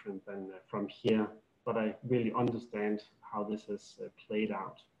 very different than from here. But I really understand how this has played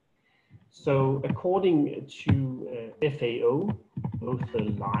out. So according to FAO, both the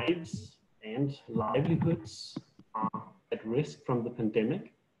lives and livelihoods are at risk from the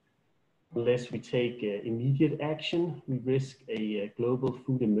pandemic. Unless we take immediate action, we risk a global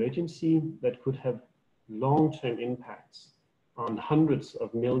food emergency that could have long-term impacts on hundreds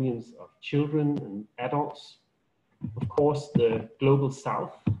of millions of children and adults. Of course, the global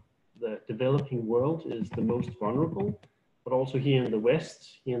south, the developing world, is the most vulnerable, but also here in the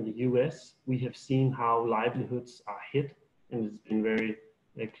West, here in the US, we have seen how livelihoods are hit, and it's been very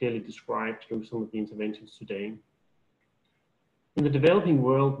clearly described through some of the interventions today. In the developing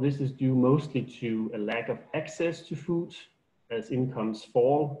world, this is due mostly to a lack of access to food. As incomes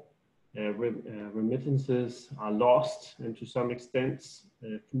fall, remittances are lost, and to some extent,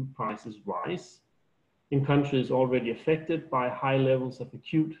 food prices rise. In countries already affected by high levels of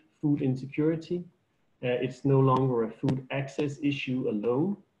acute food insecurity, it's no longer a food access issue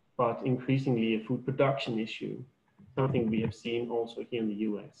alone, but increasingly a food production issue, something we have seen also here in the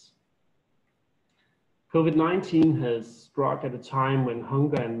US. COVID-19 has struck at a time when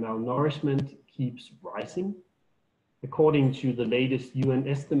hunger and malnourishment keeps rising. According to the latest UN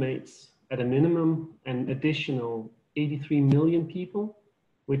estimates, at a minimum, an additional 83 million people,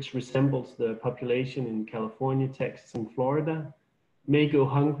 which resembles the population in California, Texas, and Florida, may go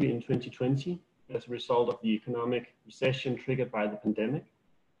hungry in 2020 as a result of the economic recession triggered by the pandemic.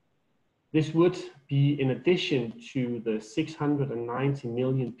 This would be in addition to the 690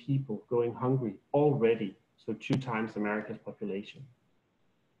 million people going hungry already, so 2 times America's population.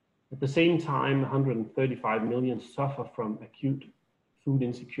 At the same time, 135 million suffer from acute food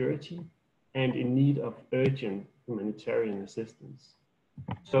insecurity and in need of urgent humanitarian assistance.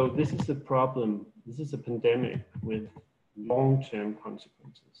 So this is a problem, this is a pandemic with long-term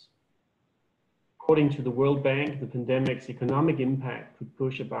consequences. According to the World Bank, the pandemic's economic impact could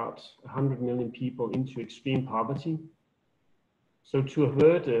push about 100 million people into extreme poverty. So to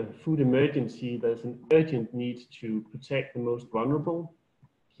avert a food emergency, there's an urgent need to protect the most vulnerable,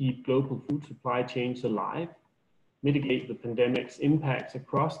 keep global food supply chains alive, mitigate the pandemic's impacts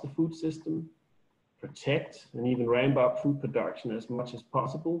across the food system, protect and even ramp up food production as much as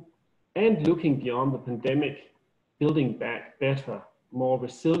possible, and looking beyond the pandemic, building back better, more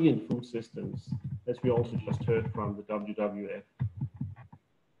resilient food systems, as we also just heard from the WWF.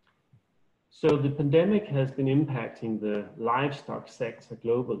 So the pandemic has been impacting the livestock sector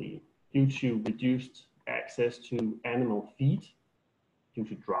globally due to reduced access to animal feed, due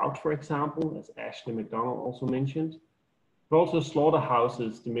to drought, for example, as Ashley McDonald also mentioned, but also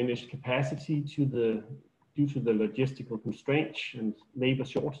slaughterhouses' diminished capacity due to the logistical constraints and labor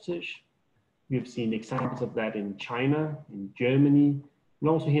shortage. We have seen examples of that in China, in Germany, and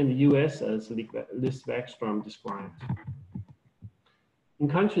also here in the US, as Liz Backstrom described. In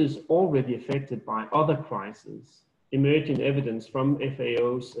countries already affected by other crises, emerging evidence from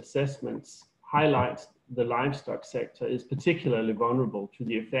FAO's assessments highlights the livestock sector is particularly vulnerable to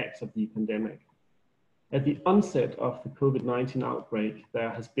the effects of the pandemic. At the onset of the COVID-19 outbreak, there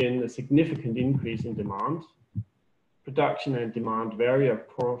has been a significant increase in demand. Production and demand vary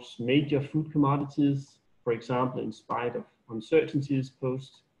across major food commodities, for example, in spite of uncertainties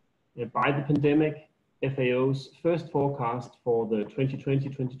posed by the pandemic. FAO's first forecast for the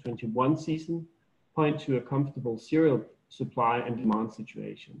 2020-2021 season point to a comfortable cereal supply and demand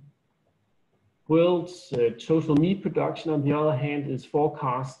situation. World's total meat production, on the other hand, is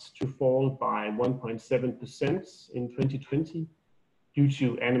forecast to fall by 1.7% in 2020 due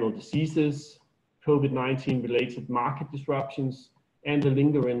to animal diseases, COVID-19 related market disruptions, and the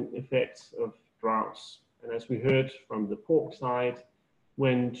lingering effects of droughts. And as we heard from the pork side,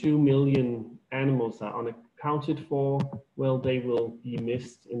 when 2 million animals are unaccounted for, well, they will be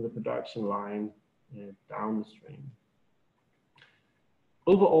missed in the production line downstream.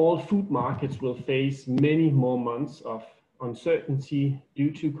 Overall, food markets will face many more months of uncertainty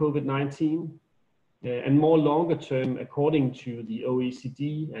due to COVID-19, and more longer term, according to the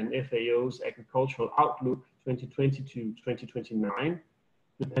OECD and FAO's Agricultural Outlook 2020 to 2029,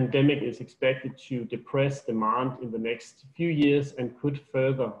 the pandemic is expected to depress demand in the next few years and could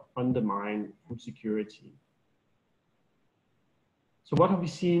further undermine food security. So what have we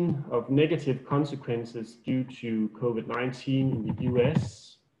seen of negative consequences due to COVID-19 in the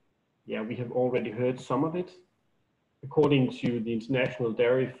US? Yeah, we have already heard some of it. According to the International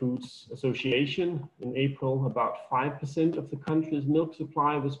Dairy Foods Association, in April, about 5% of the country's milk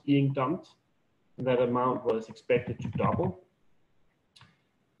supply was being dumped, and that amount was expected to double.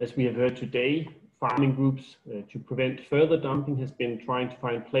 As we have heard today, farming groups, to prevent further dumping, has been trying to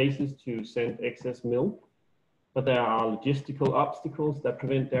find places to send excess milk. But there are logistical obstacles that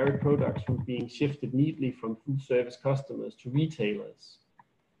prevent dairy products from being shifted neatly from food service customers to retailers.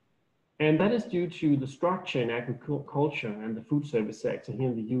 And that is due to the structure in agriculture and the food service sector here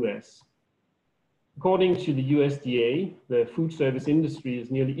in the US. According to the USDA, the food service industry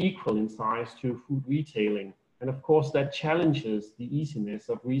is nearly equal in size to food retailing. And of course, that challenges the easiness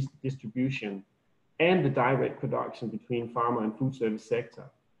of redistribution and the direct production between farmer and food service sector.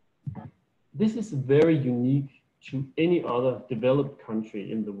 This is very unique to any other developed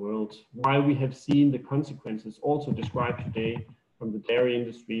country in the world, why we have seen the consequences also described today from the dairy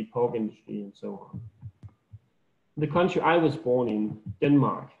industry, pork industry, and so on. The country I was born in,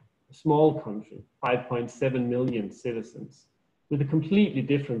 Denmark, a small country, 5.7 million citizens, with a completely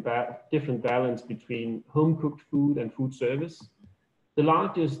different balance between home-cooked food and food service. The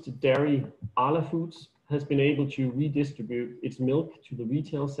largest dairy, Arla Foods, has been able to redistribute its milk to the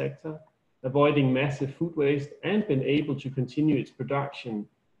retail sector, avoiding massive food waste, and been able to continue its production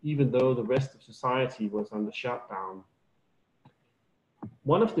even though the rest of society was under shutdown.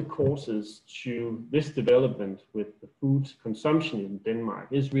 One of the causes to this development with the food consumption in Denmark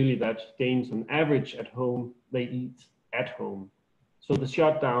is really that Danes on average at home, they eat at home. So the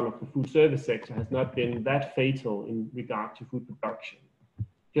shutdown of the food service sector has not been that fatal in regard to food production.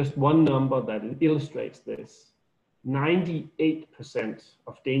 Just one number that illustrates this. 98%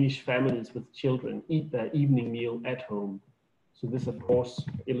 of Danish families with children eat their evening meal at home. So this, of course,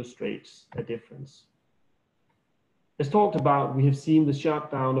 illustrates a difference. As talked about, we have seen the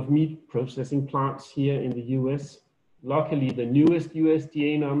shutdown of meat processing plants here in the US. Luckily, the newest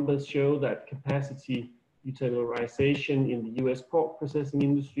USDA numbers show that capacity utilization in the US pork processing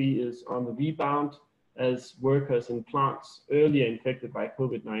industry is on the rebound as workers in plants earlier infected by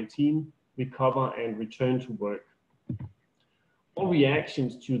COVID-19 recover and return to work. All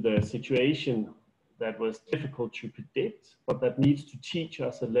reactions to the situation that was difficult to predict, but that needs to teach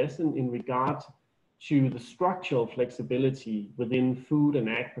us a lesson in regard to the structural flexibility within food and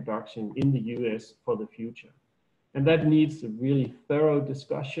ag production in the US for the future. And that needs a really thorough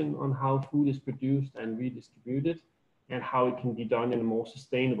discussion on how food is produced and redistributed and how it can be done in a more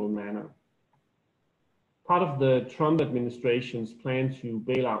sustainable manner. Part of the Trump administration's plan to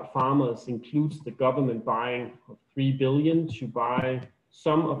bail out farmers includes the government buying of $3 billion to buy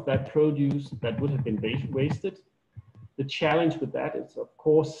some of that produce that would have been wasted. The challenge with that is, of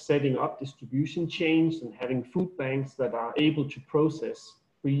course, setting up distribution chains and having food banks that are able to process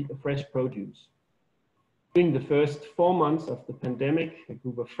fresh produce. During the first 4 months of the pandemic, a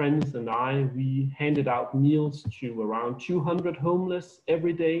group of friends and I, we handed out meals to around 200 homeless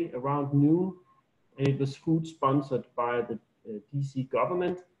every day around noon. And it was food sponsored by the DC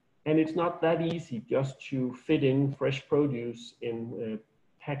government. And it's not that easy just to fit in fresh produce in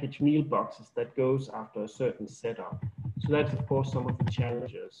packaged meal boxes that goes after a certain setup. So that's, of course, some of the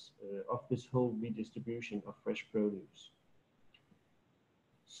challenges of this whole redistribution of fresh produce.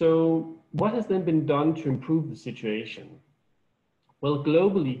 So what has then been done to improve the situation? Well,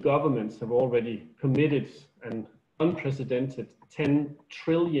 globally, governments have already committed an unprecedented $10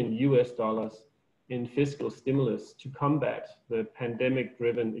 trillion in fiscal stimulus to combat the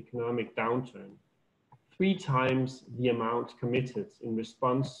pandemic-driven economic downturn, 3 times the amount committed in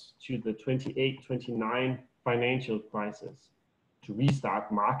response to the 28-29 financial crisis, to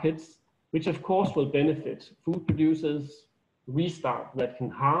restart markets, which of course will benefit food producers, restart that can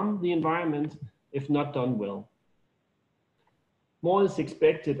harm the environment if not done well. More is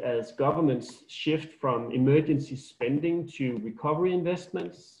expected as governments shift from emergency spending to recovery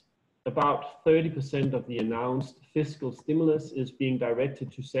investments. About 30% of the announced fiscal stimulus is being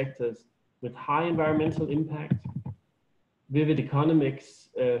directed to sectors with high environmental impact. Vivid Economics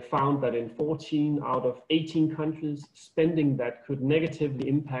found that in 14 out of 18 countries, spending that could negatively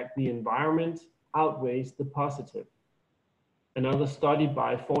impact the environment outweighs the positive. Another study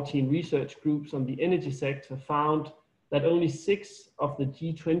by 14 research groups on the energy sector found that only 6 of the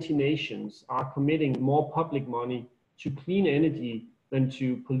G20 nations are committing more public money to clean energy than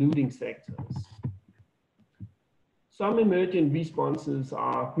to polluting sectors. Some emergent responses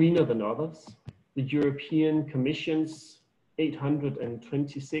are greener than others. The European Commission's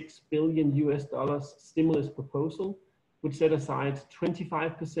 $826 billion stimulus proposal would set aside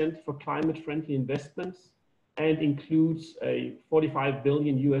 25% for climate-friendly investments and includes a $45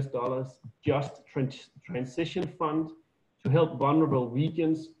 billion just transition fund to help vulnerable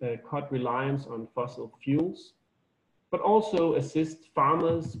regions cut reliance on fossil fuels, but also assist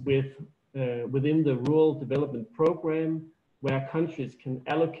farmers within the Rural Development Program, where countries can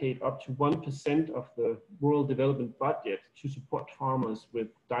allocate up to 1% of the rural development budget to support farmers with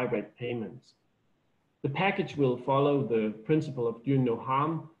direct payments. The package will follow the principle of doing no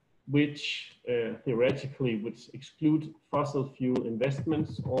harm, which theoretically would exclude fossil fuel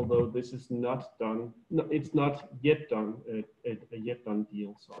investments, although this is not done. No, it's not yet done, a yet done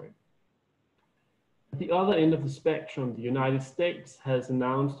deal, sorry. At the other end of the spectrum, the United States has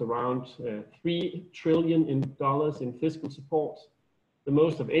announced around $3 trillion in fiscal support, the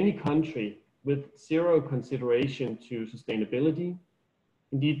most of any country, with zero consideration to sustainability.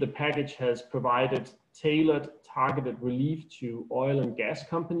 Indeed, the package has provided tailored, targeted relief to oil and gas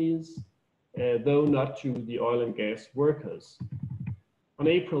companies, though not to the oil and gas workers. On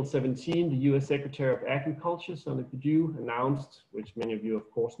April 17, the US Secretary of Agriculture, Sonny Perdue, announced, which many of you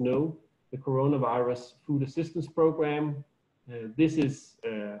of course know, the Coronavirus Food Assistance Program. This is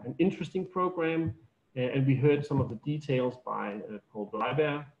an interesting program, and we heard some of the details by Paul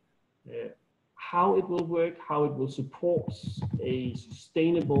Bleiberg. How it will work, how it will support a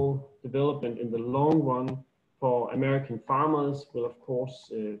sustainable development in the long run for American farmers will of course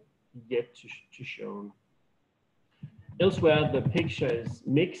be yet to shown. Elsewhere, the picture is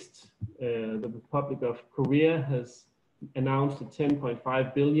mixed. The Republic of Korea has announced a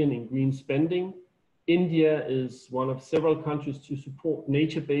 10.5 billion in green spending. India is one of several countries to support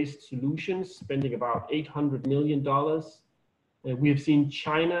nature-based solutions, spending about $800 million. We have seen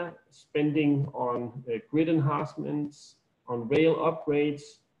China spending on grid enhancements, on rail upgrades,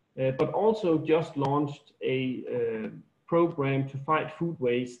 but also just launched a program to fight food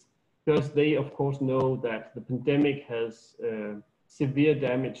waste, because they, of course, know that the pandemic has severe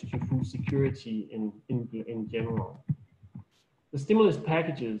damage to food security in general. The stimulus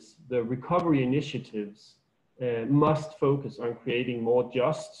packages, the recovery initiatives, must focus on creating more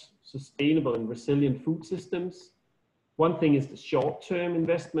just, sustainable, and resilient food systems. One thing is the short-term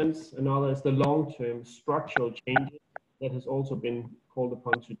investments, another is the long-term structural changes that has also been called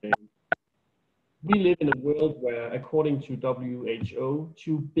upon today. We live in a world where, according to WHO,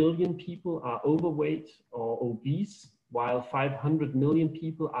 2 billion people are overweight or obese, while 500 million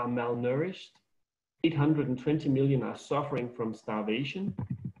people are malnourished. 820 million are suffering from starvation.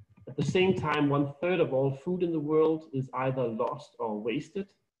 At the same time, 1/3 of all food in the world is either lost or wasted.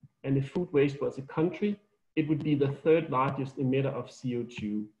 And if food waste was a country, it would be the 3rd largest emitter of CO2.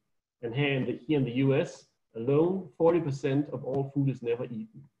 And here in the US alone, 40% of all food is never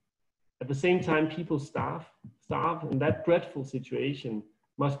eaten. At the same time, people starve, and that dreadful situation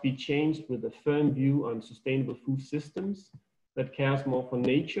must be changed with a firm view on sustainable food systems that cares more for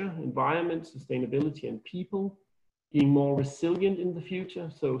nature, environment, sustainability, and people, being more resilient in the future.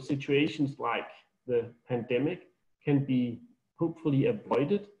 So situations like the pandemic can be hopefully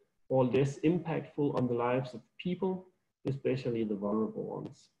avoided or less impactful on the lives of people, especially the vulnerable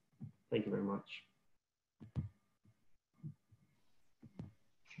ones. Thank you very much.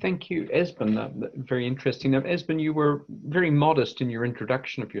 Thank you, Esben. Very interesting. Now, Esben, you were very modest in your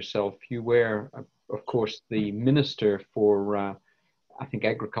introduction of yourself. You were, of course, the Minister for, I think,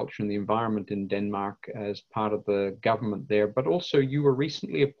 Agriculture and the Environment in Denmark as part of the government there, but also you were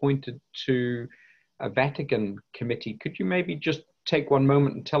recently appointed to a Vatican committee. Could you maybe just take one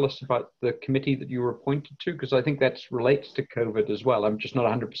moment and tell us about the committee that you were appointed to? Because I think that relates to COVID as well. I'm just not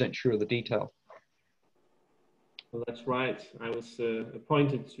 100% sure of the detail. Well, that's right. I was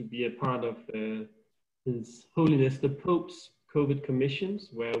appointed to be a part of His Holiness the Pope's COVID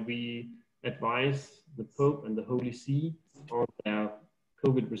commissions, where we advise the Pope and the Holy See on their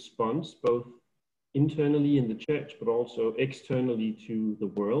COVID response, both internally in the church, but also externally to the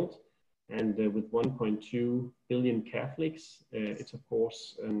world. And with 1.2 billion Catholics, it's of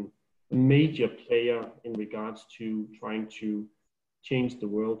course a major player in regards to trying to change the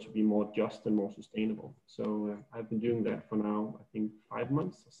world to be more just and more sustainable. So I've been doing that for now, I think 5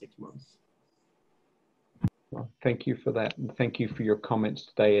 months or 6 months. Well, thank you for that. And thank you for your comments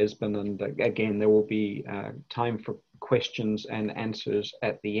today, Esben. And again, there will be time for questions and answers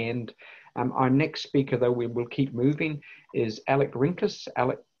at the end. Our next speaker, though, we will keep moving, is Alex Rinkus.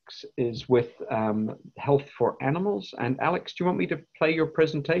 Alex is with Health for Animals. And Alex, do you want me to play your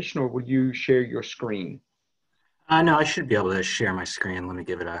presentation or will you share your screen? No, I should be able to share my screen. Let me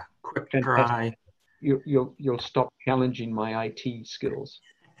give it a quick try. You'll stop challenging my IT skills.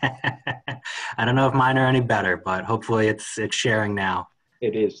 I don't know if mine are any better, but hopefully it's sharing now.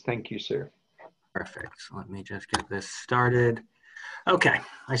 It is. Thank you, sir. Perfect. So let me just get this started. Okay,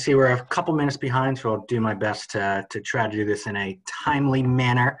 I see we're a couple minutes behind, so I'll do my best to try to do this in a timely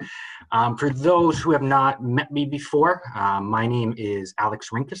manner. For those who have not met me before, my name is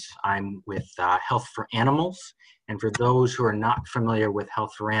Alex Rinkus. I'm with Health for Animals. And for those who are not familiar with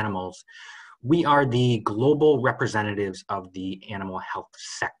Health for Animals, we are the global representatives of the animal health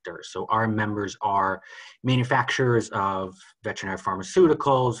sector. So our members are manufacturers of veterinary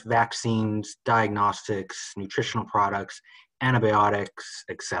pharmaceuticals, vaccines, diagnostics, nutritional products, antibiotics,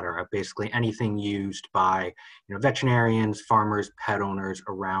 etc. Basically anything used by veterinarians, farmers, pet owners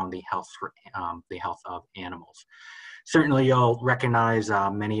around the health of animals. Certainly you'll recognize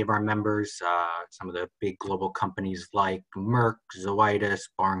many of our members, some of the big global companies like Merck, Zoetis,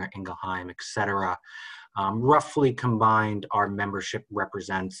 Boehringer Ingelheim, etc. Roughly combined, our membership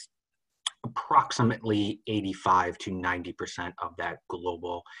represents approximately 85 to 90% of that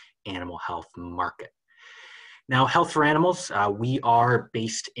global animal health market. Now, Health for Animals, we are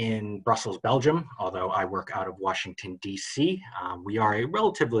based in Brussels, Belgium, although I work out of Washington, D.C. We are a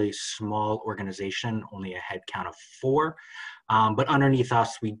relatively small organization, only a head count of 4. But underneath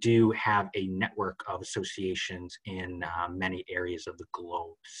us, we do have a network of associations in many areas of the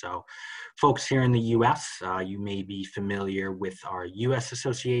globe. So folks here in the U.S., you may be familiar with our U.S.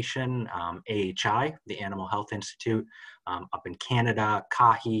 association, AHI, the Animal Health Institute. Up in Canada,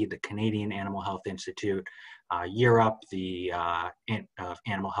 CAHI, the Canadian Animal Health Institute. Europe, the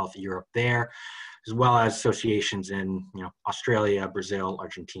Animal Health Europe there, as well as associations in Australia, Brazil,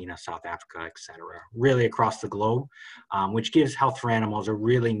 Argentina, South Africa, etc. Really across the globe, which gives Health for Animals a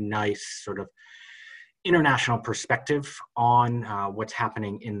really nice sort of international perspective on what's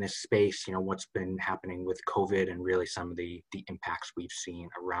happening in this space, what's been happening with COVID and really some of the impacts we've seen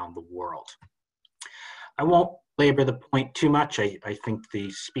around the world. I won't labor the point too much. I think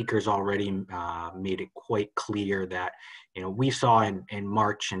the speakers already made it quite clear that, we saw in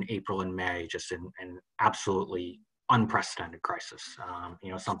March and April and May just an absolutely unprecedented crisis.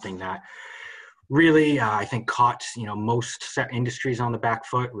 Something that really, I think caught, most industries on the back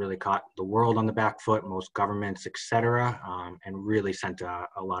foot, really caught the world on the back foot, most governments, et cetera, and really sent a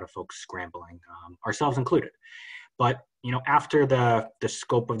lot of folks scrambling, ourselves included. But, after the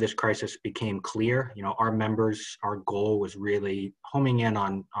scope of this crisis became clear, our members, our goal was really homing in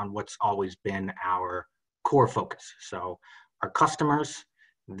on what's always been our core focus. So our customers,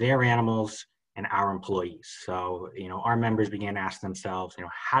 their animals, and our employees. So, our members began to ask themselves,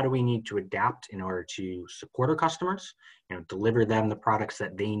 how do we need to adapt in order to support our customers, deliver them the products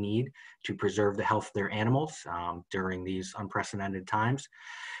that they need to preserve the health of their animals during these unprecedented times.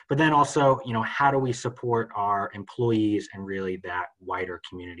 But then also, how do we support our employees and really that wider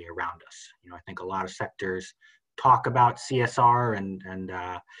community around us? I think a lot of sectors talk about CSR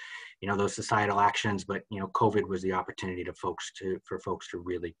and those societal actions, but COVID was the opportunity for folks to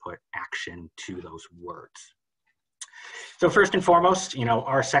really put action to those words. So first and foremost,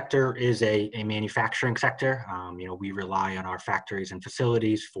 our sector is a manufacturing sector. We rely on our factories and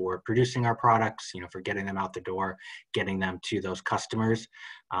facilities for producing our products, for getting them out the door, getting them to those customers.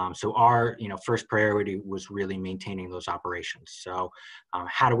 So our, first priority was really maintaining those operations. So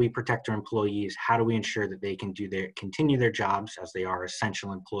how do we protect our employees? How do we ensure that they can continue their jobs as they are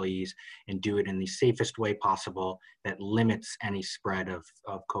essential employees and do it in the safest way possible that limits any spread of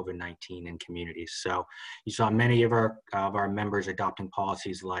COVID-19 in communities? So you saw many of our members adopting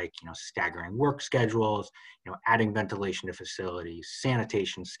policies like, staggering work schedules, adding ventilation to facilities,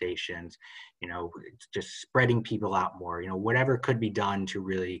 sanitation stations, just spreading people out more, whatever could be done to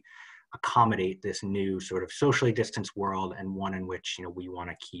really accommodate this new sort of socially distanced world, and one in which, we want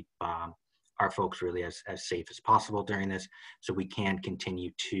to keep our folks really as safe as possible during this, so we can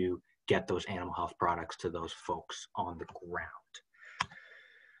continue to get those animal health products to those folks on the ground.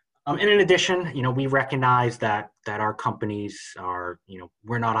 And in addition, we recognize that our companies are,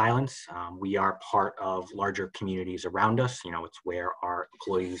 we're not islands. We are part of larger communities around us. It's where our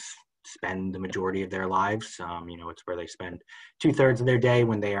employees spend the majority of their lives. It's where they spend 2/3 of their day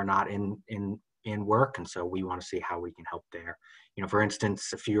when they are not in work. And so we want to see how we can help there. For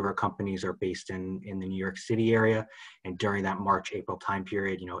instance, a few of our companies are based in the New York City area. And during that March, April time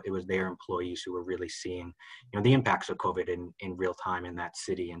period, it was their employees who were really seeing, the impacts of COVID in real time in that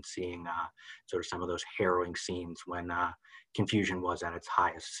city, and seeing sort of some of those harrowing scenes when confusion was at its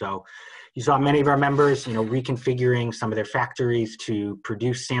highest. So you saw many of our members, reconfiguring some of their factories to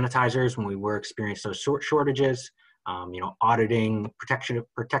produce sanitizers when we were experiencing those shortages. Auditing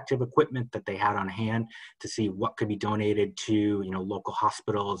protective equipment that they had on hand to see what could be donated to, local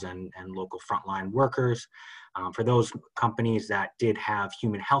hospitals and local frontline workers. For those companies that did have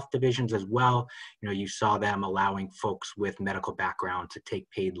human health divisions as well, you saw them allowing folks with medical background to take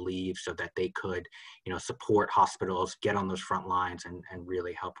paid leave so that they could, support hospitals, get on those front lines, and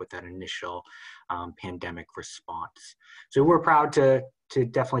really help with that initial pandemic response. So we're proud to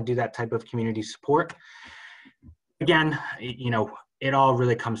definitely do that type of community support. Again, it all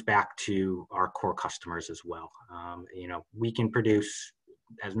really comes back to our core customers as well. We can produce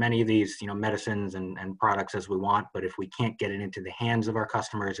as many of these, medicines and products as we want, but if we can't get it into the hands of our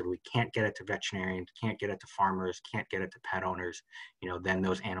customers, if we can't get it to veterinarians, can't get it to farmers, can't get it to pet owners, then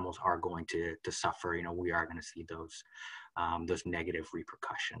those animals are going to suffer. We are going to see those negative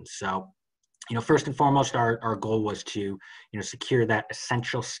repercussions. So, first and foremost, our goal was to, secure that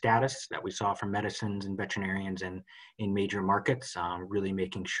essential status that we saw from medicines and veterinarians and in major markets, really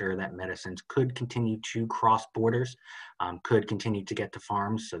making sure that medicines could continue to cross borders, could continue to get to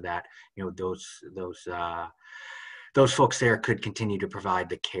farms, so that, those folks there could continue to provide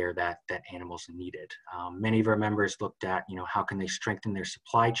the care that animals needed. Many of our members looked at, how can they strengthen their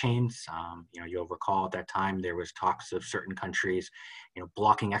supply chains? You'll recall at that time there was talks of certain countries,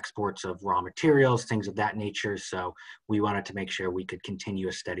 blocking exports of raw materials, things of that nature. So we wanted to make sure we could continue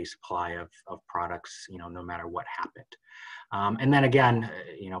a steady supply of products, no matter what happened. And then again,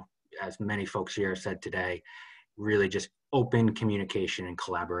 as many folks here said today, really just open communication and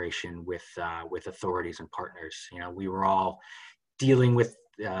collaboration with authorities and partners. We were all dealing with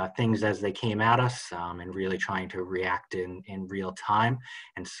things as they came at us, and really trying to react in real time.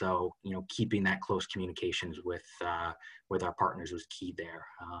 And so, keeping that close communications with our partners was key there.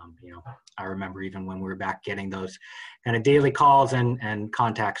 I remember even when we were back getting those kind of daily calls and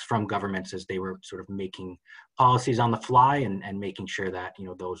contacts from governments as they were sort of making policies on the fly, and making sure that,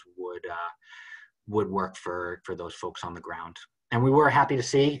 those would work for those folks on the ground. And we were happy to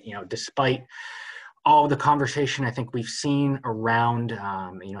see, despite all the conversation I think we've seen around,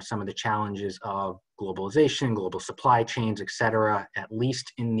 some of the challenges of globalization, global supply chains, et cetera, at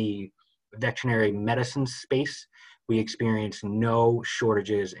least in the veterinary medicine space, we experience no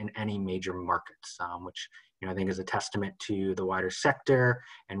shortages in any major markets, which I think is a testament to the wider sector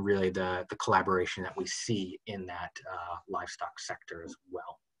and really the collaboration that we see in that livestock sector as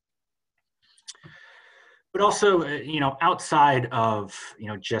well. But also, outside of,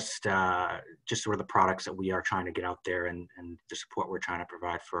 just sort of the products that we are trying to get out there and the support we're trying to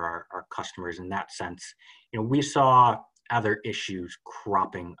provide for our customers in that sense, we saw other issues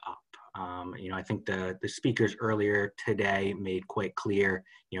cropping up. I think the speakers earlier today made quite clear,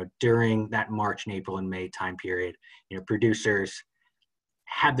 during that March and April and May time period, producers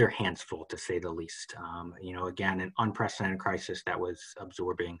had their hands full, to say the least. Again, an unprecedented crisis that was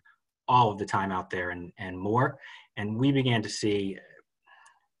absorbing all of the time out there and more. And we began to see,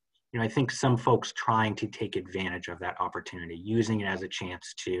 I think some folks trying to take advantage of that opportunity, using it as a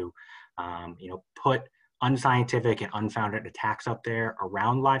chance to, put unscientific and unfounded attacks out there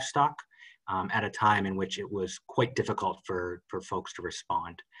around livestock at a time in which it was quite difficult for folks to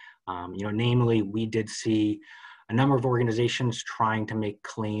respond. Namely, we did see a number of organizations trying to make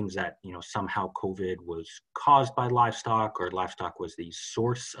claims that, somehow COVID was caused by livestock or livestock was the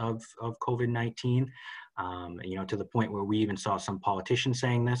source of COVID-19, to the point where we even saw some politicians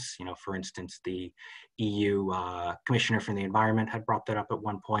saying this. For instance, the EU Commissioner for the Environment had brought that up at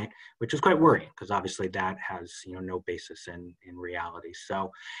one point, which was quite worrying because obviously that has, no basis in reality.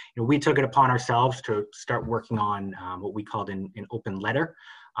 So, we took it upon ourselves to start working on what we called an open letter,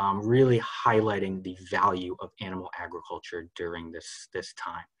 really highlighting the value of animal agriculture during this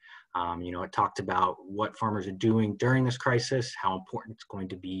time. It talked about what farmers are doing during this crisis, how important it's going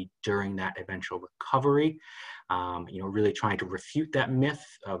to be during that eventual recovery, really trying to refute that myth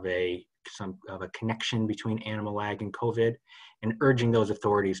of a connection between animal ag and COVID, and urging those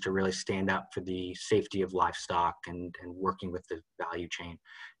authorities to really stand up for the safety of livestock and working with the value chain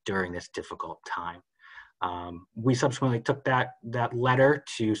during this difficult time. We subsequently took that letter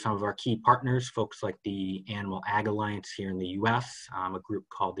to some of our key partners, folks like the Animal Ag Alliance here in the US, a group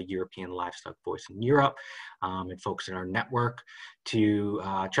called the European Livestock Voice in Europe, and folks in our network to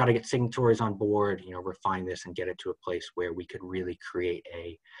try to get signatories on board, refine this and get it to a place where we could really create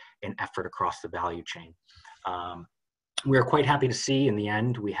an effort across the value chain. We were quite happy to see in the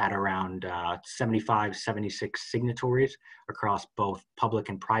end, we had around 75, 76 signatories across both public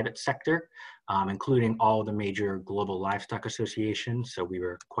and private sector, including all the major global livestock associations. So we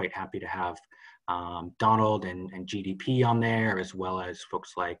were quite happy to have Donald and GDP on there, as well as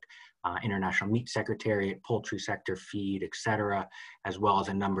folks like International Meat Secretariat, Poultry Sector, Feed, et cetera, as well as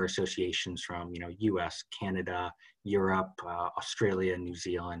a number of associations from, US, Canada, Europe, Australia, New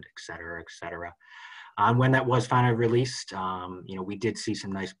Zealand, et cetera, et cetera. When that was finally released, we did see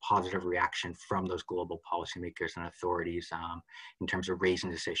some nice positive reaction from those global policymakers and authorities in terms of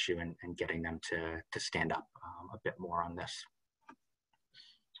raising this issue and getting them to stand up a bit more on this.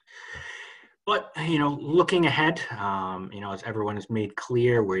 But, looking ahead, as everyone has made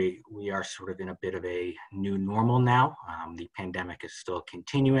clear, we are sort of in a bit of a new normal now. The pandemic is still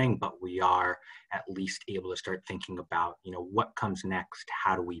continuing, but we are at least able to start thinking about, what comes next?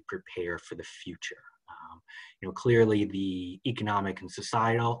 How do we prepare for the future? Clearly the economic and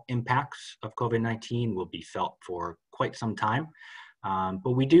societal impacts of COVID-19 will be felt for quite some time,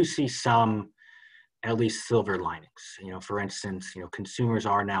 but we do see some, at least, silver linings. For instance, consumers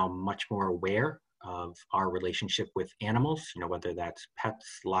are now much more aware of our relationship with animals, whether that's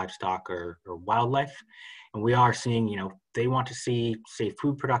pets, livestock, or wildlife. And we are seeing, they want to see safe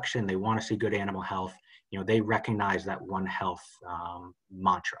food production, they want to see good animal health. They recognize that One Health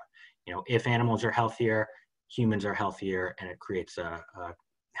mantra. If animals are healthier, humans are healthier, and it creates a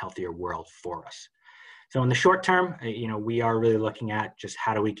healthier world for us. So in the short term, we are really looking at just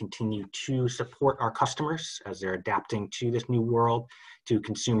how do we continue to support our customers as they're adapting to this new world, to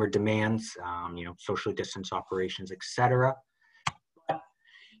consumer demands, socially distanced operations, et cetera.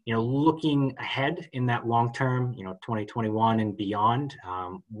 Looking ahead in that long term, 2021 and beyond,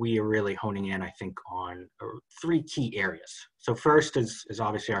 we are really honing in, I think, on 3 key areas. So first is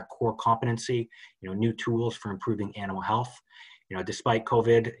obviously our core competency, new tools for improving animal health. Despite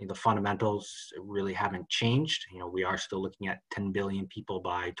COVID, the fundamentals really haven't changed. We are still looking at 10 billion people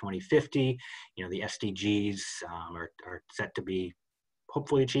by 2050. The SDGs are set to be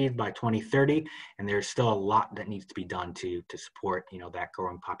hopefully achieved by 2030, and there's still a lot that needs to be done to support that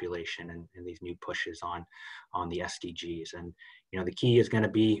growing population and these new pushes on the SDGs. And The key is going to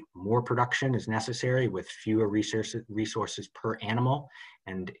be more production is necessary with fewer resources per animal,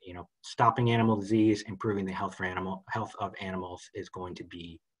 and stopping animal disease, improving the health of animals is going to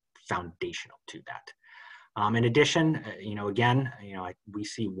be foundational to that. In addition, we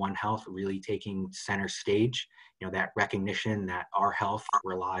see One Health really taking center stage. That recognition that our health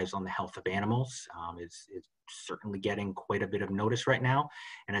relies on the health of animals is certainly getting quite a bit of notice right now,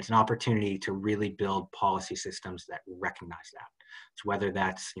 and it's an opportunity to really build policy systems that recognize that. So whether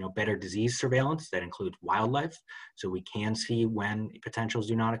that's better disease surveillance that includes wildlife, so we can see when potential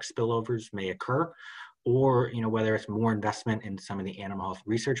zoonotic spillovers may occur, or whether it's more investment in some of the animal health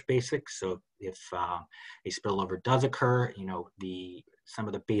research basics. So if a spillover does occur, some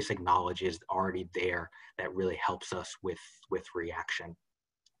of the basic knowledge is already there that really helps us with reaction.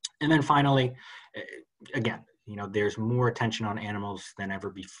 And then finally, again, there's more attention on animals than ever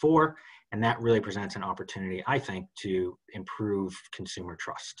before, and that really presents an opportunity, I think, to improve consumer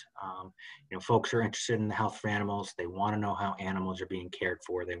trust. Folks are interested in the health of animals. They want to know how animals are being cared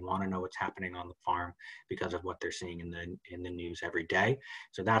for. They want to know what's happening on the farm because of what they're seeing in the news every day.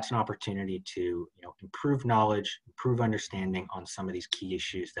 So that's an opportunity to improve knowledge, improve understanding on some of these key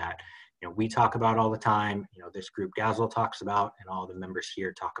issues that we talk about all the time, this group GASL talks about, and all the members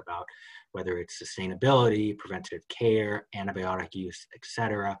here talk about, whether it's sustainability, preventative care, antibiotic use,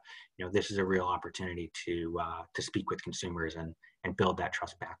 etc. This is a real opportunity to speak with consumers and build that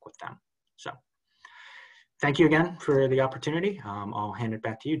trust back with them. So thank you again for the opportunity. I'll hand it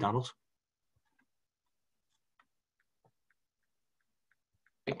back to you, Donald.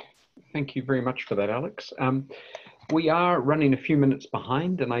 Thank you very much for that, Alex. We are running a few minutes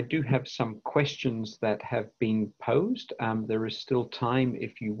behind, and I do have some questions that have been posed. There is still time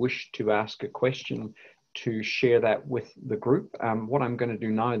if you wish to ask a question to share that with the group. What I'm going to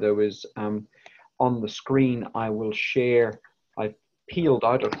do now, though, is on the screen, I will share, I've peeled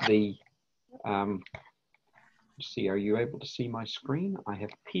out of the, see, are you able to see my screen? I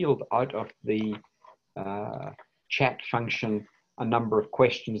have peeled out of the chat function a number of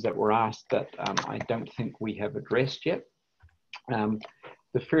questions that were asked that I don't think we have addressed yet.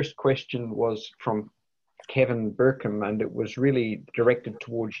 The first question was from Kevin Burkham, and it was really directed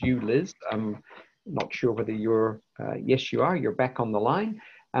towards you, Liz. I'm not sure whether you're, yes, you are, you're back on the line.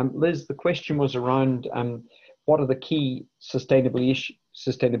 Liz, the question was around what are the key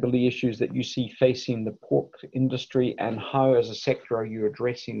sustainability issues that you see facing the pork industry, and how as a sector are you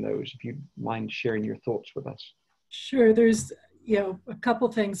addressing those? If you'd mind sharing your thoughts with us. Sure, there's a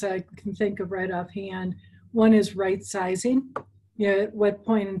couple things I can think of right offhand. One is right sizing. At what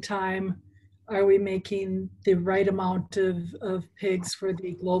point in time are we making the right amount of pigs for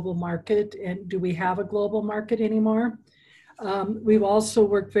the global market, and do we have a global market anymore? We've also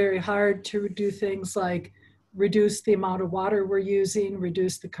worked very hard to do things like reduce the amount of water we're using,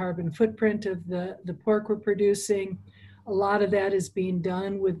 reduce the carbon footprint of the pork we're producing. A lot of that is being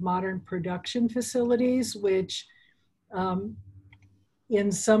done with modern production facilities, which in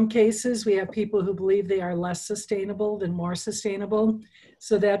some cases, we have people who believe they are less sustainable than more sustainable.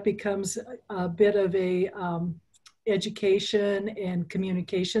 So that becomes a bit of a education and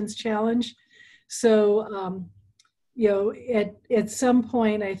communications challenge. So, at some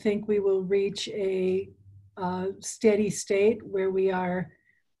point, I think we will reach a steady state where we are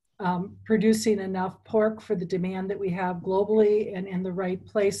producing enough pork for the demand that we have globally and in the right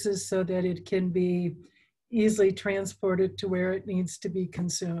places so that it can be easily transported to where it needs to be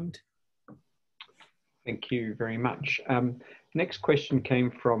consumed. Thank you very much. Next question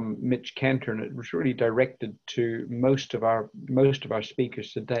came from Mitch Cantor, and it was really directed to most of our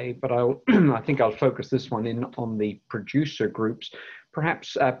speakers today, but I think I'll focus this one in on the producer groups.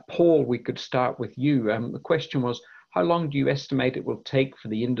 Perhaps, Paul, we could start with you. The question was, how long do you estimate it will take for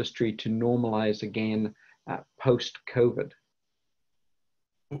the industry to normalize again post-COVID?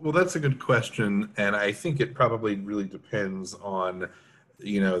 Well, that's a good question, and I think it probably really depends on,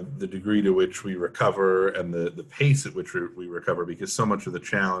 the degree to which we recover and the pace at which we recover, because so much of the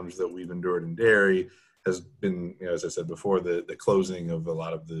challenge that we've endured in dairy has been, as I said before, the closing of a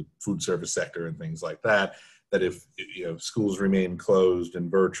lot of the food service sector and things like that, that if, schools remain closed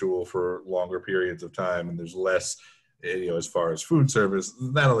and virtual for longer periods of time and there's less, as far as food service,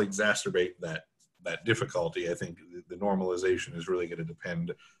 that'll exacerbate that difficulty. I think the normalization is really going to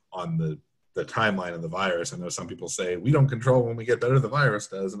depend on the timeline of the virus. I know some people say we don't control when we get better, the virus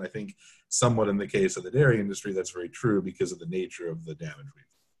does. And I think somewhat in the case of the dairy industry, that's very true because of the nature of the damage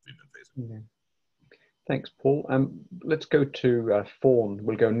we've been facing. Yeah. Thanks, Paul. Let's go to Fawn.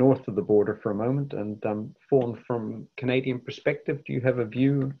 We'll go north of the border for a moment. And Fawn, from Canadian perspective, do you have a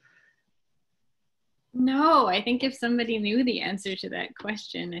view? No, I think if somebody knew the answer to that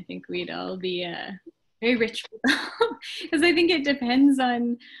question, I think we'd all be very rich because I think it depends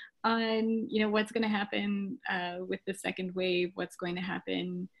on what's going to happen with the second wave, what's going to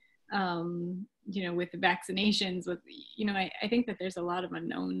happen with the vaccinations. I think that there's a lot of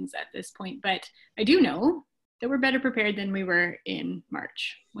unknowns at this point, but I do know that we're better prepared than we were in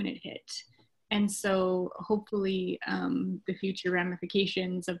March when it hit. And so hopefully the future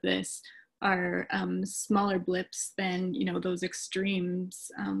ramifications of this are smaller blips than those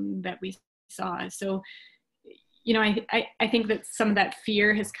extremes that we saw. So I think that some of that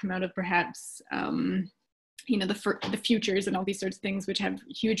fear has come out of perhaps the futures and all these sorts of things which have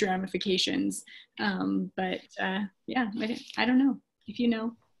huge ramifications. But yeah, I don't know. If you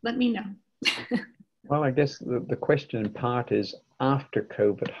know, let me know. Well, I guess the question in part is, after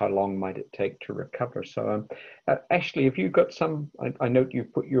COVID, how long might it take to recover? So Ashley, if you've got some, I note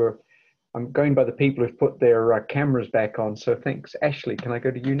you've put your, I'm going by the people who've put their cameras back on, so thanks. Ashley, can I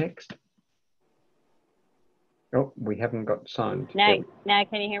go to you next? Oh, we haven't got sound. Now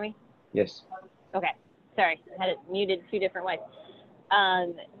can you hear me? Yes. Okay, sorry, I had it muted 2 different ways.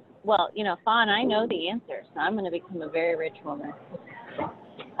 Well, Fawn, I know the answer, so I'm going to become a very rich woman.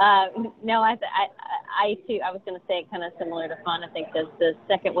 No, I too, I was going to say kind of similar to Fawn. I think the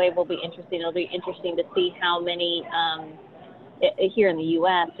second wave will be interesting. It'll be interesting to see how many here in the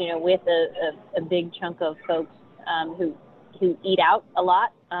U.S., with a big chunk of folks who eat out a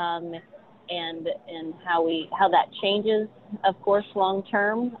lot, and how that changes, of course, long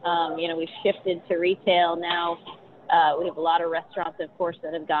term. We've shifted to retail now. We have a lot of restaurants, of course,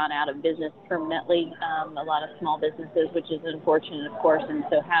 that have gone out of business permanently, a lot of small businesses, which is unfortunate, of course. And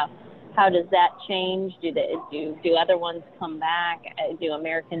so how does that change? Do other ones come back? Do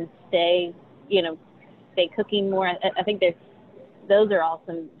Americans stay cooking more? I think those are all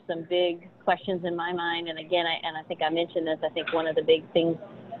some big questions in my mind. And again, I think I mentioned this, I think one of the big things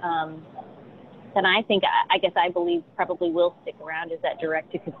that I guess I believe probably will stick around is that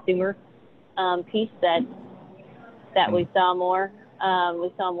direct to consumer piece that we saw more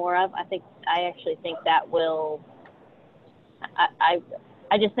of. I actually think that will,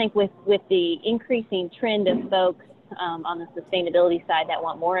 I just think with the increasing trend of folks on the sustainability side that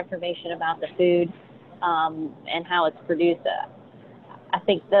want more information about the food and how it's produced, I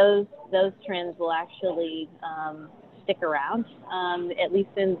think those trends will actually stick around, at least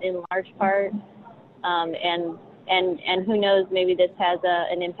in large part. And who knows, maybe this has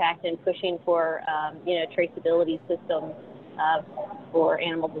an impact in pushing for, traceability systems for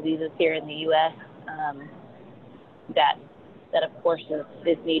animal diseases here in the U.S. That of course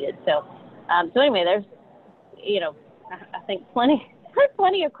is needed. So anyway, there's, I think plenty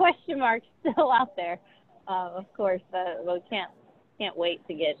of question marks still out there. Of course, we can't wait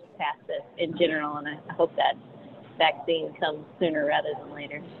to get past this in general, and I hope that vaccine comes sooner rather than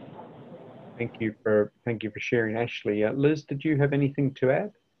later. Thank you for sharing, Ashley. Liz, did you have anything to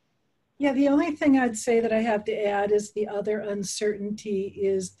add? Yeah, the only thing I'd say that I have to add is the other uncertainty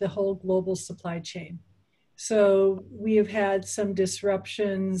is the whole global supply chain. So we have had some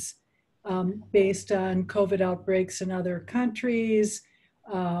disruptions based on COVID outbreaks in other countries.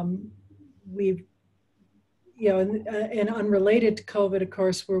 We've, and unrelated to COVID, of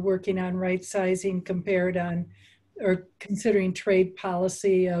course, we're working on right sizing considering trade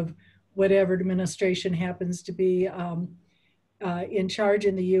policy of whatever administration happens to be in charge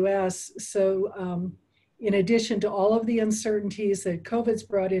in the US. So in addition to all of the uncertainties that COVID's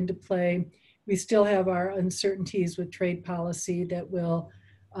brought into play, we still have our uncertainties with trade policy that will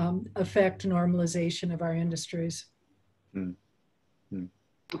affect normalization of our industries. Mm-hmm.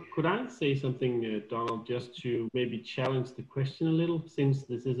 Could I say something, Donald, just to maybe challenge the question a little, since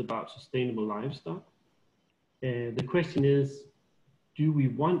this is about sustainable livestock? The question is, do we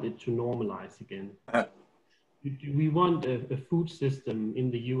want it to normalize again? Do we want a food system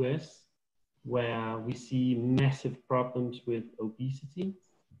in the US where we see massive problems with obesity,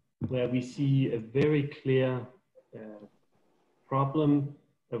 where we see a very clear problem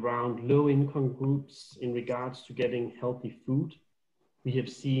around low-income groups in regards to getting healthy food? We have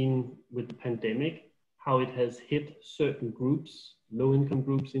seen with the pandemic how it has hit certain groups, low-income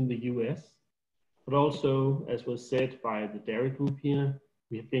groups in the US. But also, as was said by the dairy group here,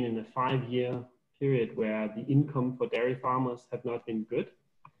 we have been in a 5-year period where the income for dairy farmers have not been good.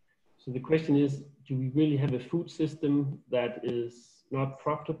 So the question is, do we really have a food system that is not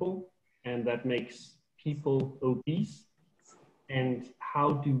profitable and that makes people obese? And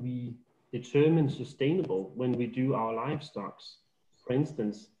how do we determine sustainable when we do our livestock? For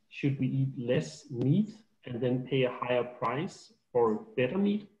instance, should we eat less meat and then pay a higher price for better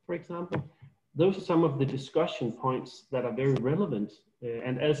meat, for example? those are some of the discussion points that are very relevant.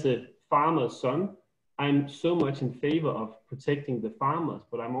 And as a farmer's son, I'm so much in favor of protecting the farmers,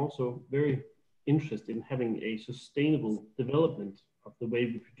 but I'm also very interested in having a sustainable development of the way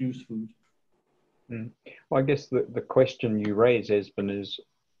we produce food. Well, I guess the question you raise, Esben,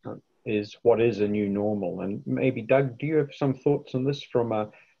 is what is a new normal? And maybe, Doug, do you have some thoughts on this from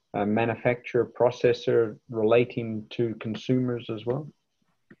a manufacturer, processor relating to consumers as well?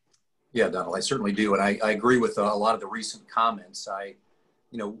 Yeah, Donald, I certainly do. And I agree with a lot of the recent comments.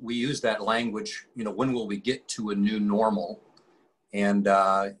 We use that language, when will we get to a new normal? And,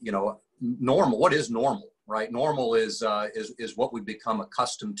 normal, what is normal, right? Normal is what we become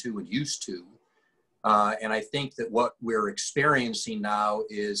accustomed to and used to. And I think that what we're experiencing now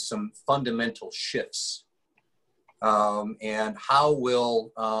is some fundamental shifts. And how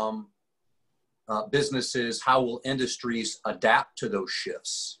will businesses, how will industries adapt to those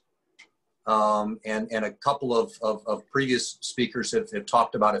shifts? And a couple of previous speakers have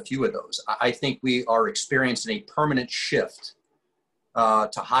talked about a few of those. I think we are experiencing a permanent shift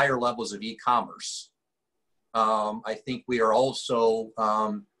to higher levels of e-commerce. I think we are also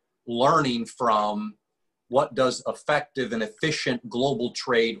learning from what does effective and efficient global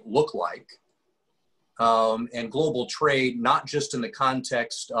trade look like. And global trade, not just in the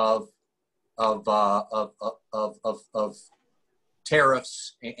context of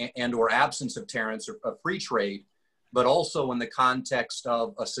tariffs and or absence of tariffs or free trade, but also in the context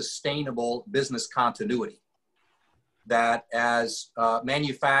of a sustainable business continuity. That as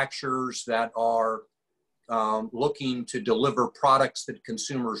manufacturers that are looking to deliver products that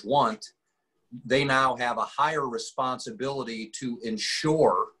consumers want, they now have a higher responsibility to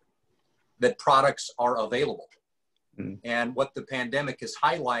ensure that products are available. And what the pandemic has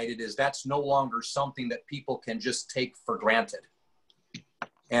highlighted is that's no longer something that people can just take for granted.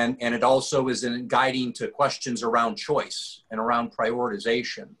 And it also is in guiding to questions around choice and around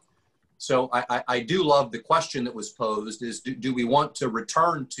prioritization. So I do love the question that was posed is, do we want to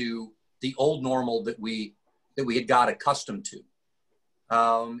return to the old normal that we had got accustomed to?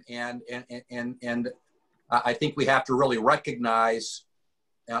 And I think we have to really recognize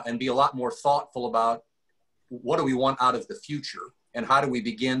and be a lot more thoughtful about what do we want out of the future and how do we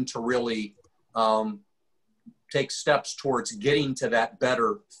begin to really take steps towards getting to that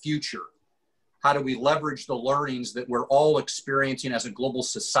better future? How do we leverage the learnings that we're all experiencing as a global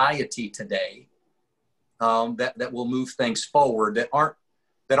society today that will move things forward, that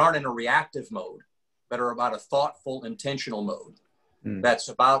aren't in a reactive mode, that are about a thoughtful, intentional mode, that's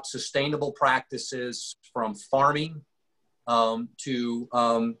about sustainable practices from farming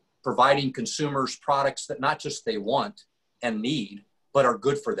to providing consumers products that not just they want and need, but are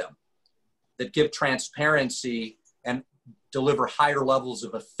good for them, that give transparency and deliver higher levels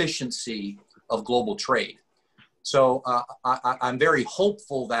of efficiency of global trade. So I'm very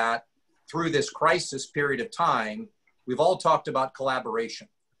hopeful that through this crisis period of time, we've all talked about collaboration.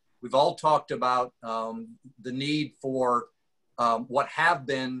 We've all talked about the need for what have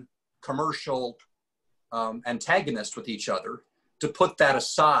been commercial antagonists with each other to put that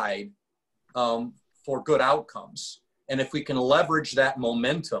aside for good outcomes. And if we can leverage that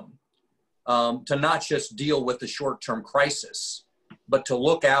momentum to not just deal with the short-term crisis, but to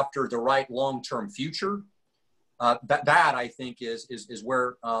look after the right long-term future, that I think is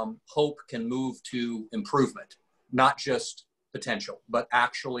where hope can move to improvement, not just potential, but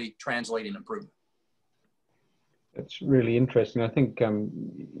actually translating improvement. That's really interesting. I think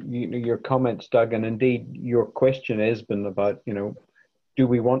your comments, Doug, and indeed your question, Esben, about do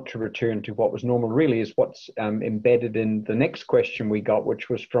we want to return to what was normal, really is what's embedded in the next question we got, which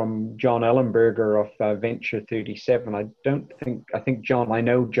was from John Ellenberger of Venture 37. I think John, I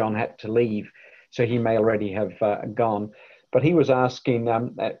know John had to leave, so he may already have gone, but he was asking,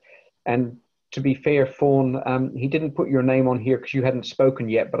 and to be fair, Fawn, he didn't put your name on here because you hadn't spoken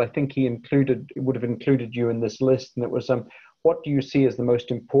yet, but I think he would have included you in this list, and it was, what do you see as the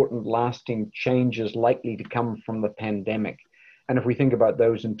most important lasting changes likely to come from the pandemic? And if we think about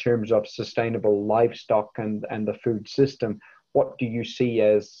those in terms of sustainable livestock and the food system, what do you see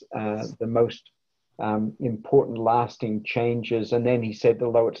as the most important lasting changes? And then he said,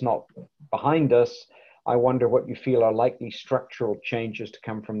 although it's not behind us, I wonder what you feel are likely structural changes to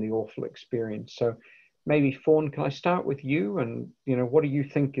come from the awful experience. So maybe, Fawn, can I start with you? And, what do you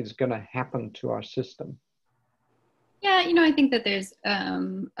think is going to happen to our system? Yeah, I think that there's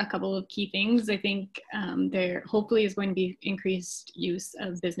a couple of key things. I think there hopefully is going to be increased use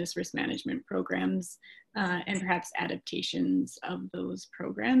of business risk management programs and perhaps adaptations of those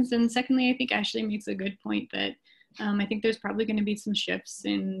programs. And secondly, I think Ashley makes a good point that I think there's probably going to be some shifts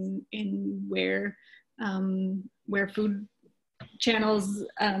in where food channels,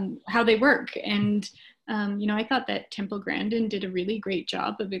 how they work. And, you know, I thought that Temple Grandin did a really great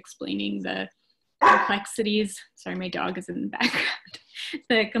job of explaining the complexities. Sorry, my dog is in the background.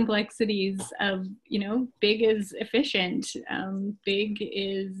 The complexities of, you know, big is efficient. Big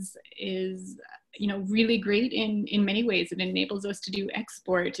is, you know, really great in many ways. It enables us to do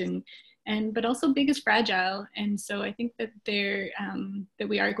export but also big is fragile. And so I think that that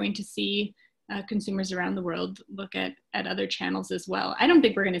we are going to see consumers around the world look at other channels as well. I don't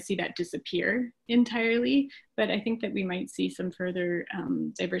think we're going to see that disappear entirely, but I think that we might see some further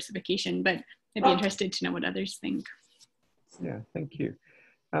diversification. But I'd be interested to know what others think. Yeah, thank you.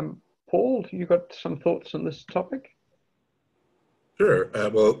 Paul, you got some thoughts on this topic? Sure.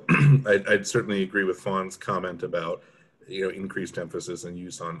 Well, I'd certainly agree with Fawn's comment about, you know, increased emphasis and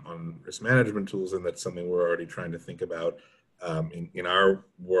use on risk management tools, and that's something we're already trying to think about in our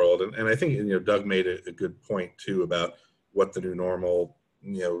world. And I think, you know, Doug made a good point too about what the new normal,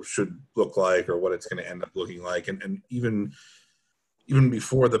 you know, should look like, or what it's going to end up looking like. And even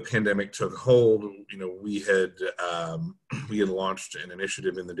before the pandemic took hold, you know, we had launched an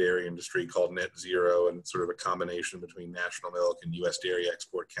initiative in the dairy industry called Net Zero, and sort of a combination between National Milk and U.S. Dairy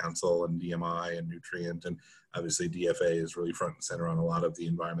Export Council and DMI and Nutrient, and obviously DFA is really front and center on a lot of the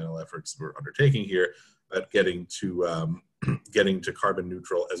environmental efforts we're undertaking here, but getting to carbon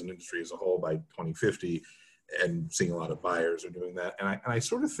neutral as an industry as a whole by 2050, and seeing a lot of buyers are doing that. And I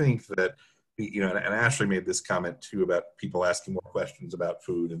sort of think that, you know, and Ashley made this comment too about people asking more questions about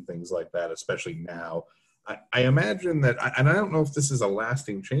food and things like that, especially now. I imagine that, and I don't know if this is a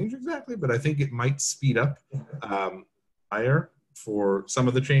lasting change exactly, but I think it might speed up higher for some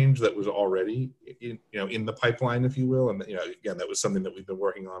of the change that was already in the pipeline, if you will. And, you know, again, that was something that we've been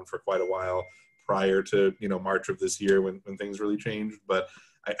working on for quite a while prior to, you know, March of this year when things really changed. But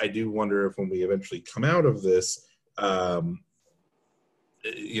I do wonder if when we eventually come out of this,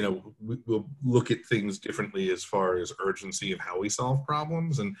 you know, we'll look at things differently as far as urgency of how we solve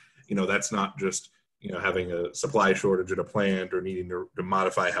problems. And, you know, that's not just, you know, having a supply shortage at a plant or needing to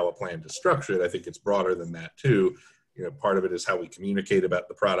modify how a plant is structured. I think it's broader than that too. You know, part of it is how we communicate about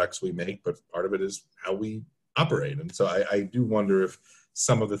the products we make, but part of it is how we operate. And so I do wonder if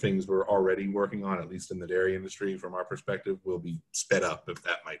some of the things we're already working on, at least in the dairy industry, from our perspective, will be sped up, if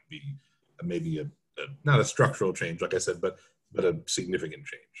that might be maybe not a structural change, like I said, but a significant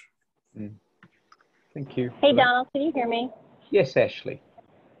change. Thank you. Hey, Donald, can you hear me? Yes, Ashley.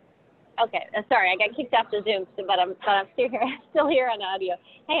 Okay, sorry, I got kicked off the Zoom, but I'm still here on audio.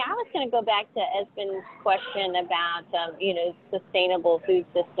 Hey, I was going to go back to Espen's question about you know, sustainable food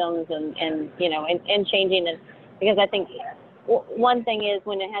systems and you know, and changing it, because I think one thing is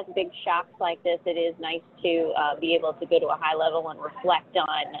when it has big shocks like this, it is nice to be able to go to a high level and reflect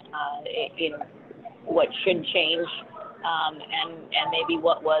on in what should change. And maybe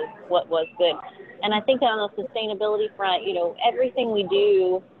what was good. And I think on the sustainability front, you know, everything we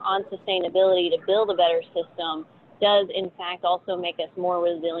do on sustainability to build a better system does in fact also make us more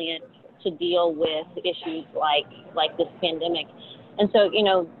resilient to deal with issues like this pandemic. And so, you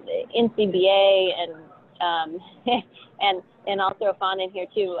know, NCBA and I'll throw Fawn in here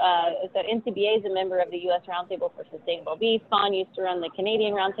too. So NCBA is a member of the U.S. Roundtable for Sustainable Beef. Fawn used to run the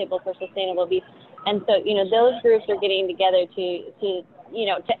Canadian Roundtable for Sustainable Beef. And so, you know, those groups are getting together to you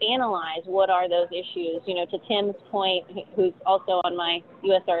know, to analyze what are those issues. You know, to Tim's point, who's also on my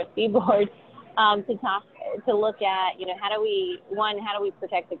USRSB board, to look at, you know, how do we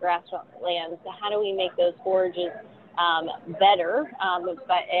protect the grasslands? How do we make those forages better,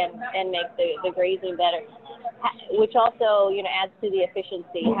 and make the grazing better? Which also, you know, adds to the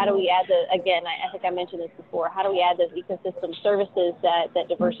efficiency. How do we add again, I think I mentioned this before, how do we add those ecosystem services that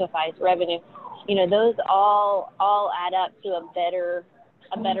diversifies revenue? You know, those all add up to a better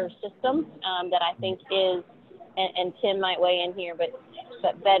system that I think is, and Tim might weigh in here, but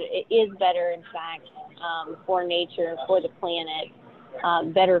better, it is better in fact for nature, for the planet,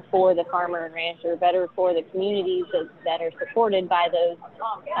 better for the farmer and rancher, better for the communities that are supported by those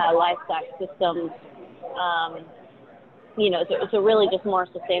livestock systems. You know, so really just more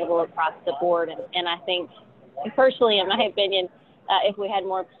sustainable across the board. And I think, personally, in my opinion, if we had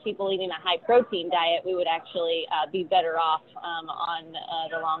more people eating a high protein diet, we would actually be better off on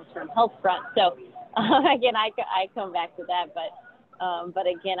the long-term health front. So again, I come back to that, but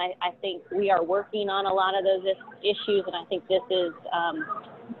again, I think we are working on a lot of those issues, and I think this is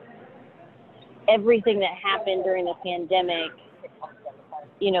everything that happened during the pandemic,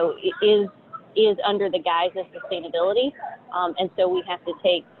 you know, is under the guise of sustainability, and so we have to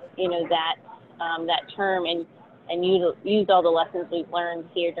take, you know, that term and use all the lessons we've learned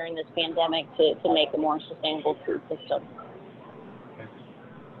here during this pandemic to make a more sustainable food system.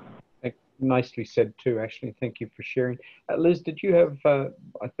 Nicely said too, Ashley. Thank you for sharing. Liz, did you have,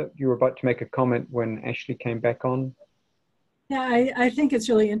 I thought you were about to make a comment when Ashley came back on. Yeah, I think it's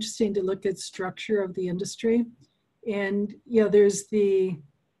really interesting to look at structure of the industry. And, you know, there's the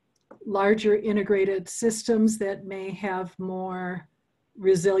larger integrated systems that may have more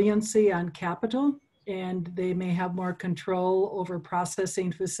resiliency on capital, and they may have more control over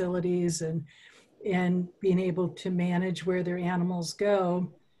processing facilities and being able to manage where their animals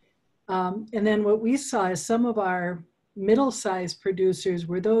go. And then what we saw is some of our middle-sized producers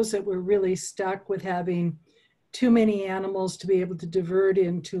were those that were really stuck with having too many animals to be able to divert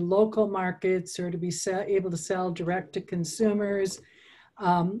into local markets or to be able to sell direct to consumers.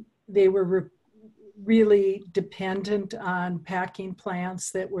 They were really dependent on packing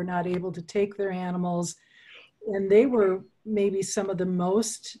plants that were not able to take their animals. And they were maybe some of the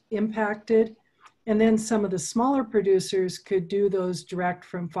most impacted. And then some of the smaller producers could do those direct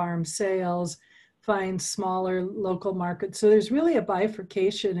from farm sales, find smaller local markets. So there's really a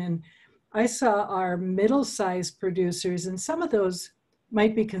bifurcation. And I saw our middle-sized producers, and some of those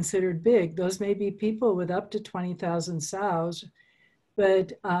might be considered big. Those may be people with up to 20,000 sows,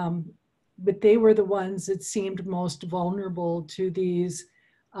 but they were the ones that seemed most vulnerable to these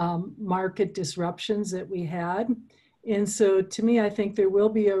market disruptions that we had. And so to me, I think there will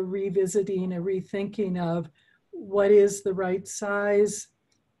be a revisiting, a rethinking of what is the right size.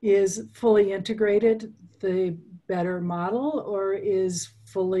 Is fully integrated the better model, or is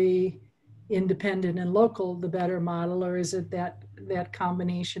fully independent and local the better model, or is it that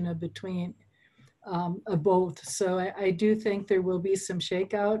combination of between of both? So I do think there will be some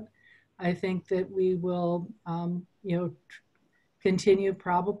shakeout. I think that we will, you know, continue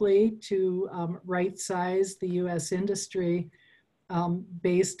probably to right size the U.S. industry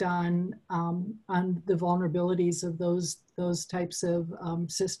based on the vulnerabilities of those types of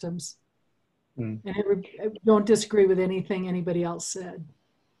systems. And I don't disagree with anything anybody else said.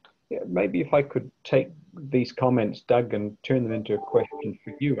 Yeah, maybe if I could take these comments, Doug, and turn them into a question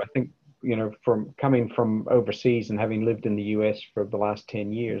for you. I think, you know, from coming from overseas and having lived in the US for the last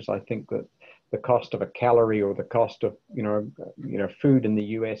 10 years, I think that the cost of a calorie or the cost of, you know, food in the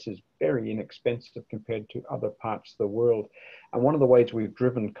US is very inexpensive compared to other parts of the world. And one of the ways we've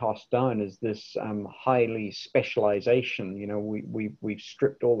driven costs down is this highly specialization. You know, we've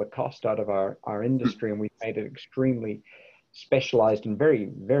stripped all the cost out of our industry, and we've made it extremely specialized and very,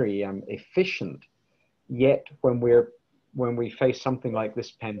 very efficient. Yet when we face something like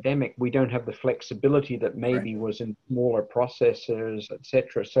this pandemic, we don't have the flexibility that maybe was in smaller processors,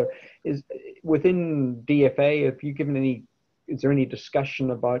 etc. So is within DFA, have you given any, is there any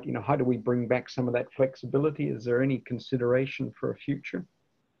discussion about, you know, how do we bring back some of that flexibility? Is there any consideration for a future?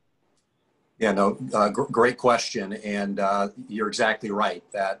 Yeah, no, great question. And you're exactly right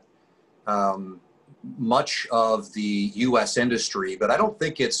that much of the U.S. industry, but I don't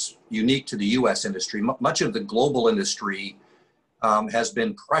think it's unique to the U.S. industry. Much of the global industry has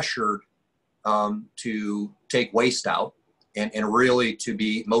been pressured to take waste out and really to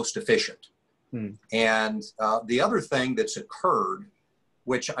be most efficient. And the other thing that's occurred,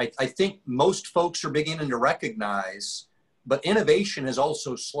 which I think most folks are beginning to recognize, but innovation has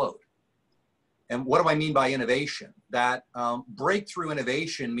also slowed. And what do I mean by innovation? That breakthrough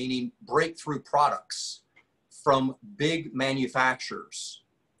innovation, meaning breakthrough products from big manufacturers,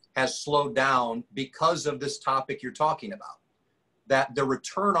 has slowed down because of this topic you're talking about. That the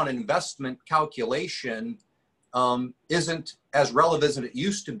return on investment calculation isn't as relevant as it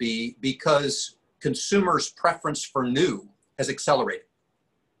used to be because consumers' preference for new has accelerated.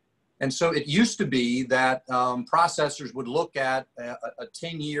 And so it used to be that processors would look at a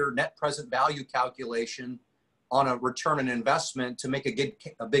 10-year net present value calculation on a return on investment to make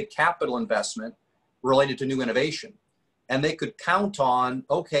a big capital investment related to new innovation. And they could count on,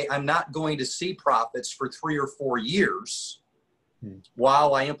 okay, I'm not going to see profits for 3 or 4 years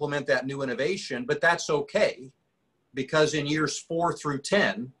while I implement that new innovation, but that's okay because in years 4 through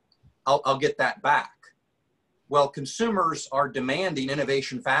 10, I'll get that back. Well, consumers are demanding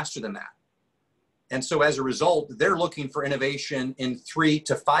innovation faster than that. And so as a result, they're looking for innovation in 3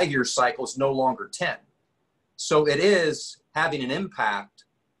 to 5 year cycles, no longer 10. So it is having an impact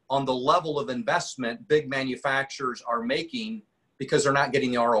on the level of investment big manufacturers are making because they're not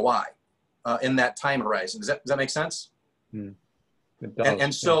getting the ROI in that time horizon. Does that make sense? It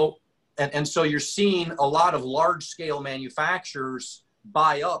does. And so you're seeing a lot of large scale manufacturers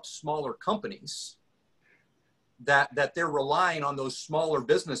buy up smaller companies that they're relying on those smaller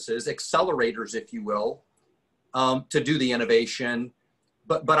businesses, accelerators, if you will, to do the innovation.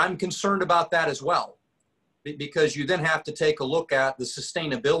 But I'm concerned about that as well, because you then have to take a look at the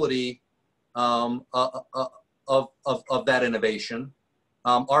sustainability of that innovation.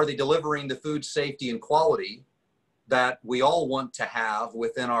 Are they delivering the food safety and quality that we all want to have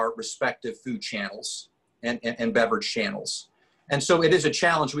within our respective food channels and beverage channels? And so it is a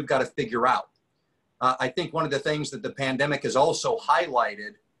challenge we've got to figure out. I think one of the things that the pandemic has also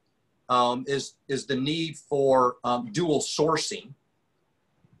highlighted is the need for dual sourcing,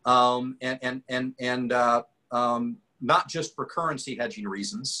 not just for currency hedging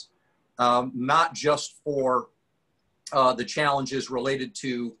reasons, not just for the challenges related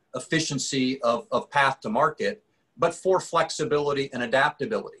to efficiency of path to market, but for flexibility and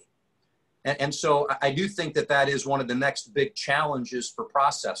adaptability. And so I do think that that is one of the next big challenges for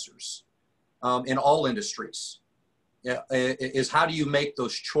processors in all industries, is how do you make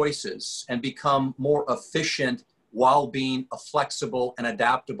those choices and become more efficient while being flexible and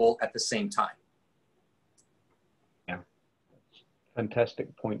adaptable at the same time. Yeah,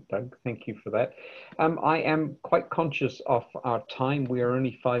 fantastic point, Doug. Thank you for that. I am quite conscious of our time. We are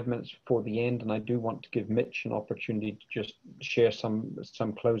only 5 minutes before the end, and I do want to give Mitch an opportunity to just share some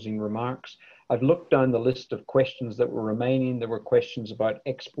closing remarks. I've looked down the list of questions that were remaining. There were questions about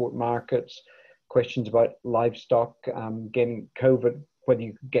export markets, questions about livestock, getting COVID, whether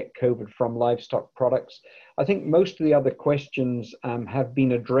you could get COVID from livestock products. I think most of the other questions have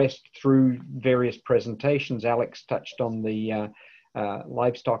been addressed through various presentations. Alex touched on the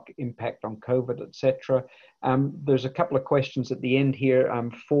livestock impact on COVID, etc. There's a couple of questions at the end here.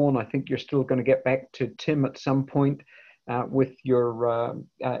 Fawn, I think you're still going to get back to Tim at some point with your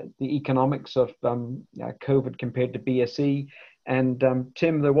the economics of COVID compared to BSE. And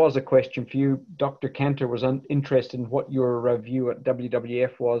Tim, there was a question for you. Dr. Cantor was interested in what your view at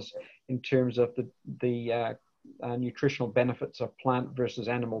WWF was in terms of the nutritional benefits of plant versus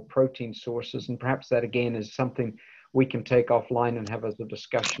animal protein sources. And perhaps that again is something we can take offline and have as a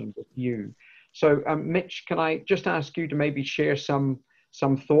discussion with you. So Mitch, can I just ask you to maybe share some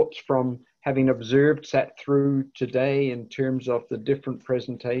thoughts from having observed, sat through today in terms of the different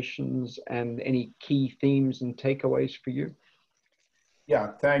presentations and any key themes and takeaways for you?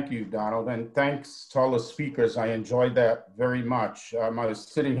 Yeah, thank you, Donald, and thanks to all the speakers. I enjoyed that very much. I was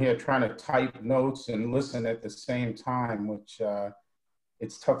sitting here trying to type notes and listen at the same time, which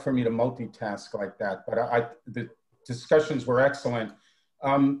it's tough for me to multitask like that, but the discussions were excellent.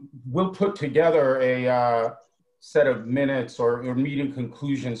 We'll put together a set of minutes or meeting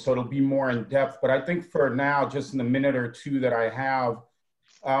conclusions, so it'll be more in depth, but I think for now, just in the minute or two that I have,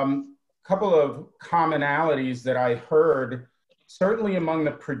 a couple of commonalities that I heard. Certainly among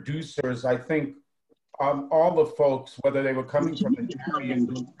the producers, I think all the folks, whether they were coming from the dairy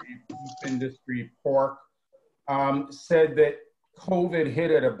industry, beef industry, pork, said that COVID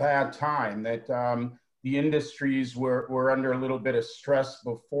hit at a bad time, that the industries were under a little bit of stress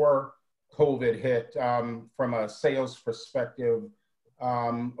before COVID hit from a sales perspective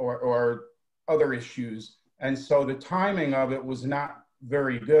or other issues. And so the timing of it was not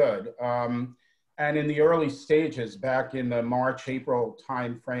very good. And in the early stages, back in the March, April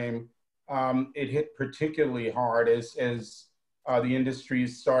timeframe, it hit particularly hard as the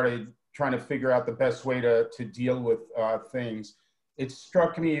industries started trying to figure out the best way to deal with things. It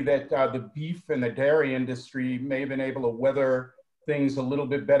struck me that the beef and the dairy industry may have been able to weather things a little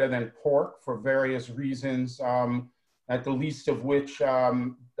bit better than pork for various reasons, at the least of which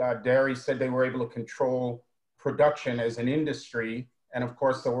dairy said they were able to control production as an industry. And of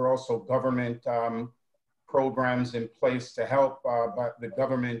course, there were also government programs in place to help, but the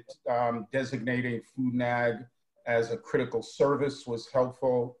government designating food and ag as a critical service was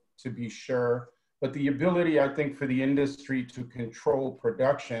helpful, to be sure. But the ability, I think, for the industry to control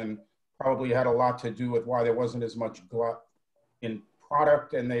production probably had a lot to do with why there wasn't as much glut in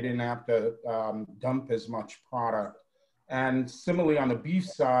product and they didn't have to dump as much product. And similarly on the beef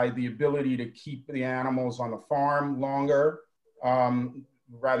side, the ability to keep the animals on the farm longer,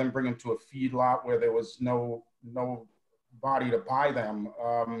 rather than bring them to a feedlot where there was no body to buy them,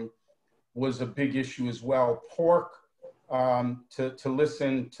 was a big issue as well. Pork, to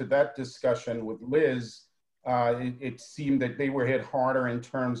listen to that discussion with Liz, it seemed that they were hit harder in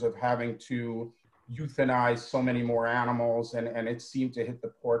terms of having to euthanize so many more animals, and it seemed to hit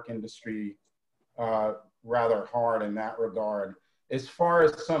the pork industry rather hard in that regard. As far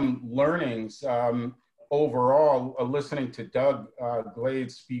as some learnings, overall, listening to Doug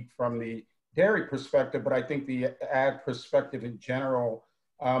Glade speak from the dairy perspective, but I think the ag perspective in general,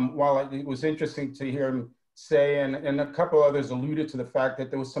 while it was interesting to hear him say, and a couple others alluded to the fact that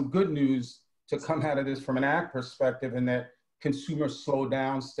there was some good news to come out of this from an ag perspective, in that consumers slowed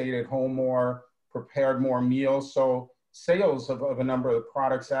down, stayed at home more, prepared more meals. So sales of a number of the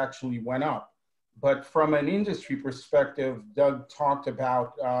products actually went up. But from an industry perspective, Doug talked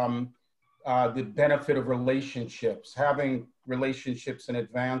about the benefit of relationships. Having relationships in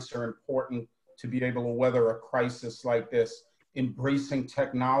advance are important to be able to weather a crisis like this. Embracing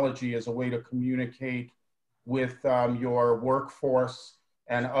technology as a way to communicate with your workforce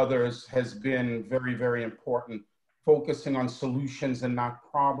and others has been very, very important. Focusing on solutions and not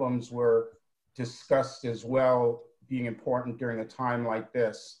problems were discussed as well, being important during a time like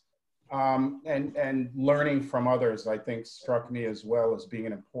this. And learning from others, I think, struck me as well as being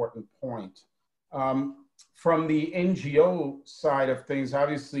an important point. From the NGO side of things,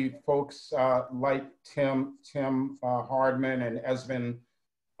 obviously folks like Tim Hardman and Esvin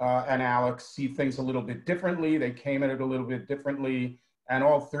and Alex see things a little bit differently. They came at it a little bit differently, and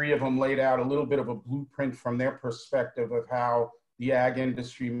all three of them laid out a little bit of a blueprint from their perspective of how the ag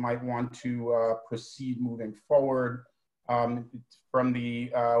industry might want to proceed moving forward. From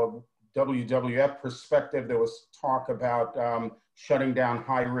the WWF perspective, there was talk about shutting down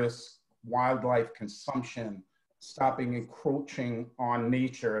high-risk wildlife consumption, stopping encroaching on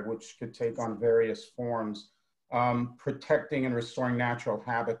nature, which could take on various forms, protecting and restoring natural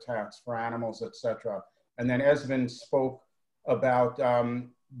habitats for animals, etc. And then Esvin spoke about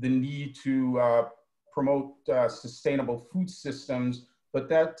the need to promote sustainable food systems, but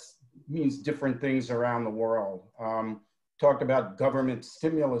that means different things around the world. Talked about government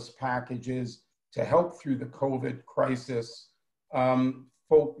stimulus packages to help through the COVID crisis.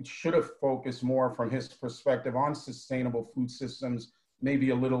 Folk should have focused more from his perspective on sustainable food systems,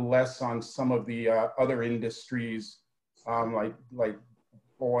 maybe a little less on some of the other industries like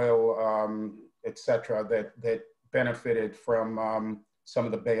oil, et cetera, that benefited from some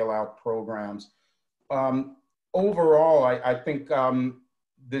of the bailout programs. Overall, I think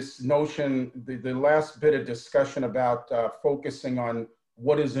this notion, the last bit of discussion about focusing on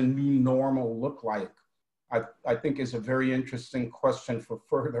what does a new normal look like, I think is a very interesting question for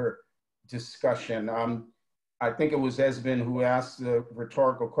further discussion. I think it was Esvin who asked the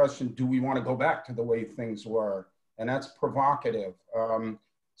rhetorical question, do we want to go back to the way things were? And that's provocative.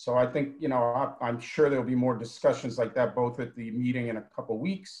 So I think, you know, I'm sure there'll be more discussions like that, both at the meeting in a couple of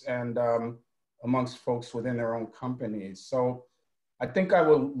weeks and amongst folks within their own companies. So I think I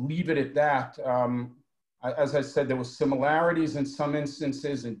will leave it at that. As I said, there were similarities in some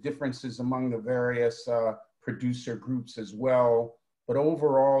instances and differences among the various producer groups as well. But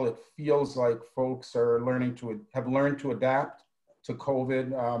overall, it feels like folks are have learned to adapt to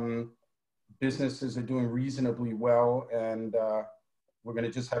COVID. Businesses are doing reasonably well, and we're going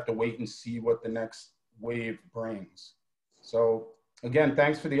to just have to wait and see what the next wave brings. So again,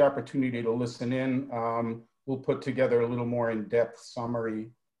 thanks for the opportunity to listen in. We'll put together a little more in-depth summary,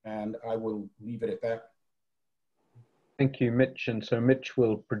 and I will leave it at that. Thank you, Mitch. And so Mitch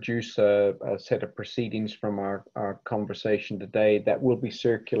will produce a set of proceedings from our conversation today that will be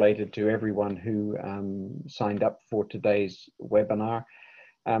circulated to everyone who signed up for today's webinar.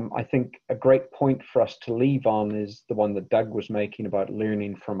 I think a great point for us to leave on is the one that Doug was making about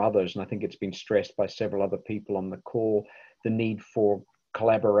learning from others. And I think it's been stressed by several other people on the call, the need for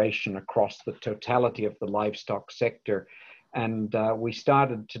collaboration across the totality of the livestock sector. And we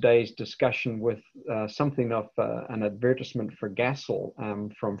started today's discussion with something of an advertisement for GASL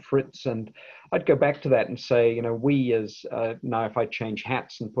from Fritz. And I'd go back to that and say, you know, we as, now if I change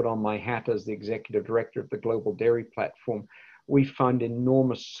hats and put on my hat as the executive director of the Global Dairy Platform, we found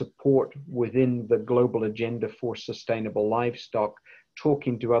enormous support within the global agenda for sustainable livestock,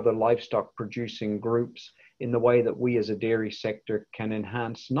 talking to other livestock producing groups in the way that we as a dairy sector can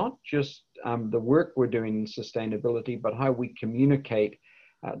enhance not just the work we're doing in sustainability, but how we communicate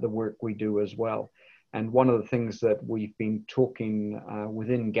the work we do as well. And one of the things that we've been talking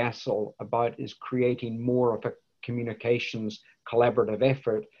within GASL about is creating more of a communications collaborative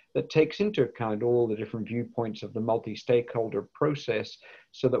effort that takes into account all the different viewpoints of the multi-stakeholder process,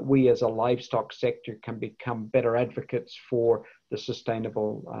 so that we as a livestock sector can become better advocates for the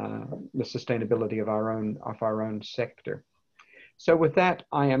sustainability of our own sector. So with that,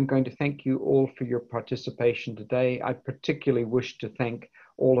 I am going to thank you all for your participation today. I particularly wish to thank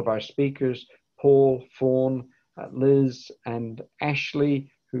all of our speakers, Paul, Fawn, Liz, and Ashley,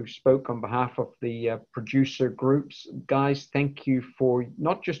 who spoke on behalf of the producer groups. Guys, thank you for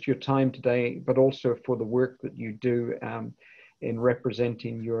not just your time today, but also for the work that you do in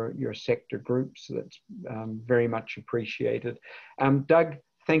representing your sector groups. That's very much appreciated. Doug,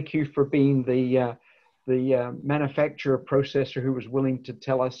 thank you for being the the manufacturer processor who was willing to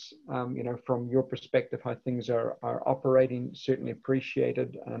tell us, you know, from your perspective how things are operating. Certainly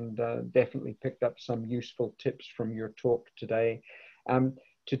appreciated, and definitely picked up some useful tips from your talk today.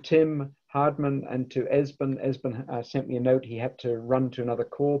 To Tim Hardman and to Esben sent me a note. He had to run to another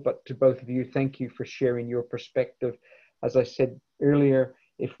call, but to both of you, thank you for sharing your perspective. As I said earlier,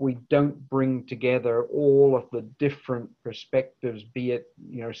 if we don't bring together all of the different perspectives, be it,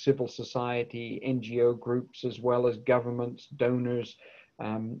 you know, civil society, NGO groups, as well as governments, donors,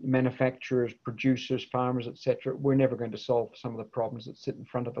 manufacturers, producers, farmers, etc., we're never going to solve some of the problems that sit in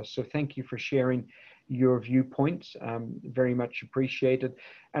front of us. So thank you for sharing your viewpoints, very much appreciated.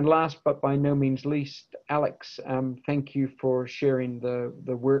 And last but by no means least, Alex, thank you for sharing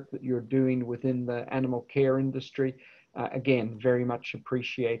the work that you're doing within the animal care industry. Again, very much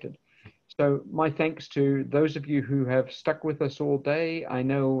appreciated. So my thanks to those of you who have stuck with us all day. I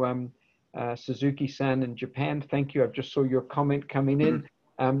know Suzuki-san in Japan, thank you. I just saw your comment coming in.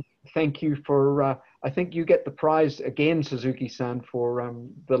 Thank you for, I think you get the prize again, Suzuki-san, for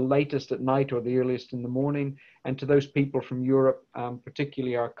the latest at night or the earliest in the morning. And to those people from Europe,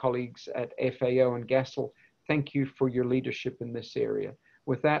 particularly our colleagues at FAO and GASL, thank you for your leadership in this area.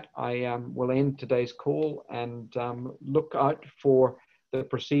 With that, I will end today's call and look out for the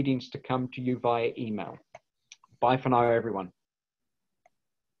proceedings to come to you via email. Bye for now, everyone.